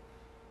second?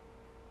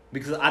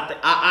 Because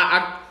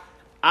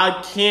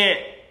I can't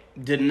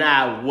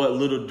deny what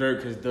Little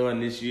Dirk has done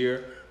this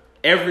year.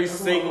 Every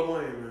single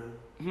Wayne,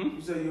 man.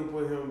 You said you'll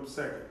put him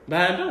second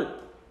behind Dirk.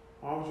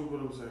 Why would you put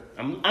him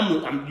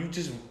second? You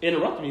just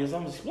interrupted me as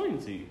I'm explaining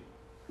to you.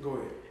 Go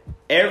ahead.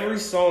 Every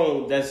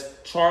song that's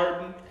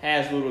charting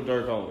has Little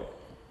Dirk on it.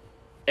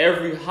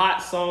 Every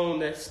hot song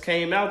that's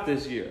came out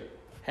this year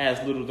has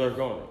Little Dirk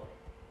on it.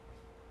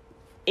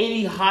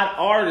 Any hot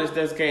artist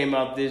that's came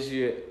out this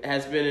year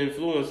has been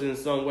influenced in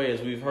some way,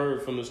 as we've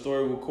heard from the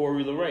story with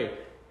Corey LeRae,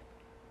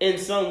 in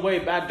some way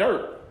by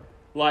Dirk.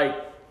 Like,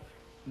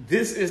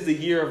 this is the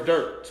year of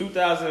Dirk.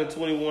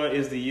 2021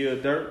 is the year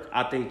of Dirk.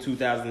 I think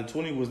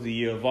 2020 was the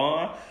year of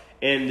Vaughn.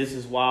 And this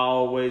is why I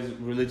always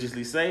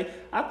religiously say,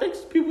 I think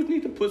people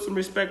need to put some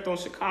respect on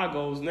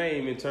Chicago's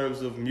name in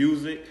terms of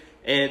music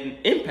and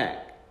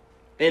impact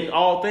in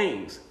all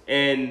things.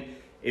 And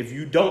if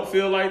you don't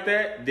feel like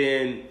that,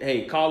 then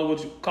hey, call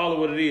it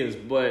what it is.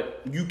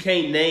 But you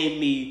can't name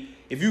me.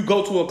 If you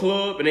go to a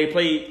club and they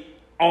play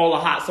all the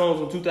hot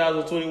songs from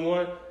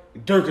 2021,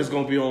 Dirk is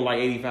gonna be on like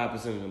 85%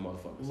 of the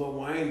motherfuckers. Lil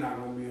Wayne not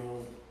gonna be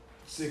on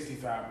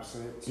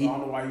 65%. So I don't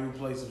know why you would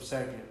place him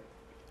second.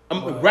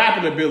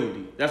 Rapping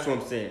ability. That's what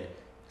I'm saying.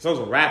 In terms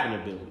of rapping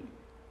ability.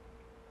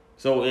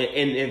 So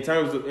in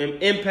terms of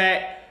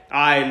impact,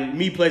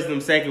 me placing him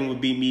second would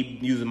be me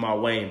using my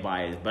Wayne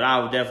bias, but I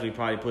would definitely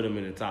probably put him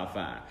in the top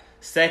 5.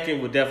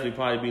 Second would definitely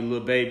probably be Lil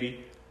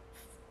Baby.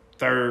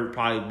 Third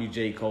probably be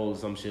J. Cole or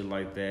some shit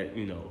like that.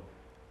 You know,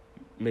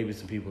 maybe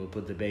some people would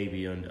put the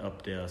Baby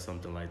up there or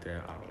something like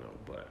that. I don't know,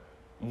 but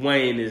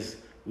Wayne is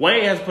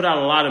Wayne has put out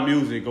a lot of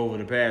music over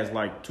the past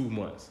like 3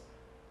 months.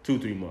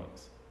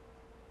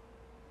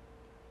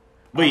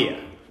 But yeah.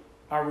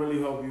 I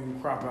really hope you can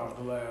crop out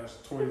the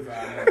last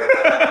 25 minutes.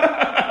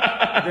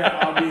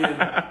 That I'm being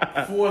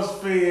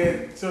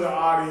force-fed to the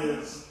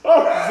audience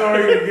so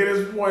he can get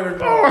his point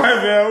across. All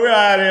right, man. We're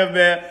out of here,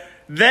 man.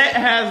 That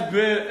has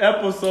been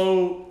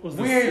episode...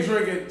 We ain't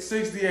drinking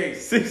 68.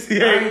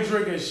 68. I ain't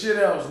drinking shit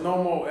else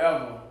no more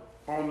ever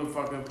on the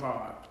fucking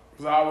pod.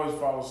 Because I always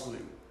fall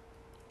asleep.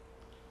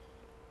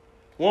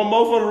 One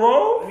more for the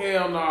road?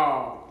 Hell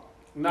no.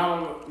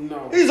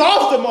 No. He's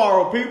off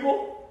tomorrow,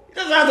 people. He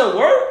doesn't have to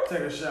work.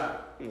 Take a shot.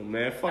 Oh,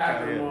 man, fuck out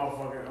After of the here.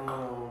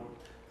 motherfucking,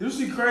 did you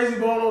see Crazy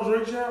Bone on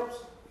Drink Champs?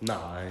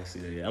 Nah, I ain't see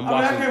that yet.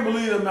 I can't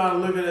believe the amount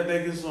of liquor that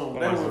they consume.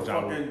 They I'm were watching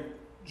fucking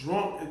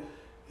drunk.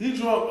 He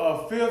drunk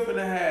a fifth and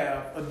a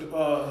half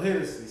of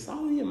Hennessy. It's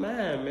all in your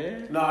mind,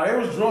 man. Nah, they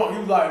was drunk. He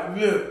was like,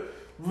 yeah.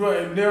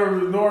 Right.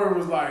 Nori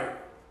was like,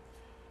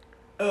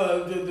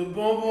 the boom,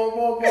 boom, boom,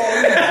 boom. He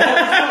was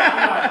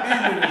like,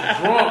 these niggas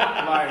drunk.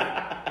 Like,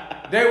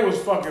 they was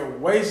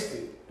fucking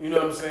wasted. You know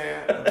what I'm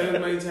saying?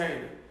 Didn't maintain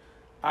it.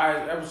 All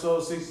right,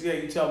 episode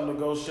 68. You tell them to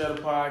go share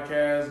the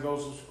podcast, go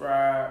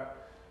subscribe,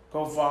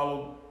 go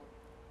follow.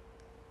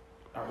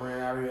 I ran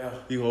out of here.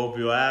 You gonna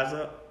open your eyes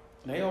up?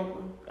 They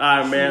open.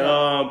 All right,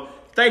 man.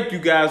 Thank you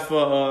guys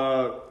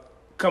for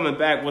coming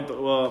back with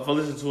for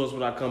listening to us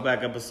with our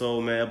comeback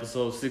episode, man.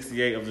 Episode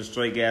 68 of the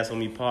Straight Gas on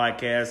Me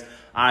podcast.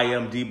 I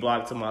am D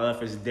Block. To my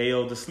left is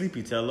Dale, the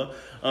Sleepy Teller.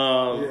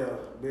 Yeah,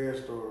 bad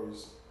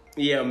stories.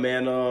 Yeah,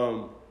 man.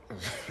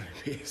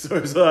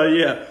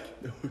 Yeah.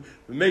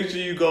 Make sure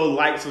you go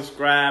like,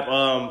 subscribe,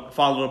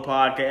 follow the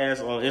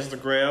podcast on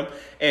Instagram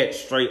at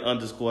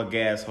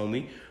straight_gas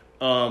homie.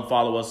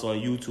 Follow us on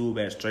YouTube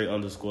at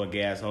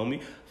straight_gas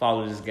homie.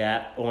 Follow this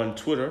guy on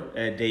Twitter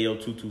at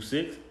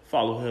Dale226.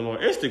 Follow him on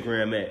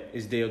Instagram at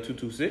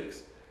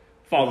isdale226.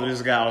 Follow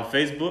this guy on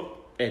Facebook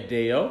at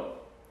Dale.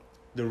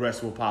 The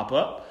rest will pop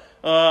up.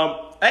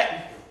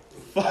 Hey,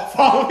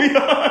 follow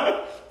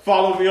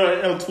me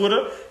on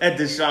Twitter at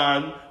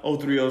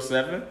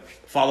Deshaun0307.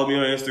 Follow me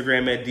on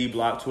Instagram at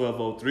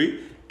DBlock1203.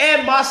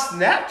 And my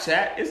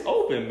Snapchat is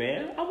open,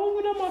 man. I've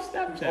opened up my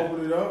Snapchat.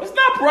 Open it up? It's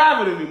not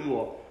private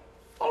anymore.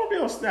 Follow me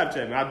on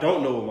Snapchat, man. I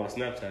don't know what my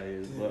Snapchat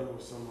is, but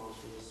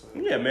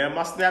yeah, man,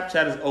 my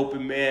Snapchat is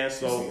open, man.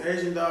 So you see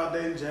Asian dog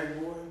dating Jack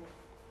Boy?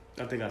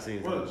 I think I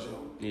seen What a something.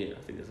 joke. Yeah, I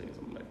think I seen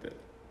something like that.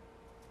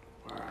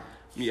 All right.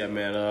 Yeah,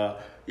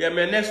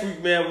 man. Next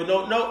week, man, with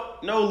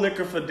no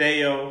liquor for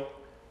Deo,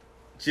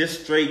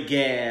 just straight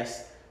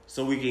gas,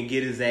 so we can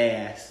get his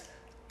ass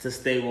to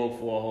stay woke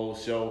for a whole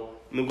show.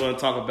 And I'm going to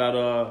talk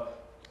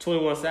about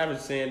 21 Savage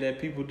saying that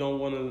people don't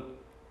want to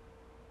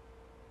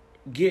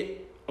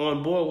get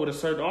on board with a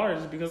certain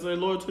artist because they're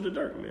loyal to the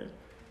dirt, man.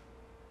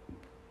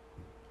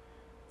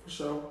 For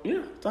sure.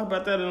 Yeah, talk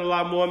about that and a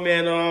lot more,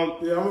 man.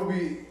 Yeah, I'm gonna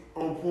be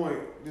on point.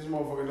 This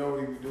motherfucker know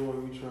what he be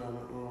doing. We trying to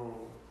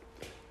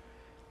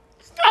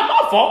It's not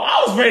my fault.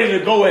 I was ready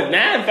to go at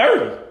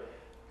 9:30.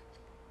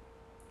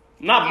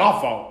 Not my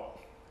fault.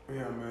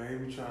 Yeah, man, he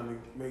be trying to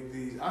make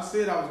these. I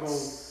said I was gonna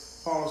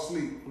fall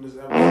asleep on this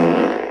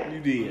episode. You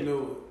I did.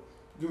 knew it.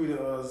 Give me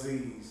the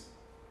Z's.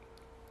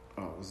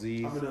 Oh,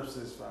 Z's. I've been up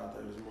since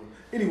 5:30 this morning.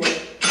 Anyway,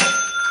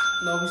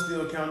 no, we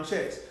still counting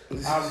checks.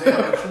 I'm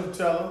there, the truth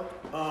teller.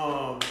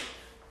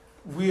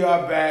 We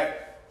are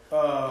back,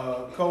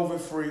 COVID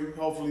free,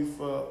 hopefully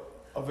for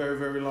a very,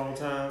 very long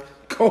time.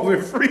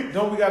 COVID free.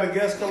 Don't we got a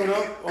guest coming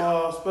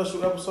up?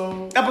 Special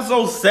episode.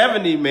 Episode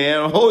 70,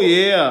 man. Oh,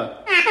 yeah.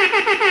 We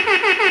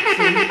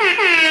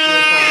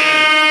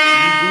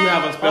do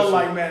have a special.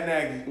 Unlike Matt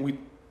Nagy.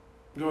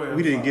 Go ahead.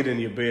 We didn't get in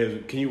your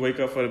Bears. Can you wake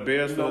up for the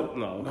Bears? Nope.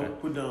 No, okay.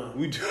 Nope, we're done.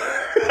 We do.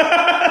 We're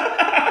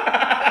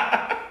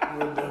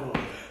done.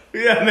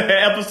 Yeah, man.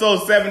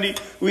 Episode 70.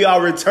 We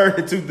are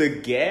returning to the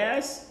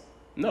gas.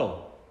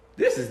 No,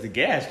 this is the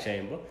gas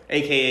chamber,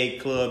 aka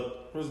Club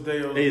What's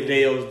Deo's?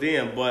 Deo's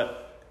Den.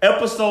 But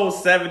episode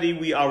 70,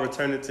 we are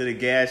returning to the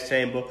gas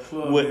chamber.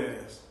 Club with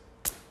gas.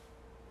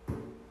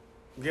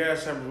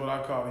 Gas chamber is what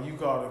I call it. You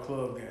call it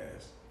club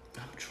gas.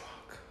 I'm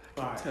drunk.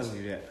 All right. Tell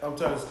you that. I'm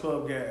telling you, it's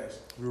club gas.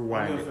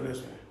 Rewind I'm it. good for this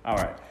one. All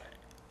right.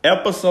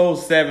 Episode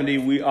 70,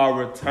 we are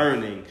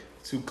returning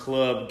to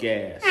Club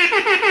Gas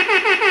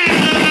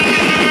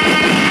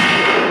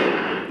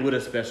with a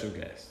special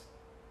guest.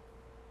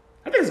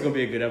 I think it's going to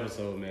be a good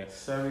episode, man.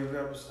 70th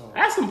episode. I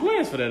have some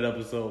plans for that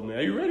episode, man.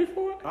 Are you ready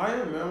for it? I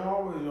am, man. I'm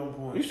always on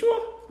point. You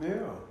sure?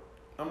 Yeah.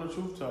 I'm the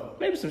truth teller.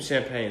 Maybe some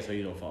champagne so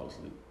you don't fall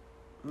asleep.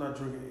 I'm not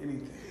drinking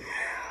anything.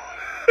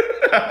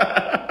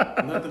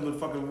 Nothing but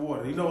fucking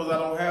water. You know what I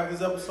don't have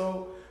this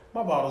episode?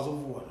 My bottles of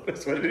water.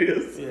 That's what it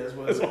is. Yeah, that's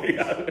what That's it what is. you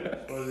got.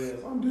 That's what it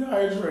is. I'm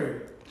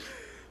dehydrated.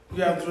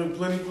 You have to drink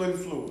plenty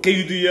fluid. Can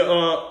you do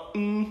your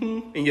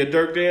and your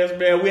Dirk dance,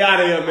 man? We out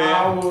of here, man.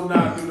 I will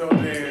not do no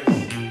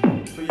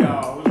dance for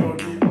y'all. We're gonna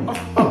keep.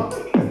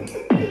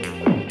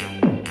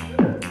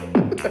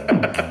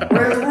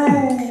 Where's the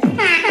room?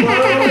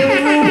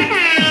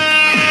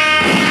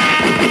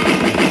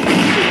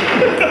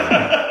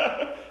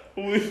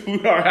 Where's the room?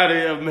 We are out of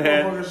here,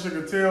 man. Motherfucker shook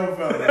a tail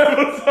feather.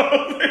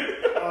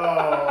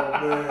 Oh,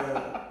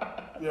 man.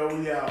 Yo,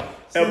 we out.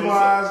 See my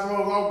eyes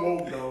closed? I'm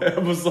woke, though.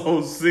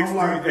 Episode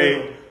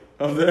 68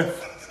 of the...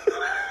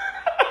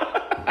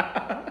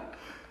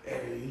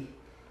 Hey,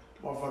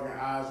 motherfucking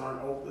eyes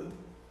aren't open.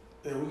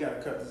 Yeah, we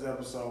gotta cut this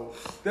episode.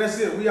 That's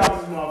it. We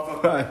out this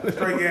motherfucker.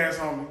 Straight gas,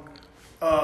 homie.